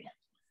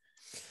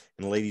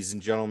 And ladies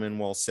and gentlemen,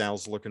 while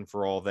Sal's looking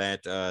for all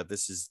that,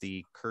 this is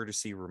the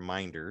courtesy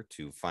reminder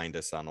to find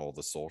us on all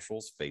the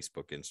socials: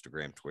 Facebook,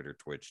 Instagram, Twitter,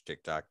 Twitch,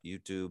 TikTok,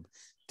 YouTube,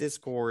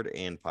 Discord,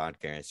 and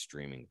podcast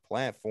streaming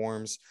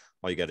platforms.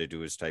 All you got to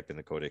do is type in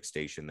the Codex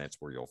Station. That's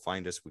where you'll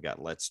find us. We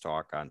got Let's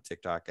Talk on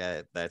TikTok.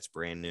 That's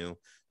brand new,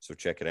 so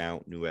check it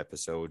out. New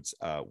episodes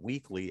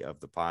weekly of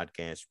the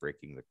podcast,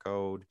 Breaking the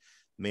Code,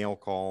 mail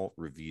call,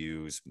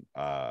 reviews,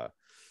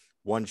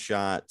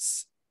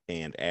 one-shots,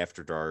 and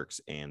After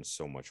Darks, and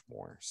so much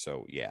more.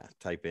 So yeah,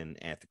 type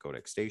in at the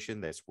Codex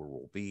Station. That's where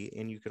we'll be.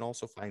 And you can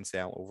also find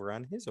Sal over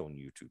on his own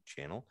YouTube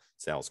channel,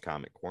 Sal's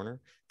Comic Corner.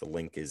 The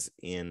link is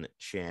in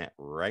chat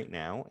right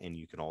now, and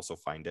you can also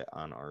find it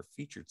on our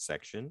featured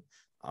section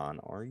on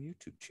our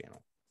YouTube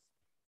channel.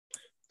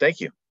 Thank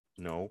you.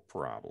 No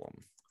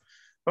problem.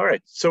 All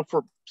right. So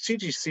for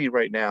CGC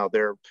right now,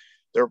 their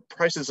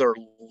prices are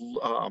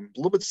a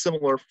little bit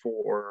similar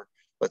for,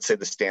 let's say,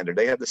 the standard.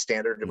 They have the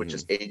standard, which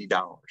is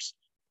 $80.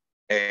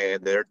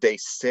 And they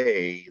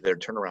say their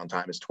turnaround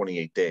time is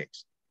 28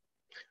 days.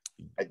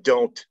 I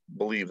don't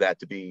believe that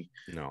to be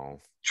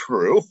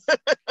true.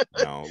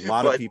 No, a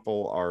lot of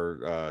people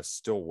are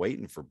still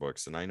waiting for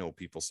books, and I know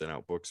people sent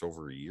out books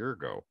over a year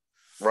ago.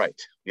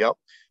 Right. Yep.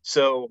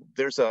 So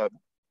there's a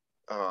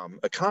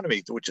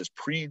economy, which is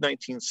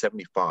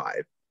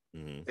pre-1975.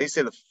 They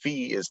say the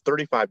fee is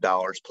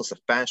 $35 plus a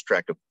fast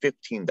track of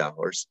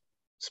 $15,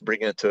 so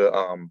bringing it to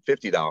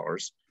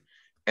 $50.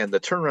 and the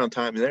turnaround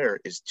time there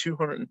is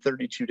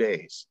 232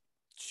 days.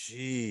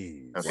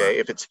 Jeez. Okay. Wow.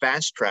 If it's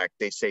fast track,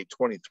 they say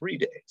 23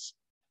 days.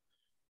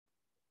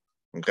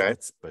 Okay.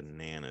 That's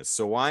bananas.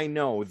 So I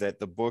know that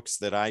the books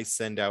that I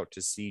send out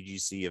to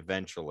CGC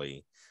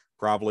eventually,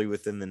 probably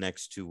within the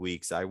next 2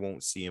 weeks, I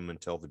won't see them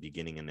until the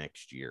beginning of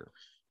next year.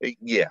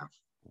 Yeah.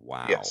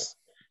 Wow. Yes.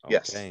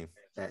 Okay.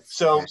 Yes.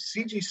 So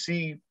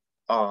CGC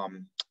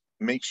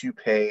makes you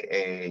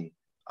pay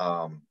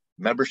a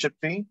membership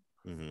fee.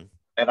 Mm-hmm.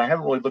 And I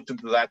haven't really looked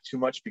into that too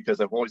much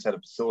because I've always had a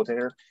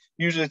facilitator.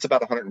 Usually it's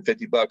about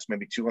 $150,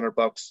 maybe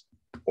 $200,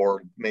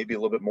 or maybe a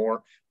little bit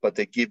more. But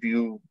they give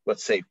you,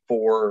 let's say, 3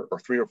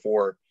 or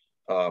 4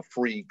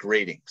 free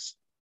gradings.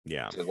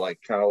 Yeah. To like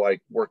kind of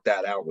like work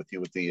that out with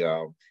you with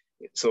the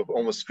so it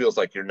almost feels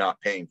like you're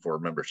not paying for a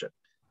membership,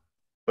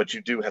 but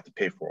you do have to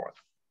pay for it.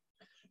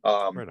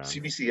 Right,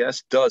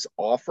 CBCS does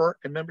offer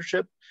a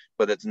membership,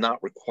 but it's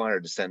not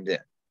required to send in.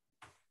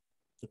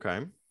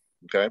 Okay.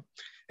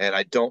 And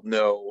I don't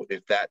know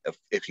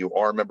if you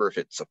are a member, if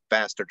it's a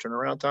faster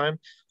turnaround time.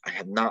 I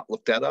have not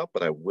looked that up,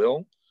 but I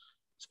will.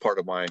 It's part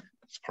of my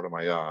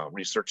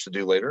research to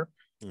do later.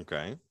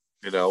 Okay.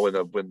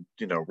 And when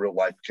real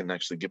life can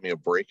actually give me a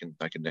break and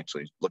I can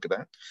actually look at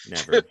that.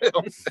 Never.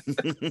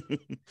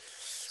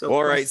 So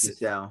all right,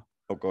 Sal.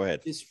 Oh, go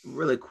ahead. Just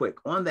really quick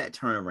on that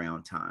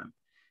turnaround time,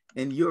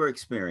 in your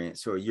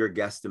experience or your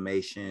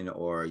guesstimation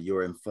or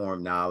your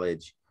informed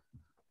knowledge,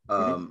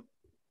 the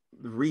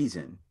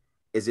reason.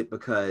 Is it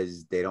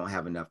because they don't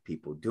have enough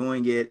people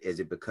doing it? Is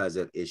it because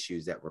of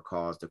issues that were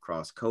caused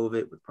across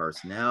COVID with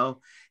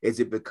personnel? Is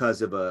it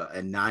because of a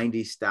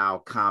 90s style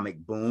comic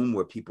boom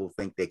where people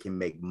think they can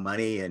make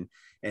money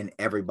and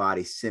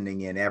everybody's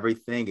sending in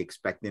everything,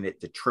 expecting it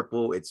to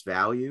triple its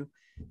value,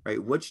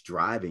 right? What's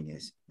driving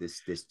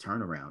this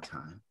turnaround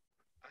time?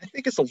 I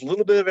think it's a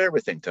little bit of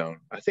everything, Tone.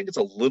 I think it's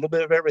a little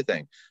bit of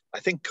everything.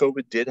 I think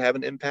COVID did have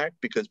an impact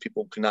because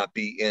people could not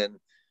be in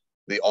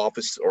the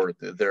office or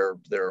their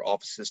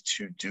offices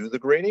to do the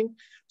grading.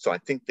 So I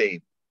think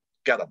they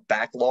got a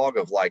backlog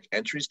of like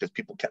entries because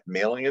people kept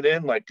mailing it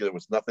in like there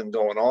was nothing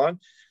going on.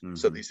 Mm-hmm.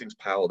 So these things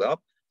piled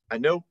up. I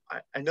know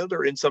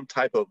they're in some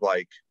type of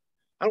like,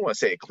 I don't want to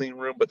say a clean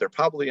room, but they're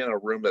probably in a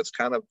room that's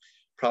kind of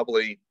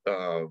probably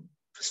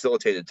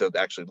facilitated to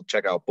actually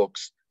check out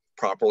books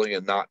properly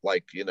and not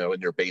like, in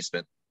your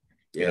basement,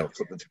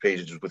 flipping through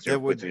pages with your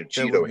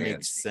Cheeto that would hands.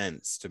 Make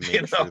sense to make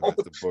sure that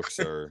the books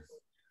are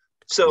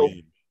so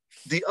clean.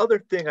 The other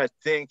thing I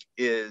think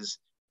is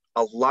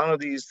a lot of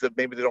these that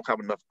maybe they don't have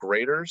enough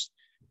graders.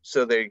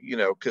 So they,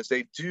 because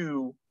they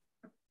do,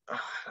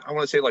 I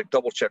want to say like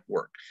double check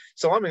work.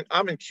 So I'm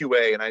in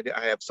QA and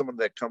I have someone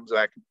that comes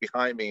back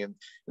behind me and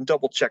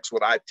double checks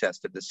what I've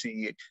tested to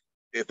see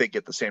if they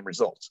get the same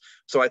results.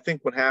 So I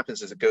think what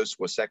happens is it goes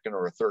to a second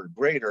or a third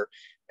grader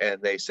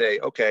and they say,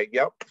 okay,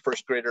 yep,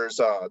 first grader's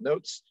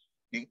notes,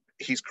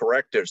 he's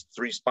correct. There's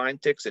 3 spine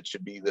ticks. It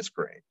should be this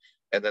grade.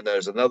 And then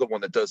there's another one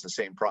that does the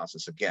same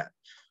process again.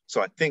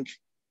 So I think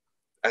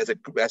as it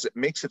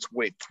makes its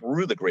way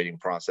through the grading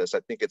process, I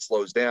think it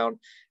slows down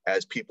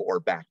as people are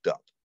backed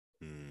up,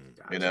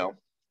 Gotcha.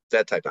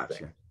 That type of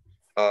thing.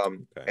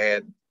 Okay.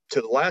 And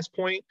to the last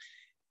point,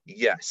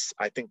 yes,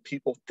 I think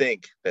people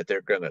think that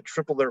they're going to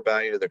triple their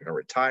value. They're going to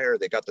retire.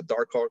 They got the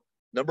Dark Hawk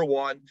number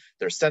 1.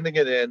 They're sending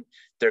it in.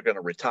 They're going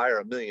to retire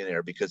a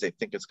millionaire because they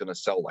think it's going to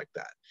sell like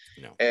that.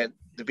 No. And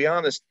to be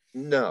honest,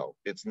 no,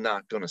 it's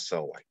not going to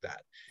sell like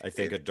that. I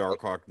think a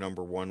Dark Hawk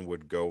number 1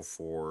 would go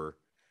for,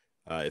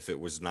 if it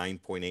was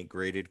 9.8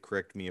 graded,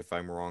 correct me if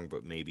I'm wrong,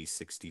 but maybe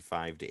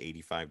 $65 to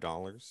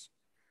 $85.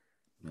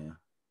 Yeah.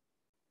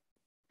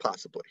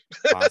 Possibly.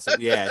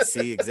 Yeah,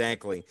 see,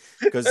 exactly.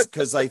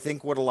 Because I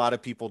think what a lot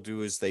of people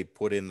do is they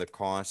put in the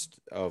cost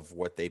of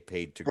what they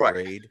paid to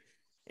grade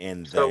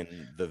and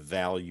then the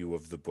value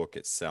of the book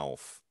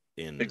itself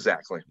in.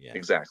 Exactly.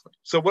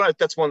 So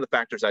that's one of the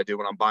factors I do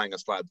when I'm buying a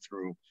slab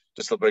through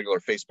just a regular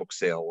Facebook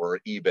sale or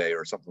eBay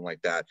or something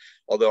like that.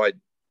 Although I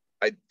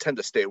tend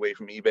to stay away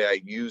from eBay.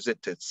 I use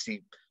it to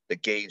see the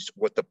gauge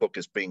what the book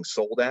is being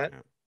sold at.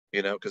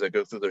 Because I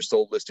go through their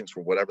sold listings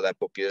for whatever that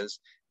book is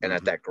and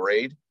at that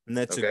grade. And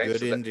that's a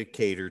good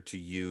indicator to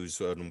use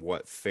on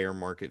what fair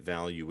market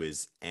value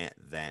is at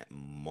that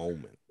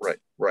moment. Right,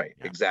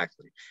 yeah.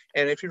 Exactly.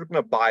 And if you're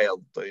going to buy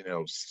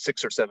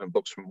 6 or 7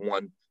 books from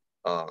one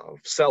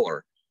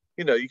seller,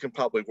 you can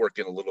probably work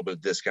in a little bit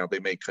of discount. They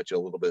may cut you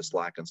a little bit of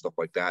slack and stuff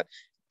like that.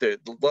 A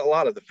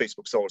lot of the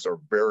Facebook sellers are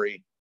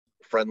very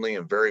friendly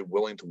and very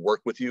willing to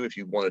work with you if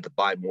you wanted to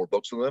buy more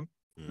books from them.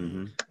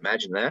 Mm-hmm.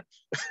 Imagine that.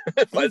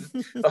 But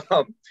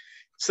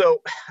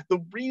so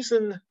the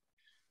reason,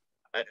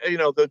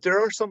 there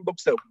are some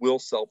books that will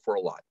sell for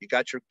a lot. You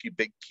got your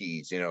big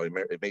keys,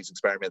 Amazing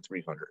Spider-Man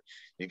 300.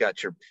 You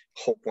got your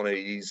Hulk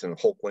 180s and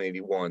Hulk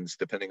 181s,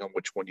 depending on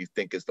which one you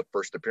think is the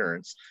first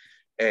appearance.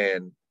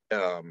 And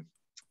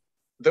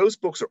those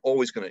books are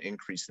always going to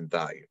increase in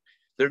value.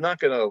 They're not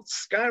going to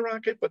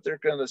skyrocket, but they're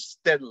going to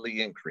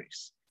steadily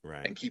increase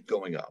and keep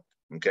going up.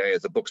 Okay,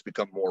 as the books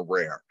become more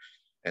rare.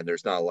 And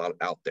there's not a lot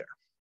out there.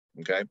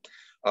 Okay.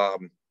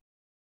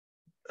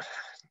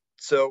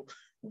 So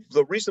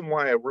the reason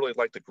why I really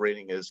like the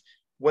grading is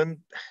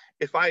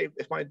if my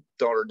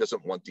daughter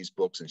doesn't want these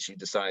books and she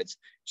decides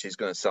she's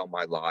going to sell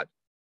my lot,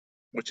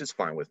 which is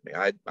fine with me.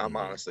 I'm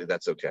honestly,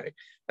 that's okay.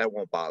 That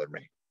won't bother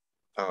me.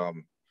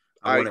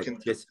 I want to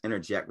just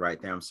interject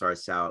right there. I'm sorry,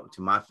 Sal.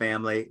 To my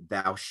family,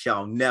 thou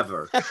shalt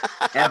never,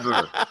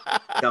 ever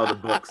sell the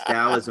books.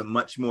 Thou is a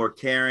much more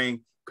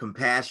caring,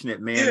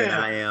 compassionate man than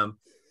I am.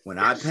 When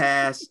I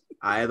pass,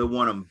 I either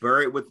want them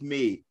buried with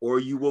me or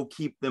you will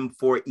keep them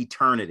for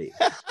eternity.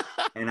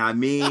 And I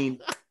mean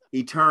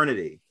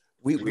eternity.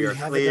 We are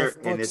clear,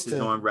 and this is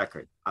on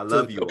record. I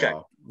love you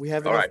all. We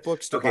have enough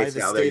books to buy the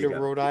Sal, state of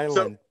Rhode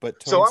Island.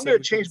 So I'm going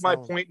to change my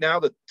point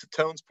now to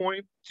Tone's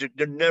point.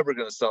 You're never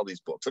going to sell these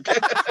books, okay?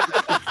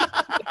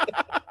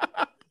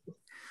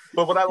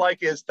 But what I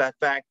like is that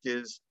fact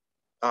is,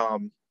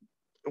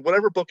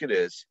 whatever book it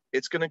is,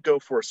 it's going to go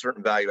for a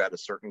certain value at a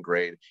certain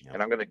grade. Yep.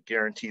 And I'm going to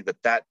guarantee that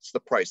that's the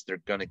price they're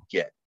going to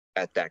get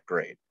at that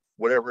grade.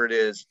 Whatever it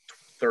is,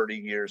 30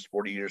 years,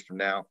 40 years from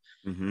now,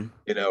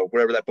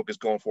 whatever that book is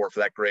going for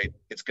that grade,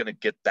 it's going to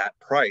get that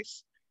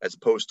price as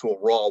opposed to a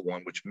raw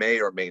one, which may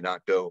or may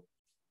not go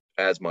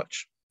as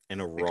much. And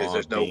a raw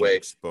there's no way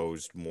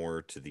exposed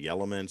more to the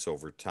elements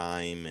over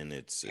time and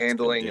its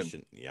handling.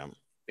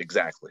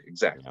 Exactly.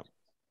 Yep.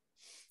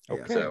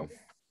 Okay. So,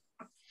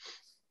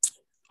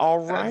 all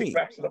right.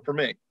 Wraps it up for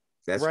me.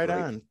 That's right great.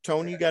 On.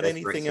 Tony, you got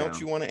anything else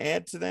you want to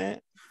add to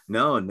that?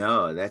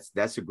 No,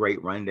 that's a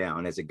great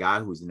rundown. As a guy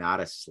who's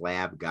not a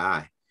slab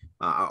guy,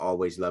 I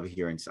always love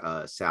hearing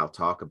Sal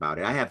talk about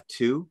it. I have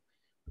two,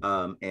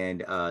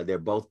 and they're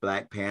both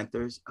Black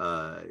Panthers.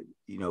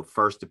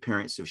 First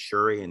appearance of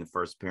Shuri and the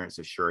first appearance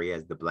of Shuri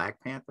as the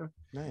Black Panther.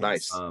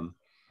 Nice.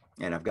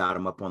 And I've got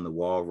them up on the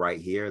wall right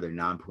here. They're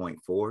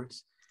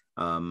 9.4s.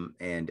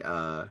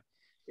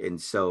 And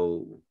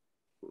so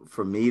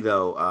for me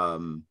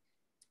though,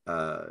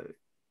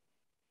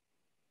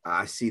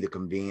 I see the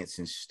convenience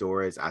in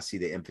stores. I see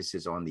the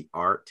emphasis on the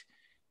art.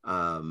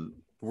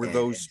 Were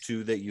those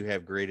two that you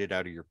have graded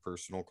out of your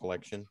personal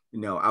collection?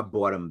 No, I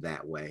bought them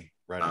that way.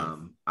 Right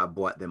on. I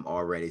bought them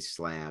already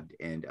slabbed,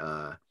 and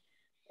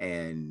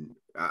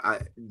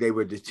they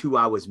were the two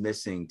I was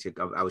missing.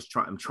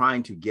 I'm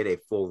trying to get a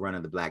full run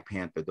of the Black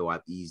Panther, though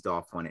I've eased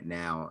off on it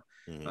now.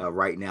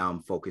 Right now,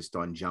 I'm focused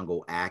on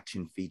Jungle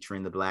Action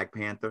featuring the Black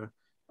Panther,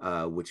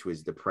 which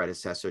was the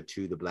predecessor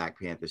to the Black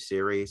Panther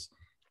series.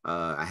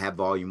 I have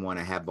volume 1,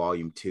 I have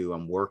volume 2.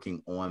 I'm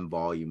working on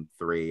volume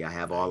 3. I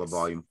have all of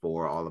volume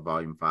 4, all of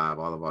volume 5,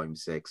 all of volume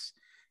 6,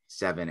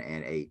 7,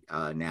 and 8.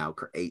 Now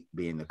 8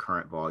 being the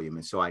current volume.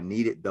 And so I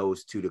needed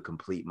those two to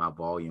complete my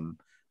volume.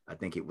 I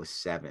think it was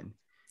 7.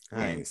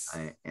 Nice.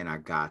 And I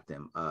got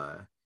them.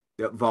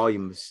 The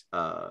volumes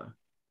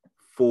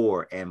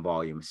 4 and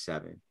volume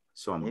 7.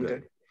 So I'm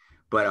good.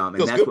 But and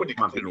that's what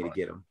prompted me to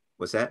get them.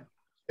 What's that?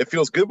 It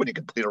feels good when you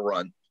complete a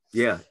run.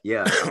 Yeah.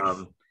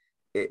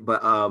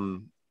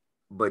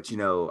 But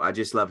I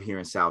just love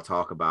hearing Sal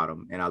talk about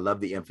them, and I love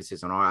the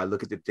emphasis on art. I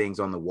look at the things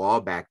on the wall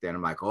back there, and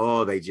I'm like,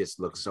 oh, they just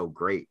look so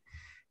great,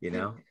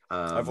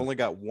 I've only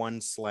got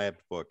one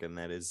slabbed book, and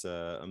that is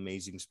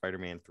Amazing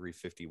Spider-Man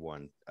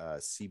 351,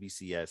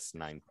 CBCS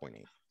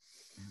 9.8.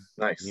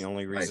 Nice. The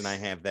only reason I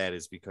have that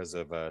is because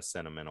of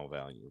sentimental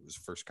value. It was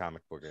the first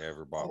comic book I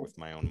ever bought with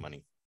my own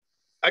money.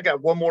 I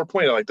got one more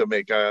point I'd like to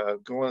make.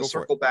 Going to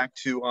circle back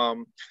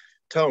to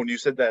Tone. You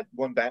said that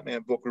one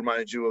Batman book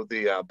reminded you of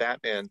the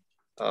Batman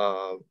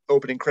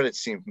opening credits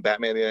scene from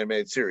Batman the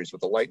Animated Series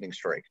with the lightning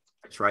strike.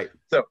 That's right.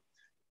 So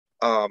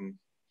in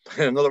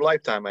another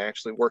lifetime, I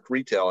actually worked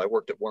retail. I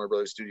worked at Warner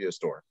Brothers Studio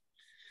Store.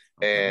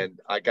 Okay. And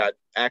I got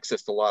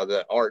access to a lot of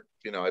that art.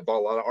 I bought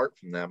a lot of art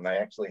from them, and I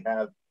actually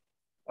have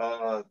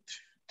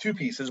 2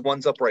 pieces.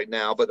 One's up right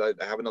now, but I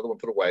have another one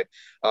put away.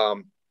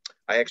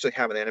 I actually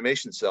have an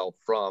animation cell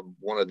from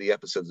one of the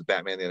episodes of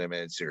Batman the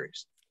Animated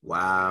Series.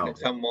 Wow. And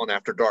come on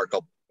After Dark,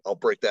 I'll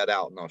break that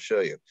out and I'll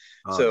show you.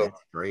 Oh, so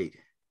that's great.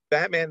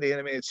 Batman the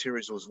Animated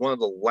Series was one of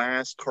the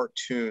last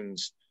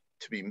cartoons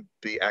to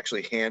be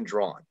actually hand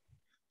drawn.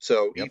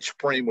 So each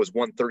frame was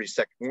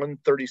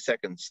 1/30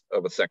 seconds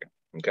of a second.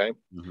 Okay.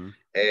 Mm-hmm.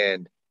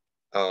 And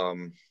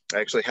I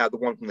actually had the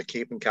one from the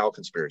Cape and Cowl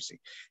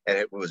Conspiracy, and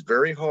it was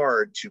very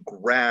hard to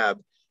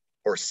grab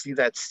or see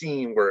that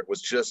scene where it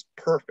was just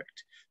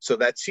perfect. So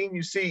that scene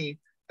you see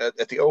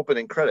at the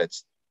opening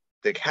credits,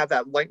 they have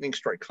that lightning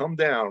strike come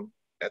down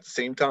at the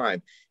same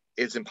time.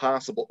 It's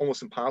impossible,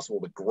 almost impossible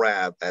to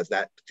grab as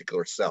that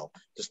particular cell,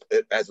 just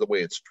as the way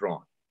it's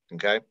drawn.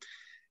 Okay.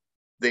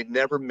 They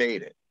never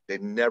made it. They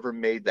never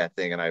made that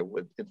thing. And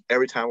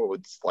every time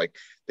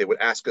they would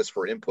ask us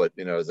for input,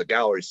 as a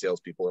gallery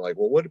salespeople are like,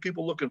 well, what are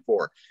people looking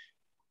for?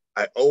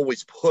 I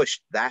always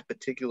pushed that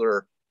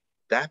particular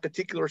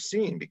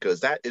scene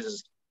because that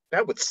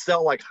would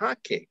sell like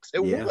hotcakes.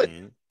 It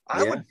would.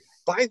 I would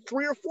buy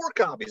 3 or 4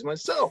 copies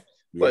myself,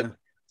 but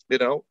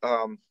it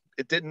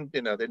didn't.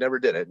 They never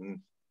did it, and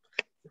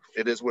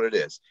it is what it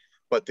is.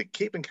 But the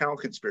Cape and Cowl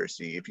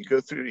Conspiracy, if you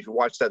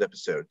watch that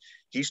episode,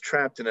 he's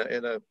trapped in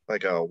a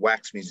like a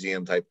wax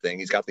museum type thing.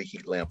 He's got the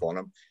heat lamp on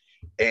him,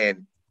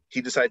 and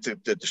he decides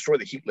to destroy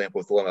the heat lamp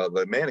with one of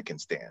the mannequin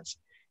stands.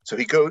 So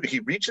he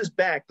reaches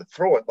back to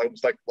throw it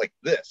like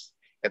this,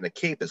 and the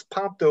cape is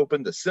popped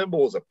open. The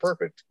symbol is a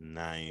perfect,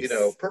 nice,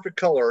 perfect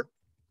color,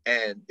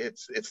 and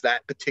it's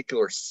that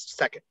particular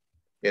second.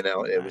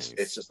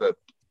 It's just a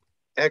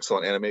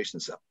excellent animation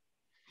cell.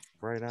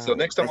 Right on. So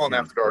next time on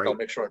After Dark, I'll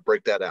make sure I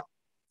break that out.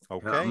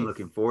 Okay, I'm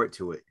looking forward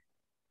to it.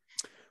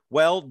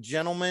 Well,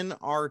 gentlemen,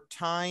 our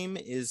time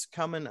is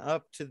coming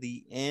up to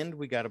the end.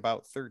 We got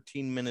about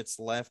 13 minutes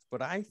left,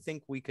 but I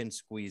think we can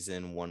squeeze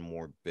in one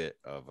more bit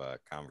of a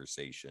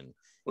conversation.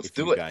 Let's if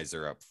do you it. guys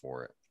are up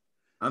for it.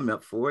 I'm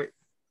up for it.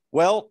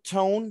 Well,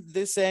 Tone,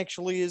 this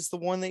actually is the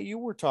one that you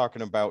were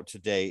talking about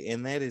today,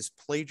 and that is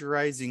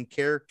plagiarizing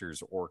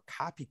characters, or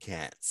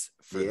copycats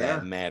for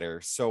that matter.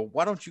 So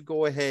why don't you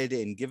go ahead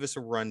and give us a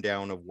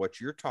rundown of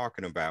what you're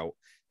talking about,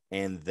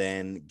 and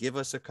then give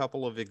us a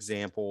couple of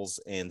examples,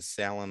 and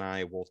Sal and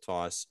I will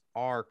toss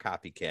our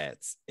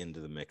copycats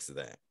into the mix of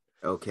that.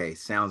 Okay,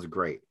 sounds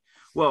great.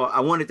 Well, I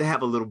wanted to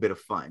have a little bit of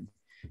fun.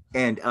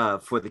 And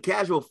for the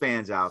casual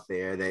fans out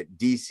there that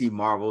DC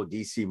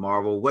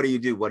Marvel, what do you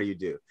do? What do you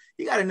do?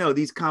 You got to know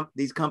these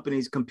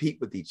companies compete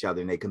with each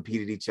other, and they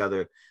competed each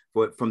other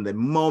from the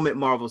moment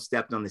Marvel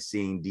stepped on the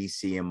scene.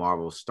 DC and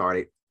Marvel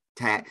started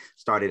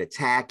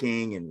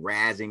attacking and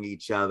razzing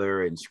each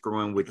other and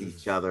screwing with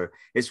each other.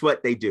 It's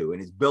what they do,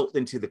 and it's built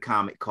into the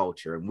comic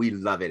culture, and we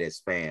love it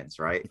as fans,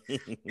 right?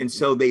 And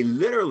so they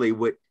literally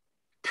would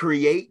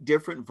create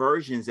different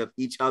versions of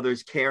each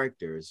other's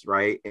characters,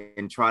 right,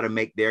 and try to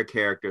make their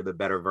character the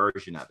better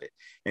version of it.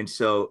 And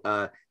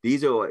so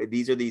these are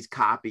these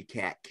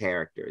copycat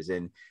characters,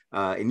 and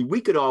we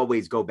could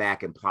always go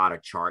back and plot a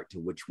chart to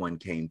which one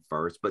came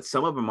first, but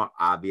some of them are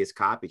obvious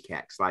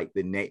copycats, like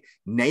the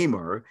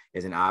Namor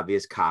is an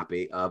obvious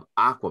copy of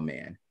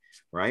Aquaman,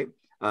 right?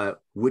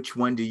 Which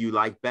one do you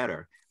like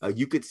better?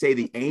 You could say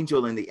the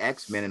Angel and the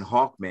X-Men and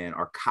Hawkman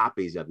are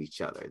copies of each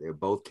other. They're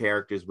both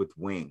characters with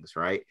wings,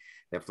 right?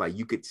 That's like,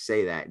 you could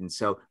say that. And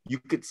so you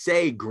could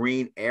say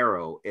Green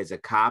Arrow is a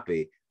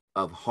copy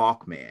of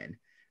Hawkman,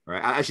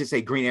 right? I should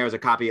say Green Arrow is a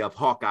copy of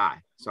Hawkeye.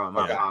 Sorry,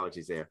 my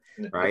apologies there,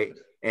 right?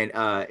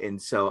 And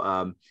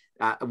so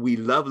we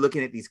love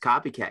looking at these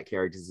copycat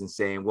characters and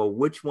saying, well,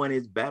 which one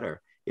is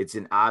better? It's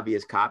an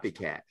obvious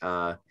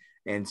copycat.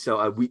 And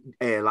so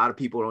a lot of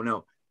people don't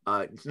know.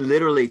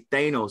 Literally,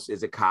 Thanos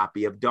is a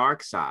copy of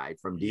Darkseid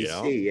from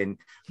DC, and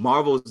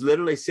Marvel's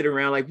literally sitting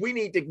around like, we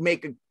need to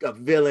make a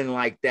villain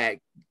like that,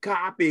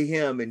 copy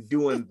him and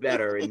do him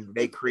better. And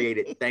they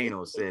created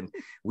Thanos, and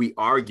we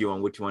argue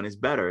on which one is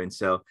better. And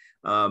so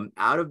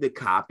out of the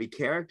copy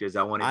characters,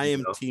 I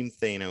am Team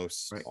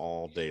Thanos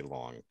all day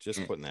long.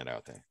 Just putting that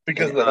out there.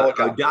 Because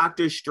of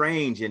Doctor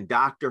Strange and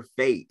Dr.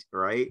 Fate,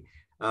 right?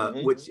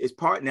 Which is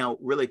part now,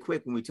 really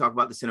quick, when we talk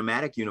about the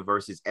cinematic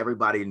universes,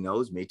 everybody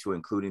knows me, to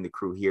including the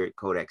crew here at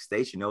Kodak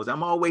Station, knows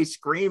I'm always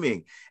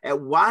screaming at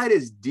why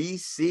does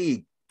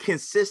DC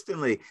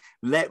consistently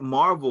let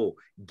Marvel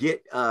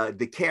get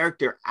the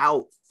character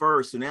out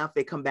first. So now if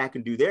they come back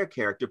and do their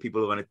character,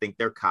 people are going to think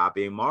they're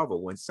copying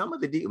Marvel, when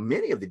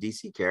many of the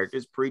DC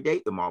characters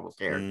predate the Marvel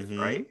characters,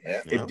 right?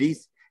 Yeah.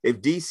 If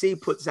DC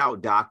puts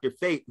out Dr.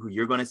 Fate, who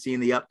you're going to see in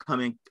the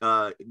upcoming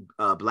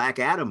Black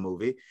Adam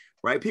movie,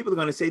 right? People are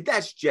going to say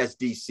that's just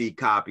DC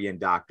copying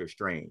Doctor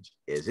Strange.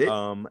 Is it?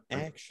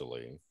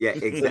 Actually. Yeah,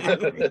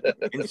 exactly.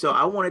 And so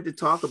I wanted to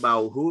talk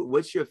about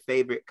what's your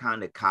favorite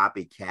kind of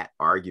copycat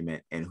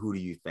argument, and who do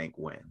you think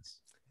wins?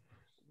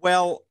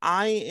 Well,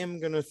 I am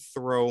going to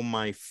throw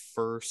my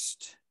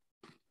first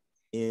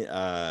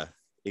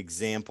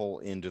example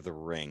into the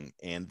ring,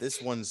 and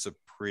this one's a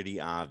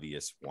pretty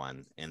obvious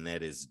one, and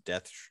that is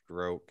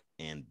Deathstroke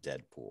and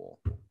Deadpool.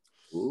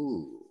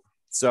 Ooh.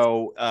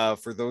 So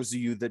for those of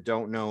you that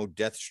don't know,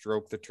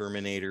 Deathstroke the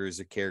Terminator is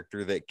a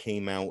character that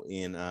came out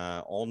in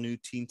All New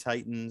Teen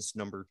Titans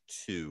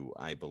 #2,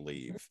 I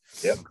believe.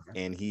 Yep.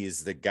 And he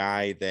is the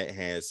guy that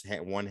has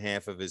one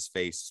half of his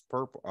face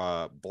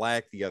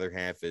black, the other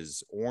half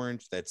is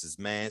orange. That's his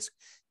mask.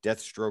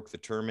 Deathstroke the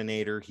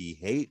Terminator. He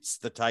hates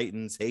the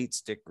Titans,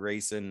 hates Dick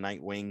Grayson,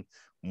 Nightwing,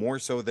 more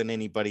so than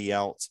anybody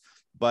else.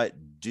 But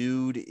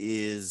dude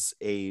is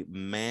a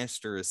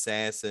master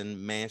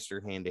assassin,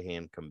 master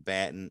hand-to-hand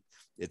combatant,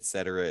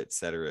 etc.,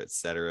 etc.,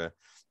 etc.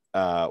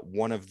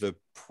 One of the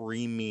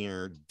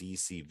premier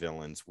DC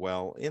villains.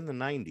 Well, in the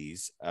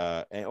 90s,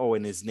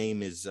 and his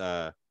name is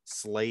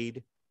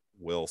Slade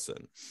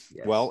Wilson.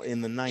 Yes. Well,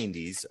 in the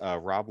 90s,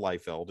 Rob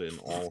Liefeld, in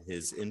all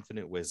his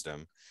infinite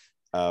wisdom,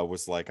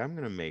 was like, I'm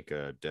going to make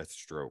a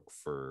Deathstroke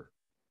for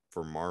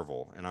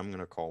Marvel, and I'm going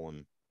to call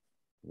him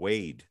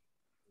Wade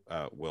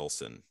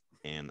Wilson.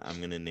 And I'm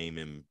going to name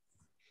him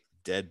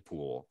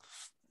Deadpool.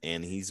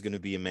 And he's going to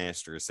be a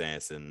master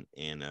assassin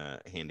and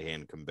a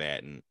hand-to-hand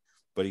combatant.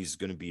 But he's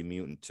going to be a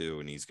mutant too.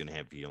 And he's going to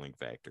have healing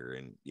factor.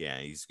 And yeah,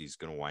 he's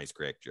going to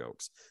wisecrack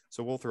jokes.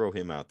 So we'll throw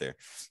him out there.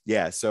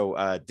 Yeah, so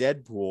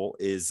Deadpool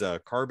is a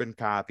carbon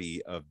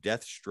copy of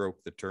Deathstroke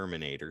the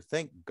Terminator.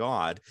 Thank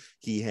God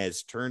he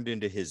has turned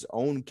into his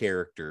own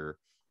character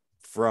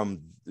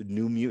from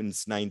New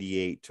Mutants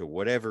 98 to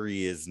whatever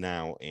he is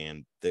now,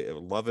 and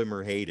love him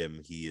or hate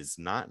him, he is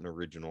not an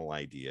original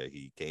idea.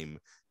 He came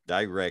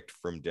direct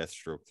from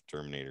Deathstroke the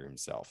Terminator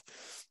himself.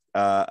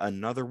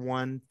 Another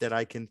one that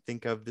I can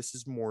think of, this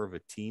is more of a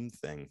team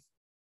thing.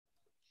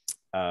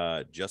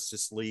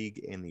 Justice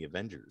League and the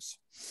Avengers.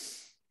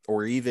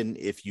 Or even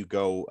if you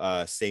go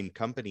same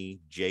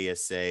company,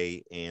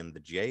 JSA and the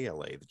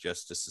JLA, the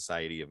Justice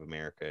Society of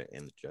America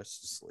and the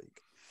Justice League.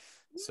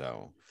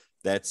 So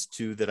that's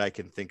two that I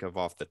can think of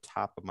off the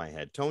top of my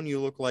head. Tone, you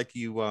look like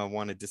you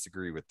want to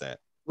disagree with that.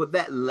 Well,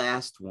 that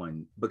last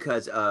one,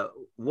 because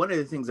one of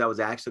the things I was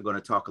actually going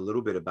to talk a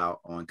little bit about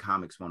on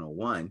Comics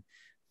 101,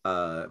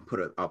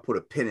 I'll put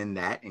a pin in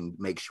that and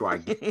make sure I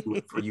get to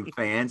it for you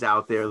fans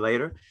out there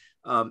later,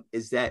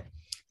 is that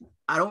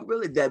I don't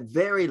really, that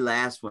very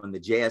last one, the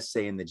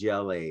JSA and the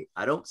JLA,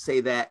 I don't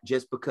say that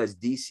just because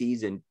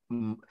DC's and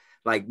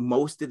like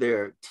most of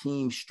their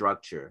team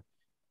structure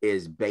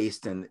is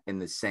based in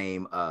the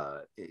same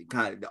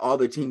kind of, all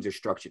their teams are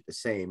structured the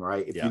same,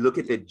 right? If you look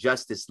at the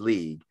Justice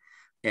League,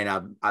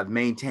 and I've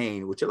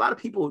maintained, which a lot of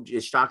people,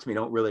 it shocks me,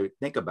 don't really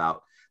think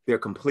about, they're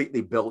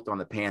completely built on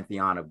the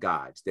pantheon of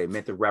gods. They're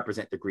meant to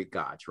represent the Greek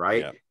gods,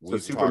 right? Yeah, so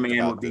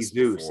Superman would be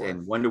Zeus,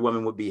 and Wonder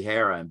Woman would be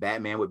Hera, and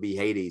Batman would be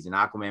Hades, and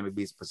Aquaman would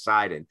be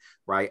Poseidon,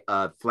 right?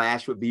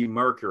 Flash would be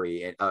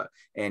Mercury,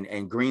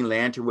 and Green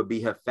Lantern would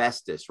be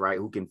Hephaestus, right?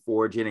 Who can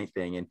forge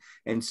anything.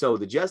 And so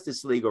the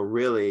Justice League are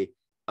really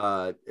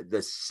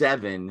the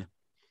seven,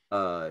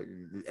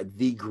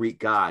 the Greek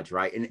gods,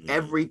 right? And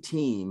every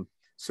team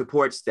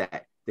supports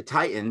that. The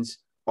Titans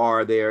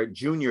are their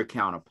junior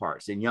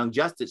counterparts, and Young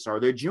Justice are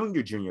their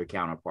junior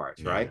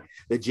counterparts, right?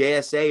 The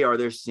JSA are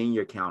their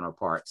senior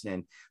counterparts,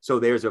 and so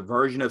there's a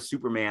version of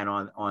Superman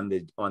on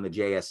the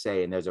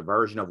JSA, and there's a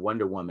version of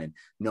Wonder Woman,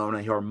 known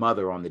as her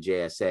mother, on the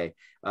JSA.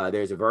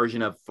 There's a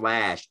version of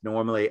Flash,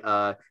 normally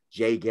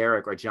Jay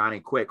Garrick or Johnny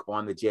Quick,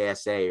 on the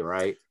JSA,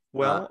 right?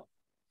 Well,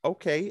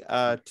 okay,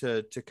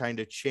 to kind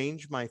of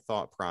change my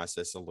thought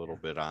process a little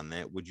bit on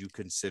that, would you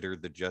consider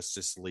the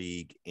Justice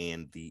League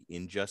and the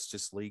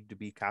Injustice League to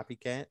be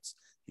copycats?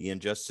 The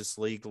Injustice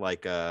League,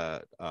 like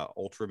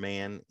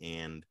Ultraman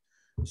and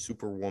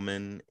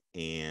Superwoman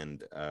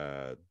and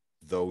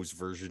those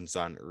versions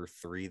on Earth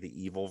 3,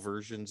 the evil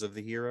versions of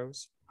the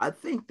heroes? I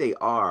think they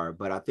are,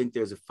 but I think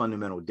there's a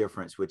fundamental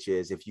difference, which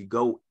is if you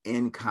go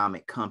in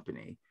Comic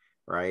Company,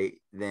 right,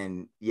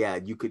 then yeah,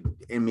 you could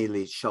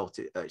immediately shunt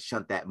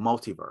that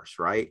multiverse,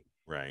 right?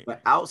 Right.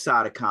 But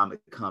outside of Comic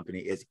Company,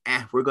 is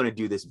we're going to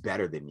do this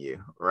better than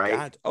you, right?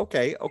 God.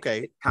 Okay.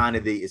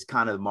 It's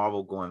kind of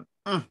Marvel going,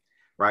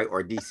 right,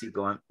 or DC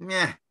going,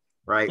 yeah,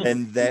 right.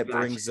 And that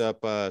brings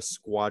up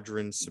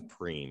Squadron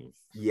Supreme.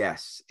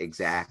 Yes,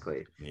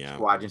 exactly. Yeah.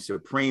 Squadron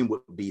Supreme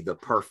would be the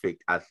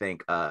perfect, I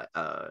think,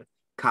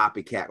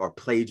 copycat or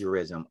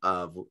plagiarism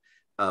of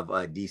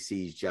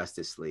DC's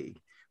Justice League.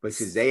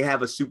 Because they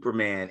have a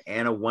Superman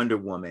and a Wonder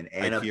Woman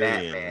and Hyperion,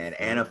 a Batman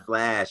and a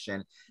Flash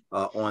and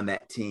on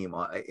that team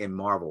in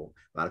Marvel.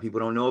 A lot of people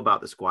don't know about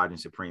the Squadron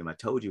Supreme. I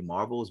told you,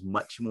 Marvel is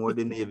much more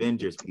than the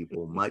Avengers,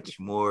 people. Much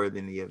more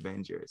than the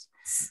Avengers.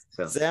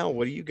 So, Sal,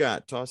 what do you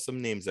got? Toss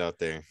some names out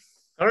there.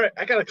 All right,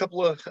 I got a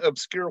couple of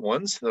obscure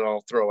ones that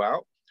I'll throw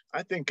out.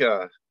 I think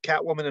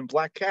Catwoman and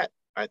Black Cat,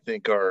 I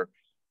think, are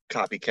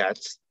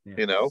copycats. Yeah.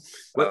 You know,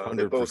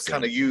 they both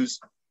kind of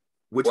use.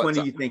 Which one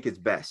do you think is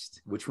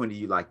best? Which one do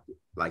you like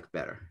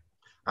better?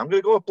 I'm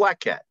gonna go with Black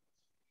Cat.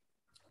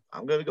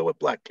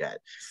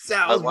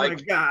 Sal's my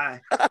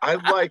guy. I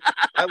like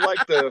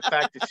the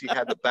fact that she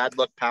had the bad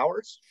luck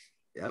powers.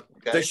 Yep.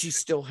 Okay? Does she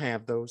still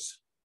have those?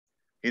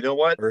 You know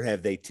what? Or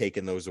have they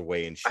taken those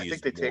away? And I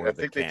think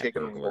they've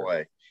taken them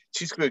away.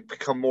 She's going to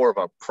become more of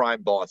a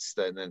crime boss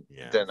than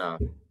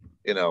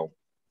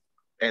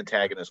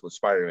antagonist with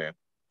Spider-Man.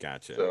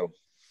 Gotcha. So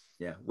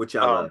yeah, which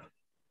I love.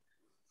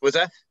 What's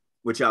that?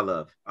 Which I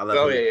love. I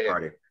love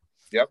Party.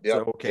 Yep. So,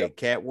 okay,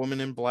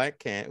 Catwoman and Black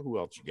Cat. Who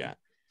else you got?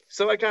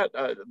 So I got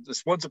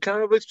this one's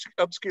kind of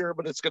obscure,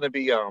 but it's going to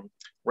be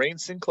Rain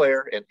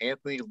Sinclair and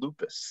Anthony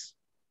Lupus.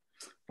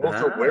 Both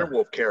are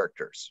werewolf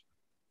characters.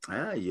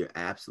 You're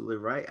absolutely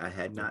right. I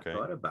had not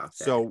thought about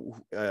that. So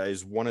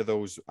is one of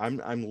those?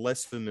 I'm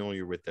less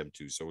familiar with them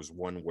too. So is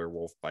one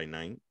Werewolf by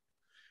Night?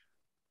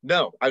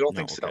 No, I don't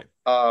think so.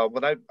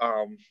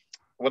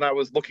 When I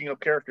was looking up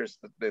characters,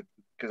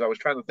 because I was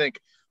trying to think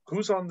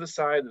who's on this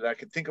side that I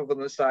could think of on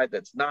this side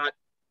that's not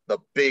the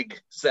big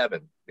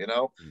seven,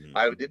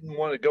 I didn't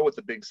want to go with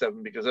the big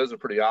seven because those are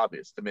pretty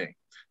obvious to me.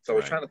 So I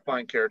was trying to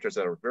find characters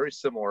that are very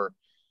similar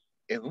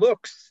in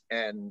looks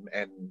and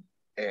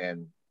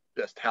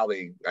just how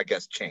they, I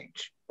guess,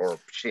 change or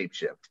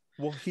shapeshift.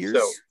 Well,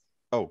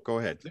 go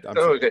ahead.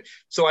 Okay.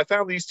 So I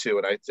found these two,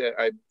 and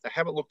I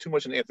haven't looked too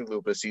much on Anthony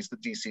Lupus. He's the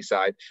DC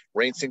side.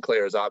 Rain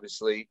Sinclair is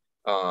obviously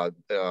on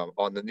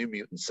the New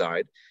Mutant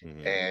side.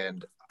 Mm-hmm.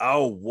 And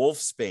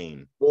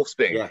Wolfsbane.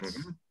 Yes.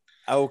 Mm-hmm.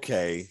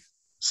 Okay.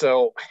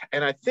 So,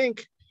 and I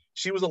think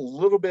she was a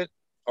little bit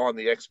on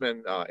the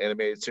X-Men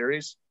animated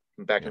series,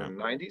 back in the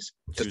 90s.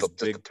 Just a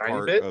big tiny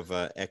part bit of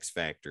X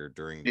Factor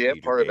during yeah,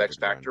 Peter part of David X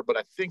Factor. run. But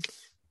I think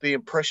the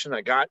impression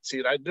I got,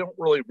 I don't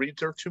really read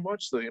her too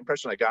much. So the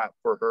impression I got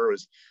for her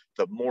is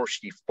the more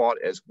she fought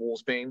as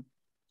Wolfsbane,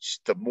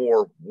 the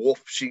more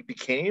wolf she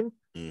became.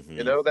 Mm-hmm.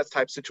 That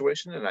type of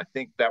situation. And I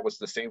think that was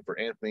the same for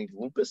Anthony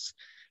Lupus,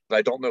 but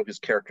I don't know his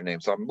character name.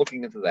 So I'm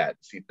looking into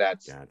that to see if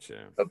that's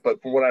gotcha.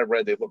 But from what I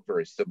read, they look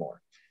very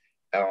similar.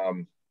 I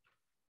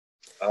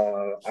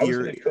was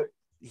going to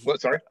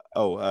what? Sorry.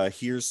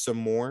 Here's some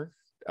more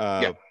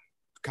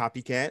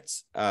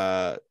copycats.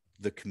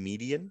 The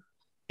Comedian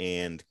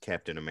and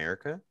Captain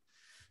America.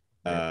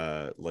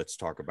 Let's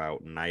talk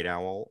about Night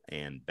Owl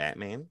and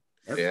Batman.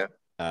 Yeah.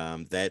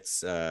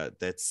 That's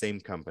same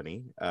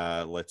company.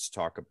 Let's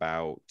talk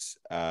about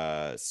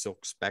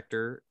Silk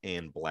Spectre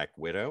and Black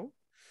Widow.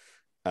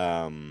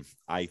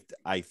 I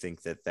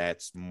think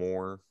that's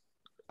more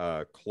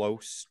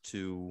close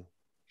to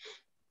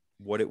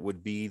what it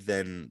would be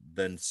than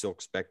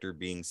Silk Spectre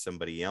being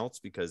somebody else,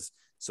 because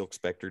Silk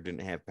Spectre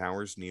didn't have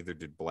powers, neither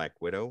did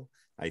Black Widow.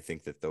 I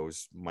think that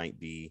those might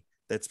be,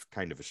 that's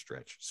kind of a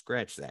stretch.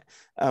 Scratch that.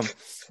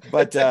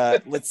 But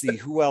let's see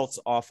who else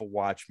off of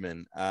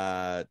Watchmen.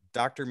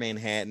 Dr.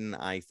 Manhattan,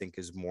 I think,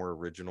 is more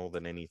original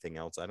than anything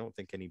else. I don't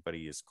think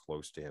anybody is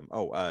close to him.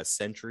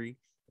 Sentry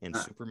and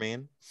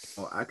Superman.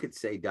 Well, I could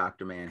say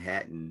Dr.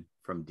 Manhattan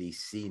from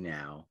DC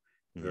now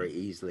very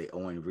easily.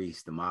 Owen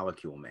Reese, the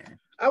Molecule Man.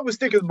 I was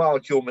thinking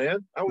Molecule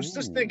Man. I was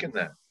just thinking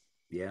that.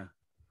 Yeah.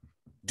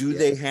 Do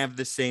they have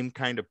the same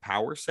kind of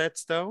power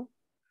sets though?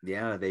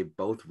 Yeah, they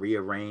both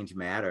rearrange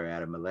matter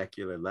at a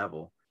molecular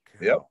level.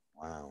 Yep.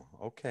 Wow.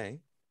 Okay.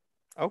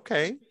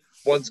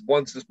 One's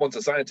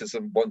a scientist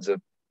and one's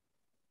a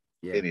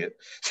idiot.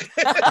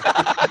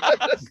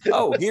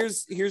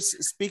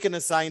 Here's speaking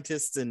of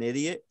scientists and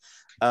idiot,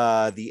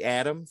 the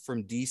Atom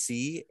from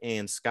DC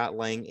and Scott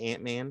Lang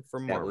Ant-Man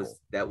from Marvel.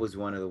 That was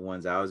one of the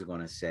ones I was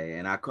going to say,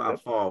 and I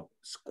fall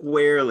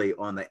squarely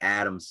on the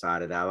Atom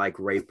side of that. I like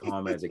Ray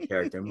Palmer as a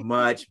character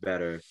much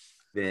better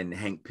than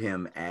Hank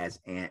Pym as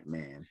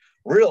Ant-Man.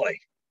 Really?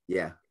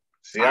 Yeah.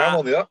 See, I'm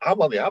on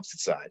the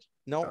opposite side.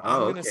 No, I'm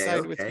going to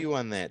side with you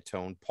on that,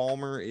 Tone.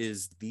 Palmer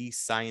is the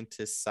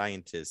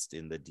scientist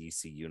in the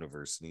DC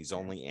universe, and he's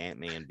only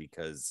Ant-Man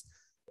because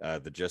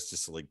the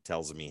Justice League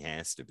tells him he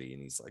has to be,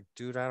 and he's like,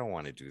 dude, I don't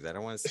want to do that. I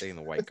want to stay in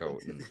the white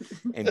coat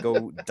and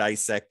go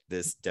dissect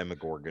this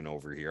Demogorgon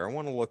over here. I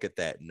want to look at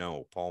that.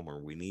 No, Palmer,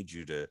 we need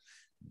you to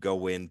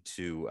go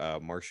into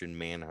Martian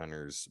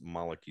Manhunter's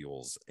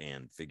molecules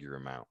and figure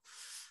them out.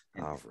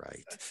 All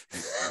right.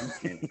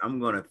 And I'm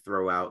going to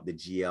throw out the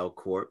GL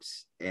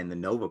Corps and the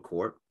Nova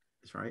Corps.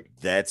 That's right.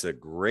 That's a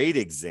great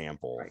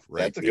example.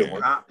 Right. That's a good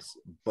one. Cops,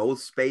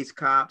 both space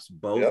cops,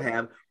 both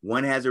have,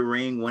 one has a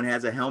ring, one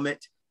has a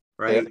helmet,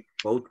 right? Yep.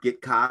 Both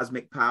get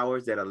cosmic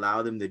powers that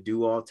allow them to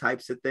do all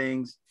types of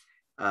things.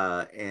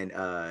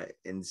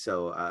 And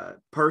so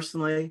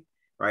personally,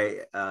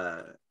 right,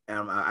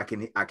 I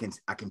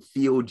can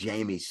feel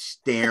Jamie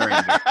staring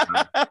at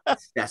my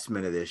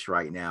assessment of this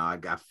right now.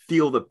 I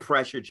feel the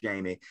pressure,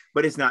 Jamie,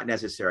 but it's not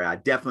necessary. I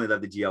definitely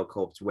love the GL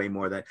Corps way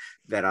more than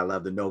that. I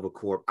love the Nova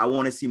Corps. I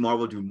want to see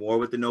Marvel do more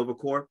with the Nova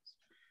Corps,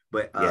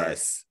 but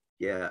yes,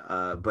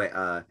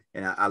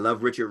 and I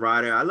love Richard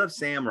Rider. I love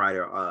Sam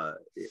Rider,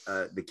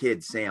 the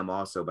kid Sam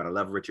also, but I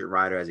love Richard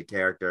Rider as a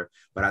character.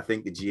 But I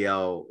think the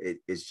GL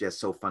is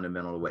just so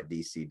fundamental to what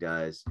DC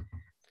does.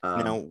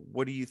 Now,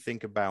 what do you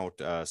think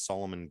about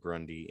Solomon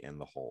Grundy and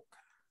the Hulk?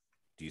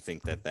 Do you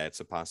think that that's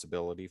a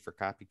possibility for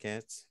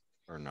copycats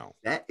or no?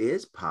 That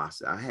is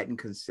possible. I hadn't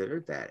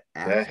considered that.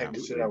 I hadn't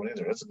considered that one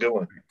either. That's a good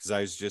one. Because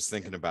I was just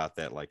thinking about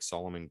that. Like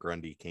Solomon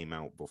Grundy came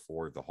out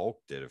before the Hulk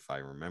did, if I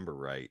remember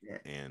right.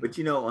 Yeah. But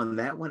on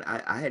that one,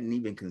 I hadn't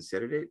even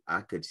considered it.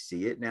 I could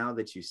see it now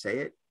that you say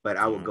it, but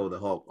I would go the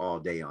Hulk all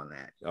day on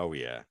that. Oh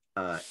yeah.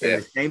 And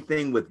the same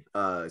thing with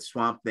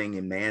Swamp Thing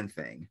and Man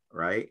Thing,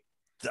 right?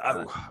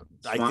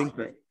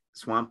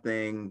 Swamp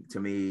Thing to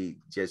me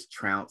just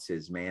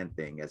trounces Man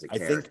Thing as a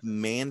character. I think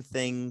Man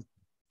Thing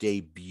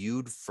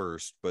debuted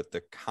first, but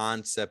the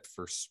concept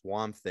for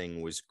Swamp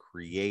Thing was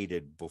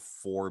created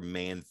before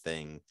Man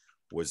Thing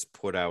was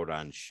put out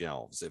on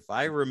shelves. If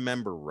I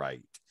remember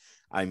right,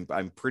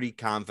 I'm pretty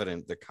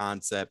confident the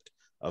concept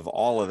of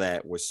all of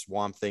that was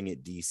Swamp Thing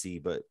at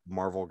DC, but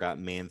Marvel got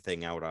Man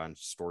Thing out on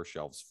store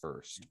shelves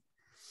first.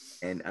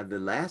 And the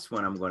last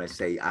one I'm going to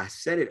say, I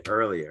said it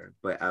earlier,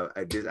 but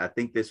I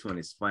think this one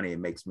is funny. It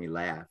makes me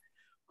laugh.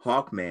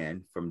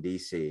 Hawkman from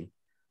DC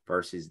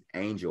versus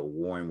Angel,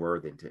 Warren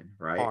Worthington,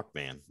 right?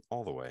 Hawkman,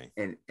 all the way.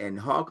 And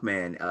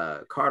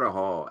Hawkman, Carter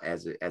Hall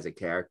as a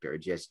character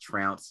just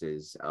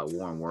trounces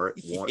Warren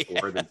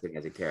Worthington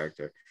as a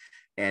character.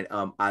 And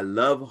I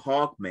love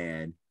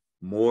Hawkman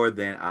more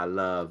than I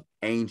love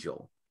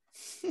Angel.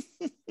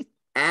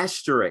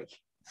 Asterisk.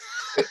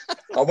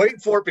 I'm waiting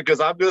for it because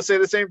I'm going to say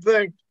the same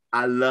thing.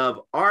 I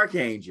love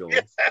Archangel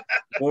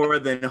more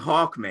than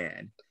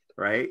Hawkman,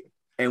 right?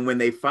 And when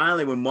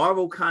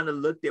Marvel kind of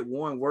looked at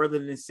Warren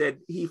Worthington and said,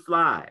 he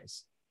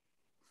flies.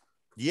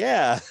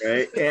 Yeah.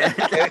 Right.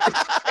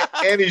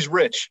 And he's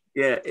rich.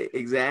 Yeah,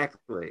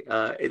 exactly.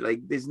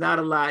 Like there's not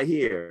a lot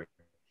here.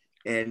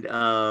 And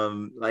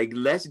like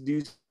let's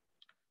do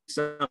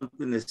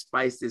something to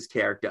spice this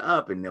character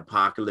up. And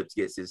Apocalypse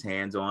gets his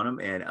hands on him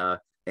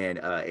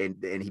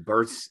and he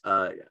bursts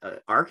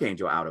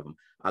Archangel out of him.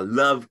 I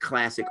love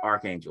classic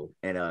Archangel,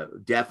 and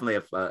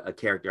definitely a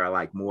character I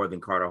like more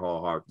than Carter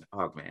Hall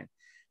Hawkman.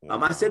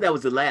 Wow. I said that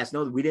was the last.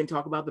 No, we didn't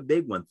talk about the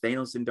big one,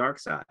 Thanos and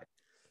Darkseid.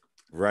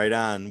 Right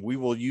on. We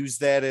will use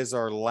that as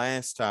our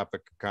last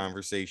topic of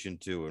conversation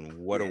too, and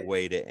what a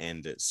way to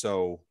end it.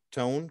 So,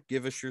 Tone,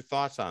 give us your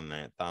thoughts on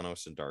that,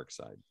 Thanos and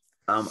Darkseid.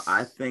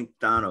 I think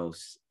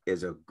Thanos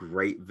is a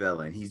great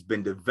villain. He's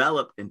been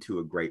developed into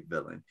a great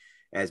villain.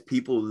 As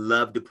people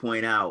love to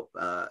point out,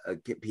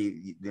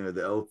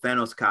 the old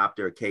Thanos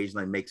copter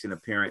occasionally makes an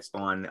appearance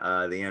on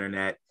the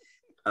internet,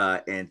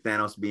 and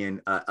Thanos being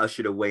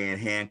ushered away in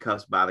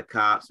handcuffs by the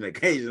cops, and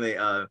occasionally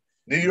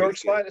New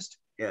York's finest.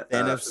 Yeah,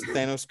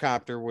 Thanos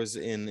copter was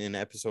in an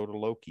episode of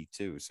Loki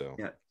too. So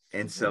yeah,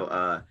 and so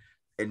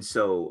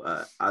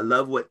I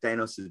love what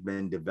Thanos has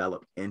been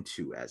developed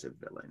into as a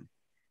villain.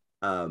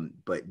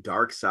 But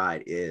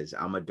Darkseid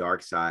I'm a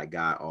Darkseid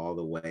guy all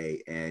the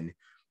way, and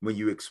when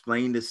you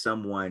explain to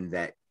someone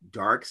that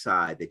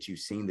Darkseid that you've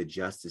seen the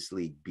Justice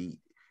League beat,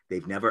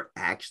 they've never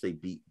actually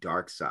beat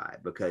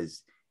Darkseid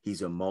because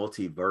he's a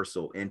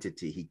multiversal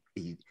entity.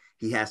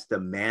 He has to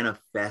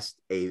manifest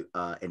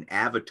an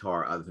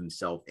avatar of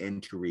himself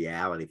into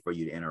reality for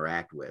you to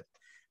interact with.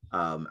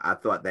 I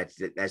thought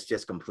that's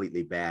just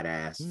completely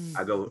badass.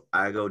 I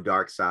go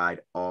Darkseid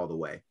all the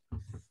way.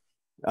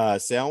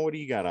 Sal, what do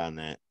you got on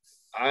that?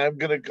 I'm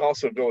gonna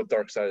also go with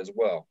Darkseid as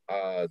well.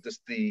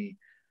 Just the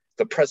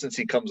presence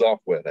he comes off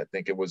with, I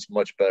think it was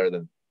much better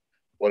than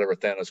whatever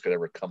Thanos could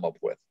ever come up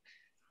with.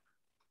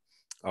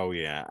 Oh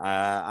yeah,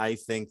 I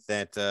think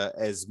that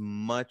as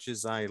much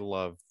as I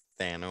love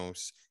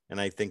Thanos,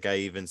 and I think I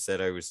even said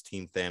I was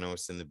Team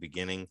Thanos in the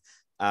beginning,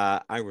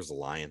 I was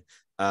lying.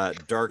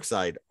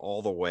 Darkseid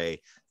all the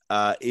way.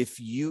 If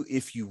you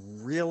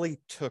really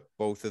took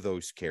both of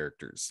those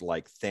characters,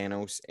 like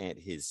Thanos at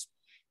his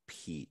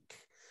peak,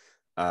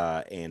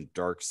 and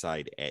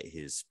Darkseid at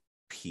his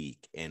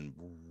peak, and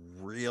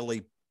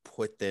really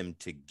put them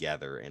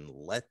together and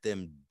let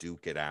them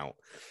duke it out,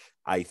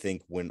 I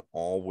think when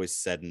all was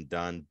said and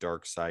done,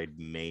 Darkseid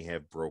may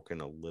have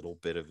broken a little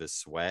bit of his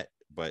sweat,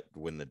 but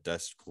when the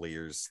dust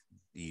clears,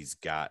 he's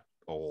got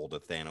a hold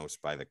of Thanos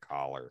by the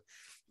collar,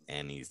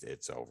 and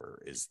it's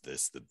over. Is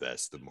this the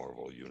best the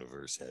Marvel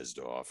Universe has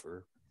to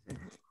offer?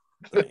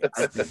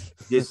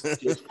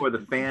 just for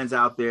the fans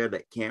out there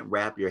that can't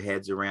wrap your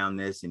heads around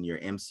this, and your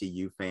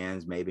MCU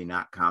fans, maybe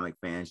not comic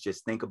fans,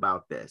 just think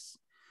about this.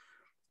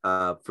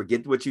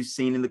 Forget what you've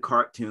seen in the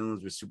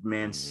cartoons where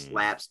Superman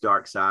slaps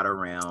Darkseid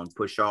around,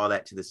 push all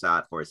that to the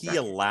side for a second. He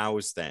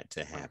allows that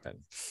to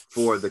happen.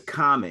 For the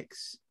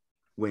comics,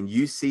 when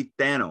you see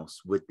Thanos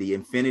with the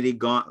Infinity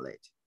Gauntlet,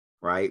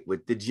 right,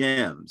 with the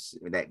gems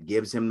that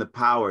gives him the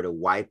power to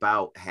wipe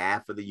out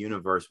half of the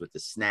universe with the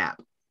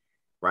snap,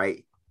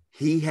 right?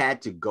 He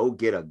had to go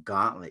get a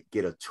gauntlet,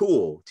 get a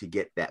tool to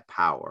get that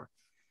power.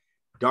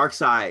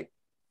 Darkseid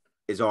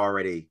is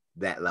already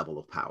that level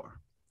of power.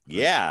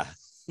 Yeah.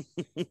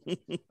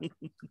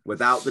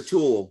 Without the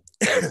tool,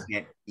 you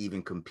can't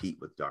even compete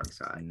with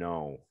Darkseid.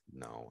 No,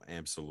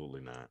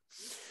 absolutely not.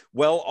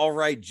 Well, all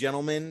right,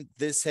 gentlemen,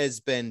 this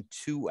has been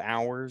 2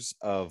 hours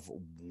of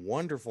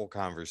wonderful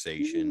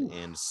conversation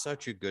and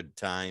such a good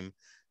time.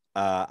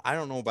 I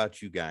don't know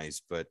about you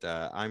guys, but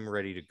I'm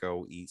ready to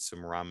go eat some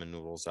ramen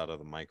noodles out of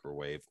the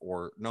microwave.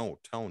 Or no,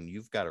 Tone,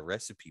 you've got a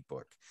recipe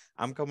book.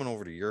 I'm coming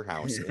over to your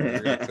house and we're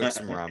gonna cook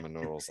some ramen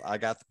noodles. I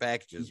got the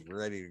packages. We're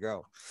ready to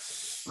go.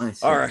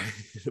 All right.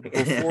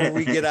 Before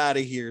we get out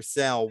of here,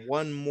 Sal,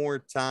 one more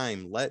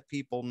time, let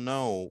people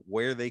know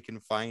where they can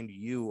find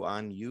you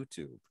on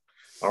YouTube.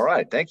 All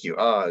right, thank you.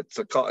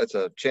 It's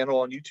a channel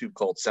on YouTube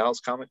called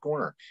Sal's Comic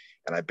Corner.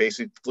 And I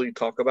basically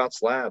talk about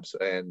slabs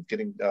and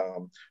getting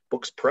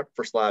books prepped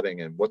for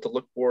slabbing and what to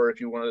look for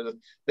if you wanted to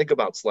think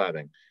about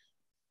slabbing.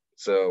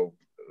 So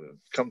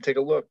come take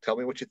a look. Tell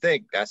me what you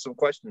think. Ask some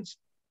questions.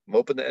 I'm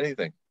open to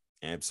anything.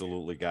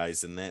 Absolutely,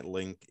 guys. And that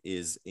link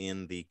is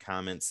in the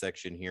comment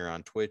section here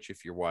on Twitch.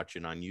 If you're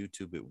watching on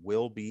YouTube, it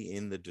will be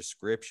in the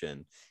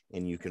description.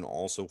 And you can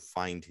also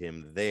find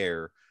him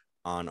there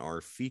on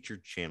our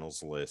featured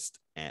channels list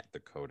at the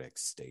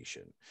Codex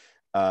Station.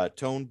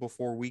 Tone,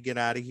 before we get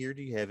out of here,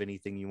 do you have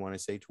anything you want to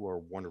say to our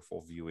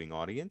wonderful viewing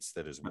audience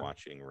that is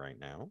watching right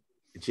now?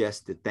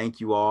 Just to thank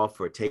you all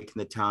for taking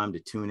the time to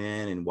tune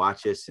in and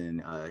watch us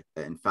and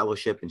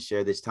fellowship and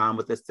share this time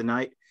with us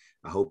tonight.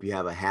 I hope you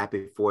have a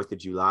happy 4th of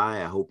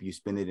July. I hope you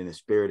spend it in a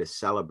spirit of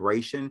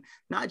celebration,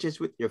 not just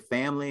with your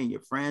family and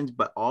your friends,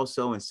 but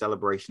also in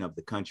celebration of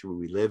the country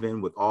we live in,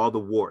 with all the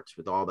warts,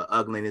 with all the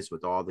ugliness,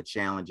 with all the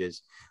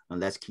challenges. And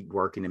let's keep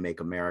working to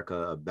make America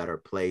a better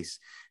place.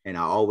 And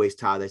I always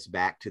tie this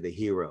back to the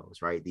heroes,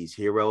 right? These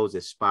heroes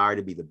aspire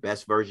to be the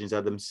best versions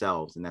of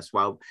themselves. And that's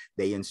why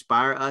they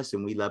inspire us,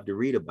 and we love to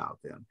read about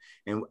them.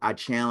 And I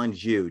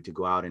challenge you to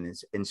go out and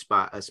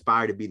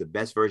aspire to be the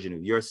best version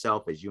of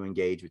yourself as you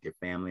engage with your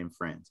family and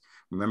friends.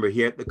 Remember,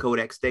 here at the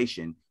Kodak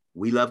Station,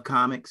 we love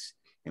comics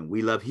and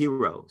we love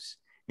heroes,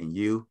 and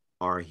you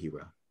are a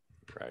hero.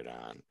 Right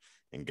on.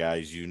 And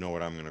guys, you know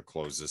what I'm going to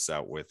close this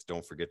out with.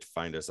 Don't forget to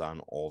find us on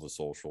all the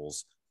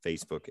socials: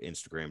 Facebook,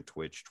 Instagram,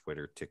 Twitch,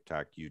 Twitter,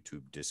 TikTok,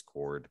 YouTube,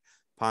 Discord,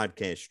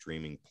 podcast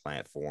streaming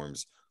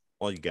platforms.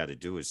 All you got to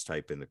do is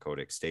type in the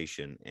Kodak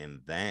Station, and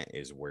that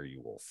is where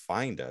you will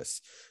find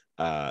us.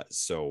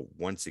 So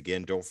once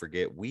again, don't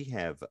forget, we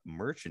have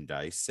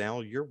merchandise.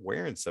 Sal, you're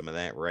wearing some of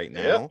that right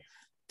now. Yep.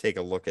 Take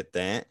a look at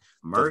that.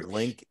 Merch. The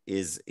link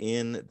is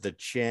in the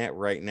chat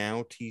right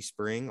now.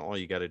 Teespring. All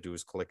you got to do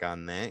is click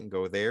on that and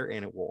go there,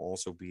 and it will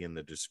also be in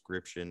the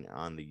description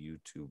on the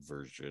YouTube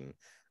version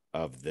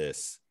of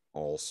this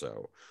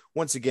also.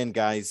 Once again,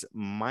 guys,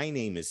 my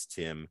name is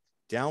Tim.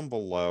 Down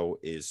below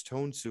is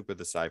Tone Super,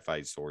 the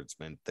Sci-Fi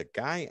Swordsman. The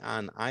guy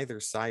on either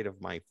side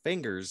of my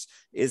fingers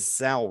is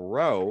Sal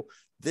Rowe.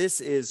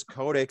 This is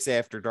Codex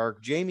After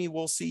Dark. Jamie,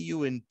 we'll see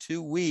you in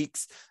 2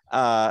 weeks.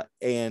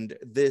 And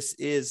this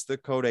is the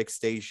Codex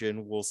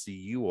Station. We'll see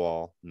you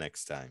all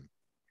next time.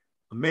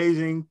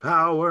 Amazing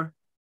power.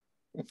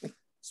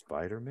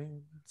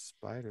 Spider-Man,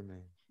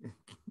 Spider-Man.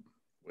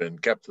 When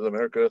Captain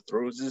America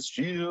throws his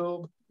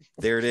shield.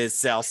 There it is,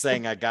 Sal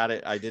saying I got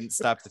it. I didn't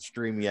stop the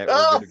stream yet.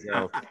 We're good to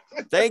go.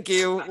 Thank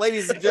you,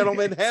 ladies and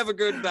gentlemen. Have a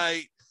good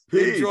night.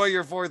 Peace. Enjoy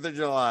your 4th of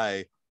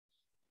July.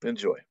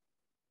 Enjoy.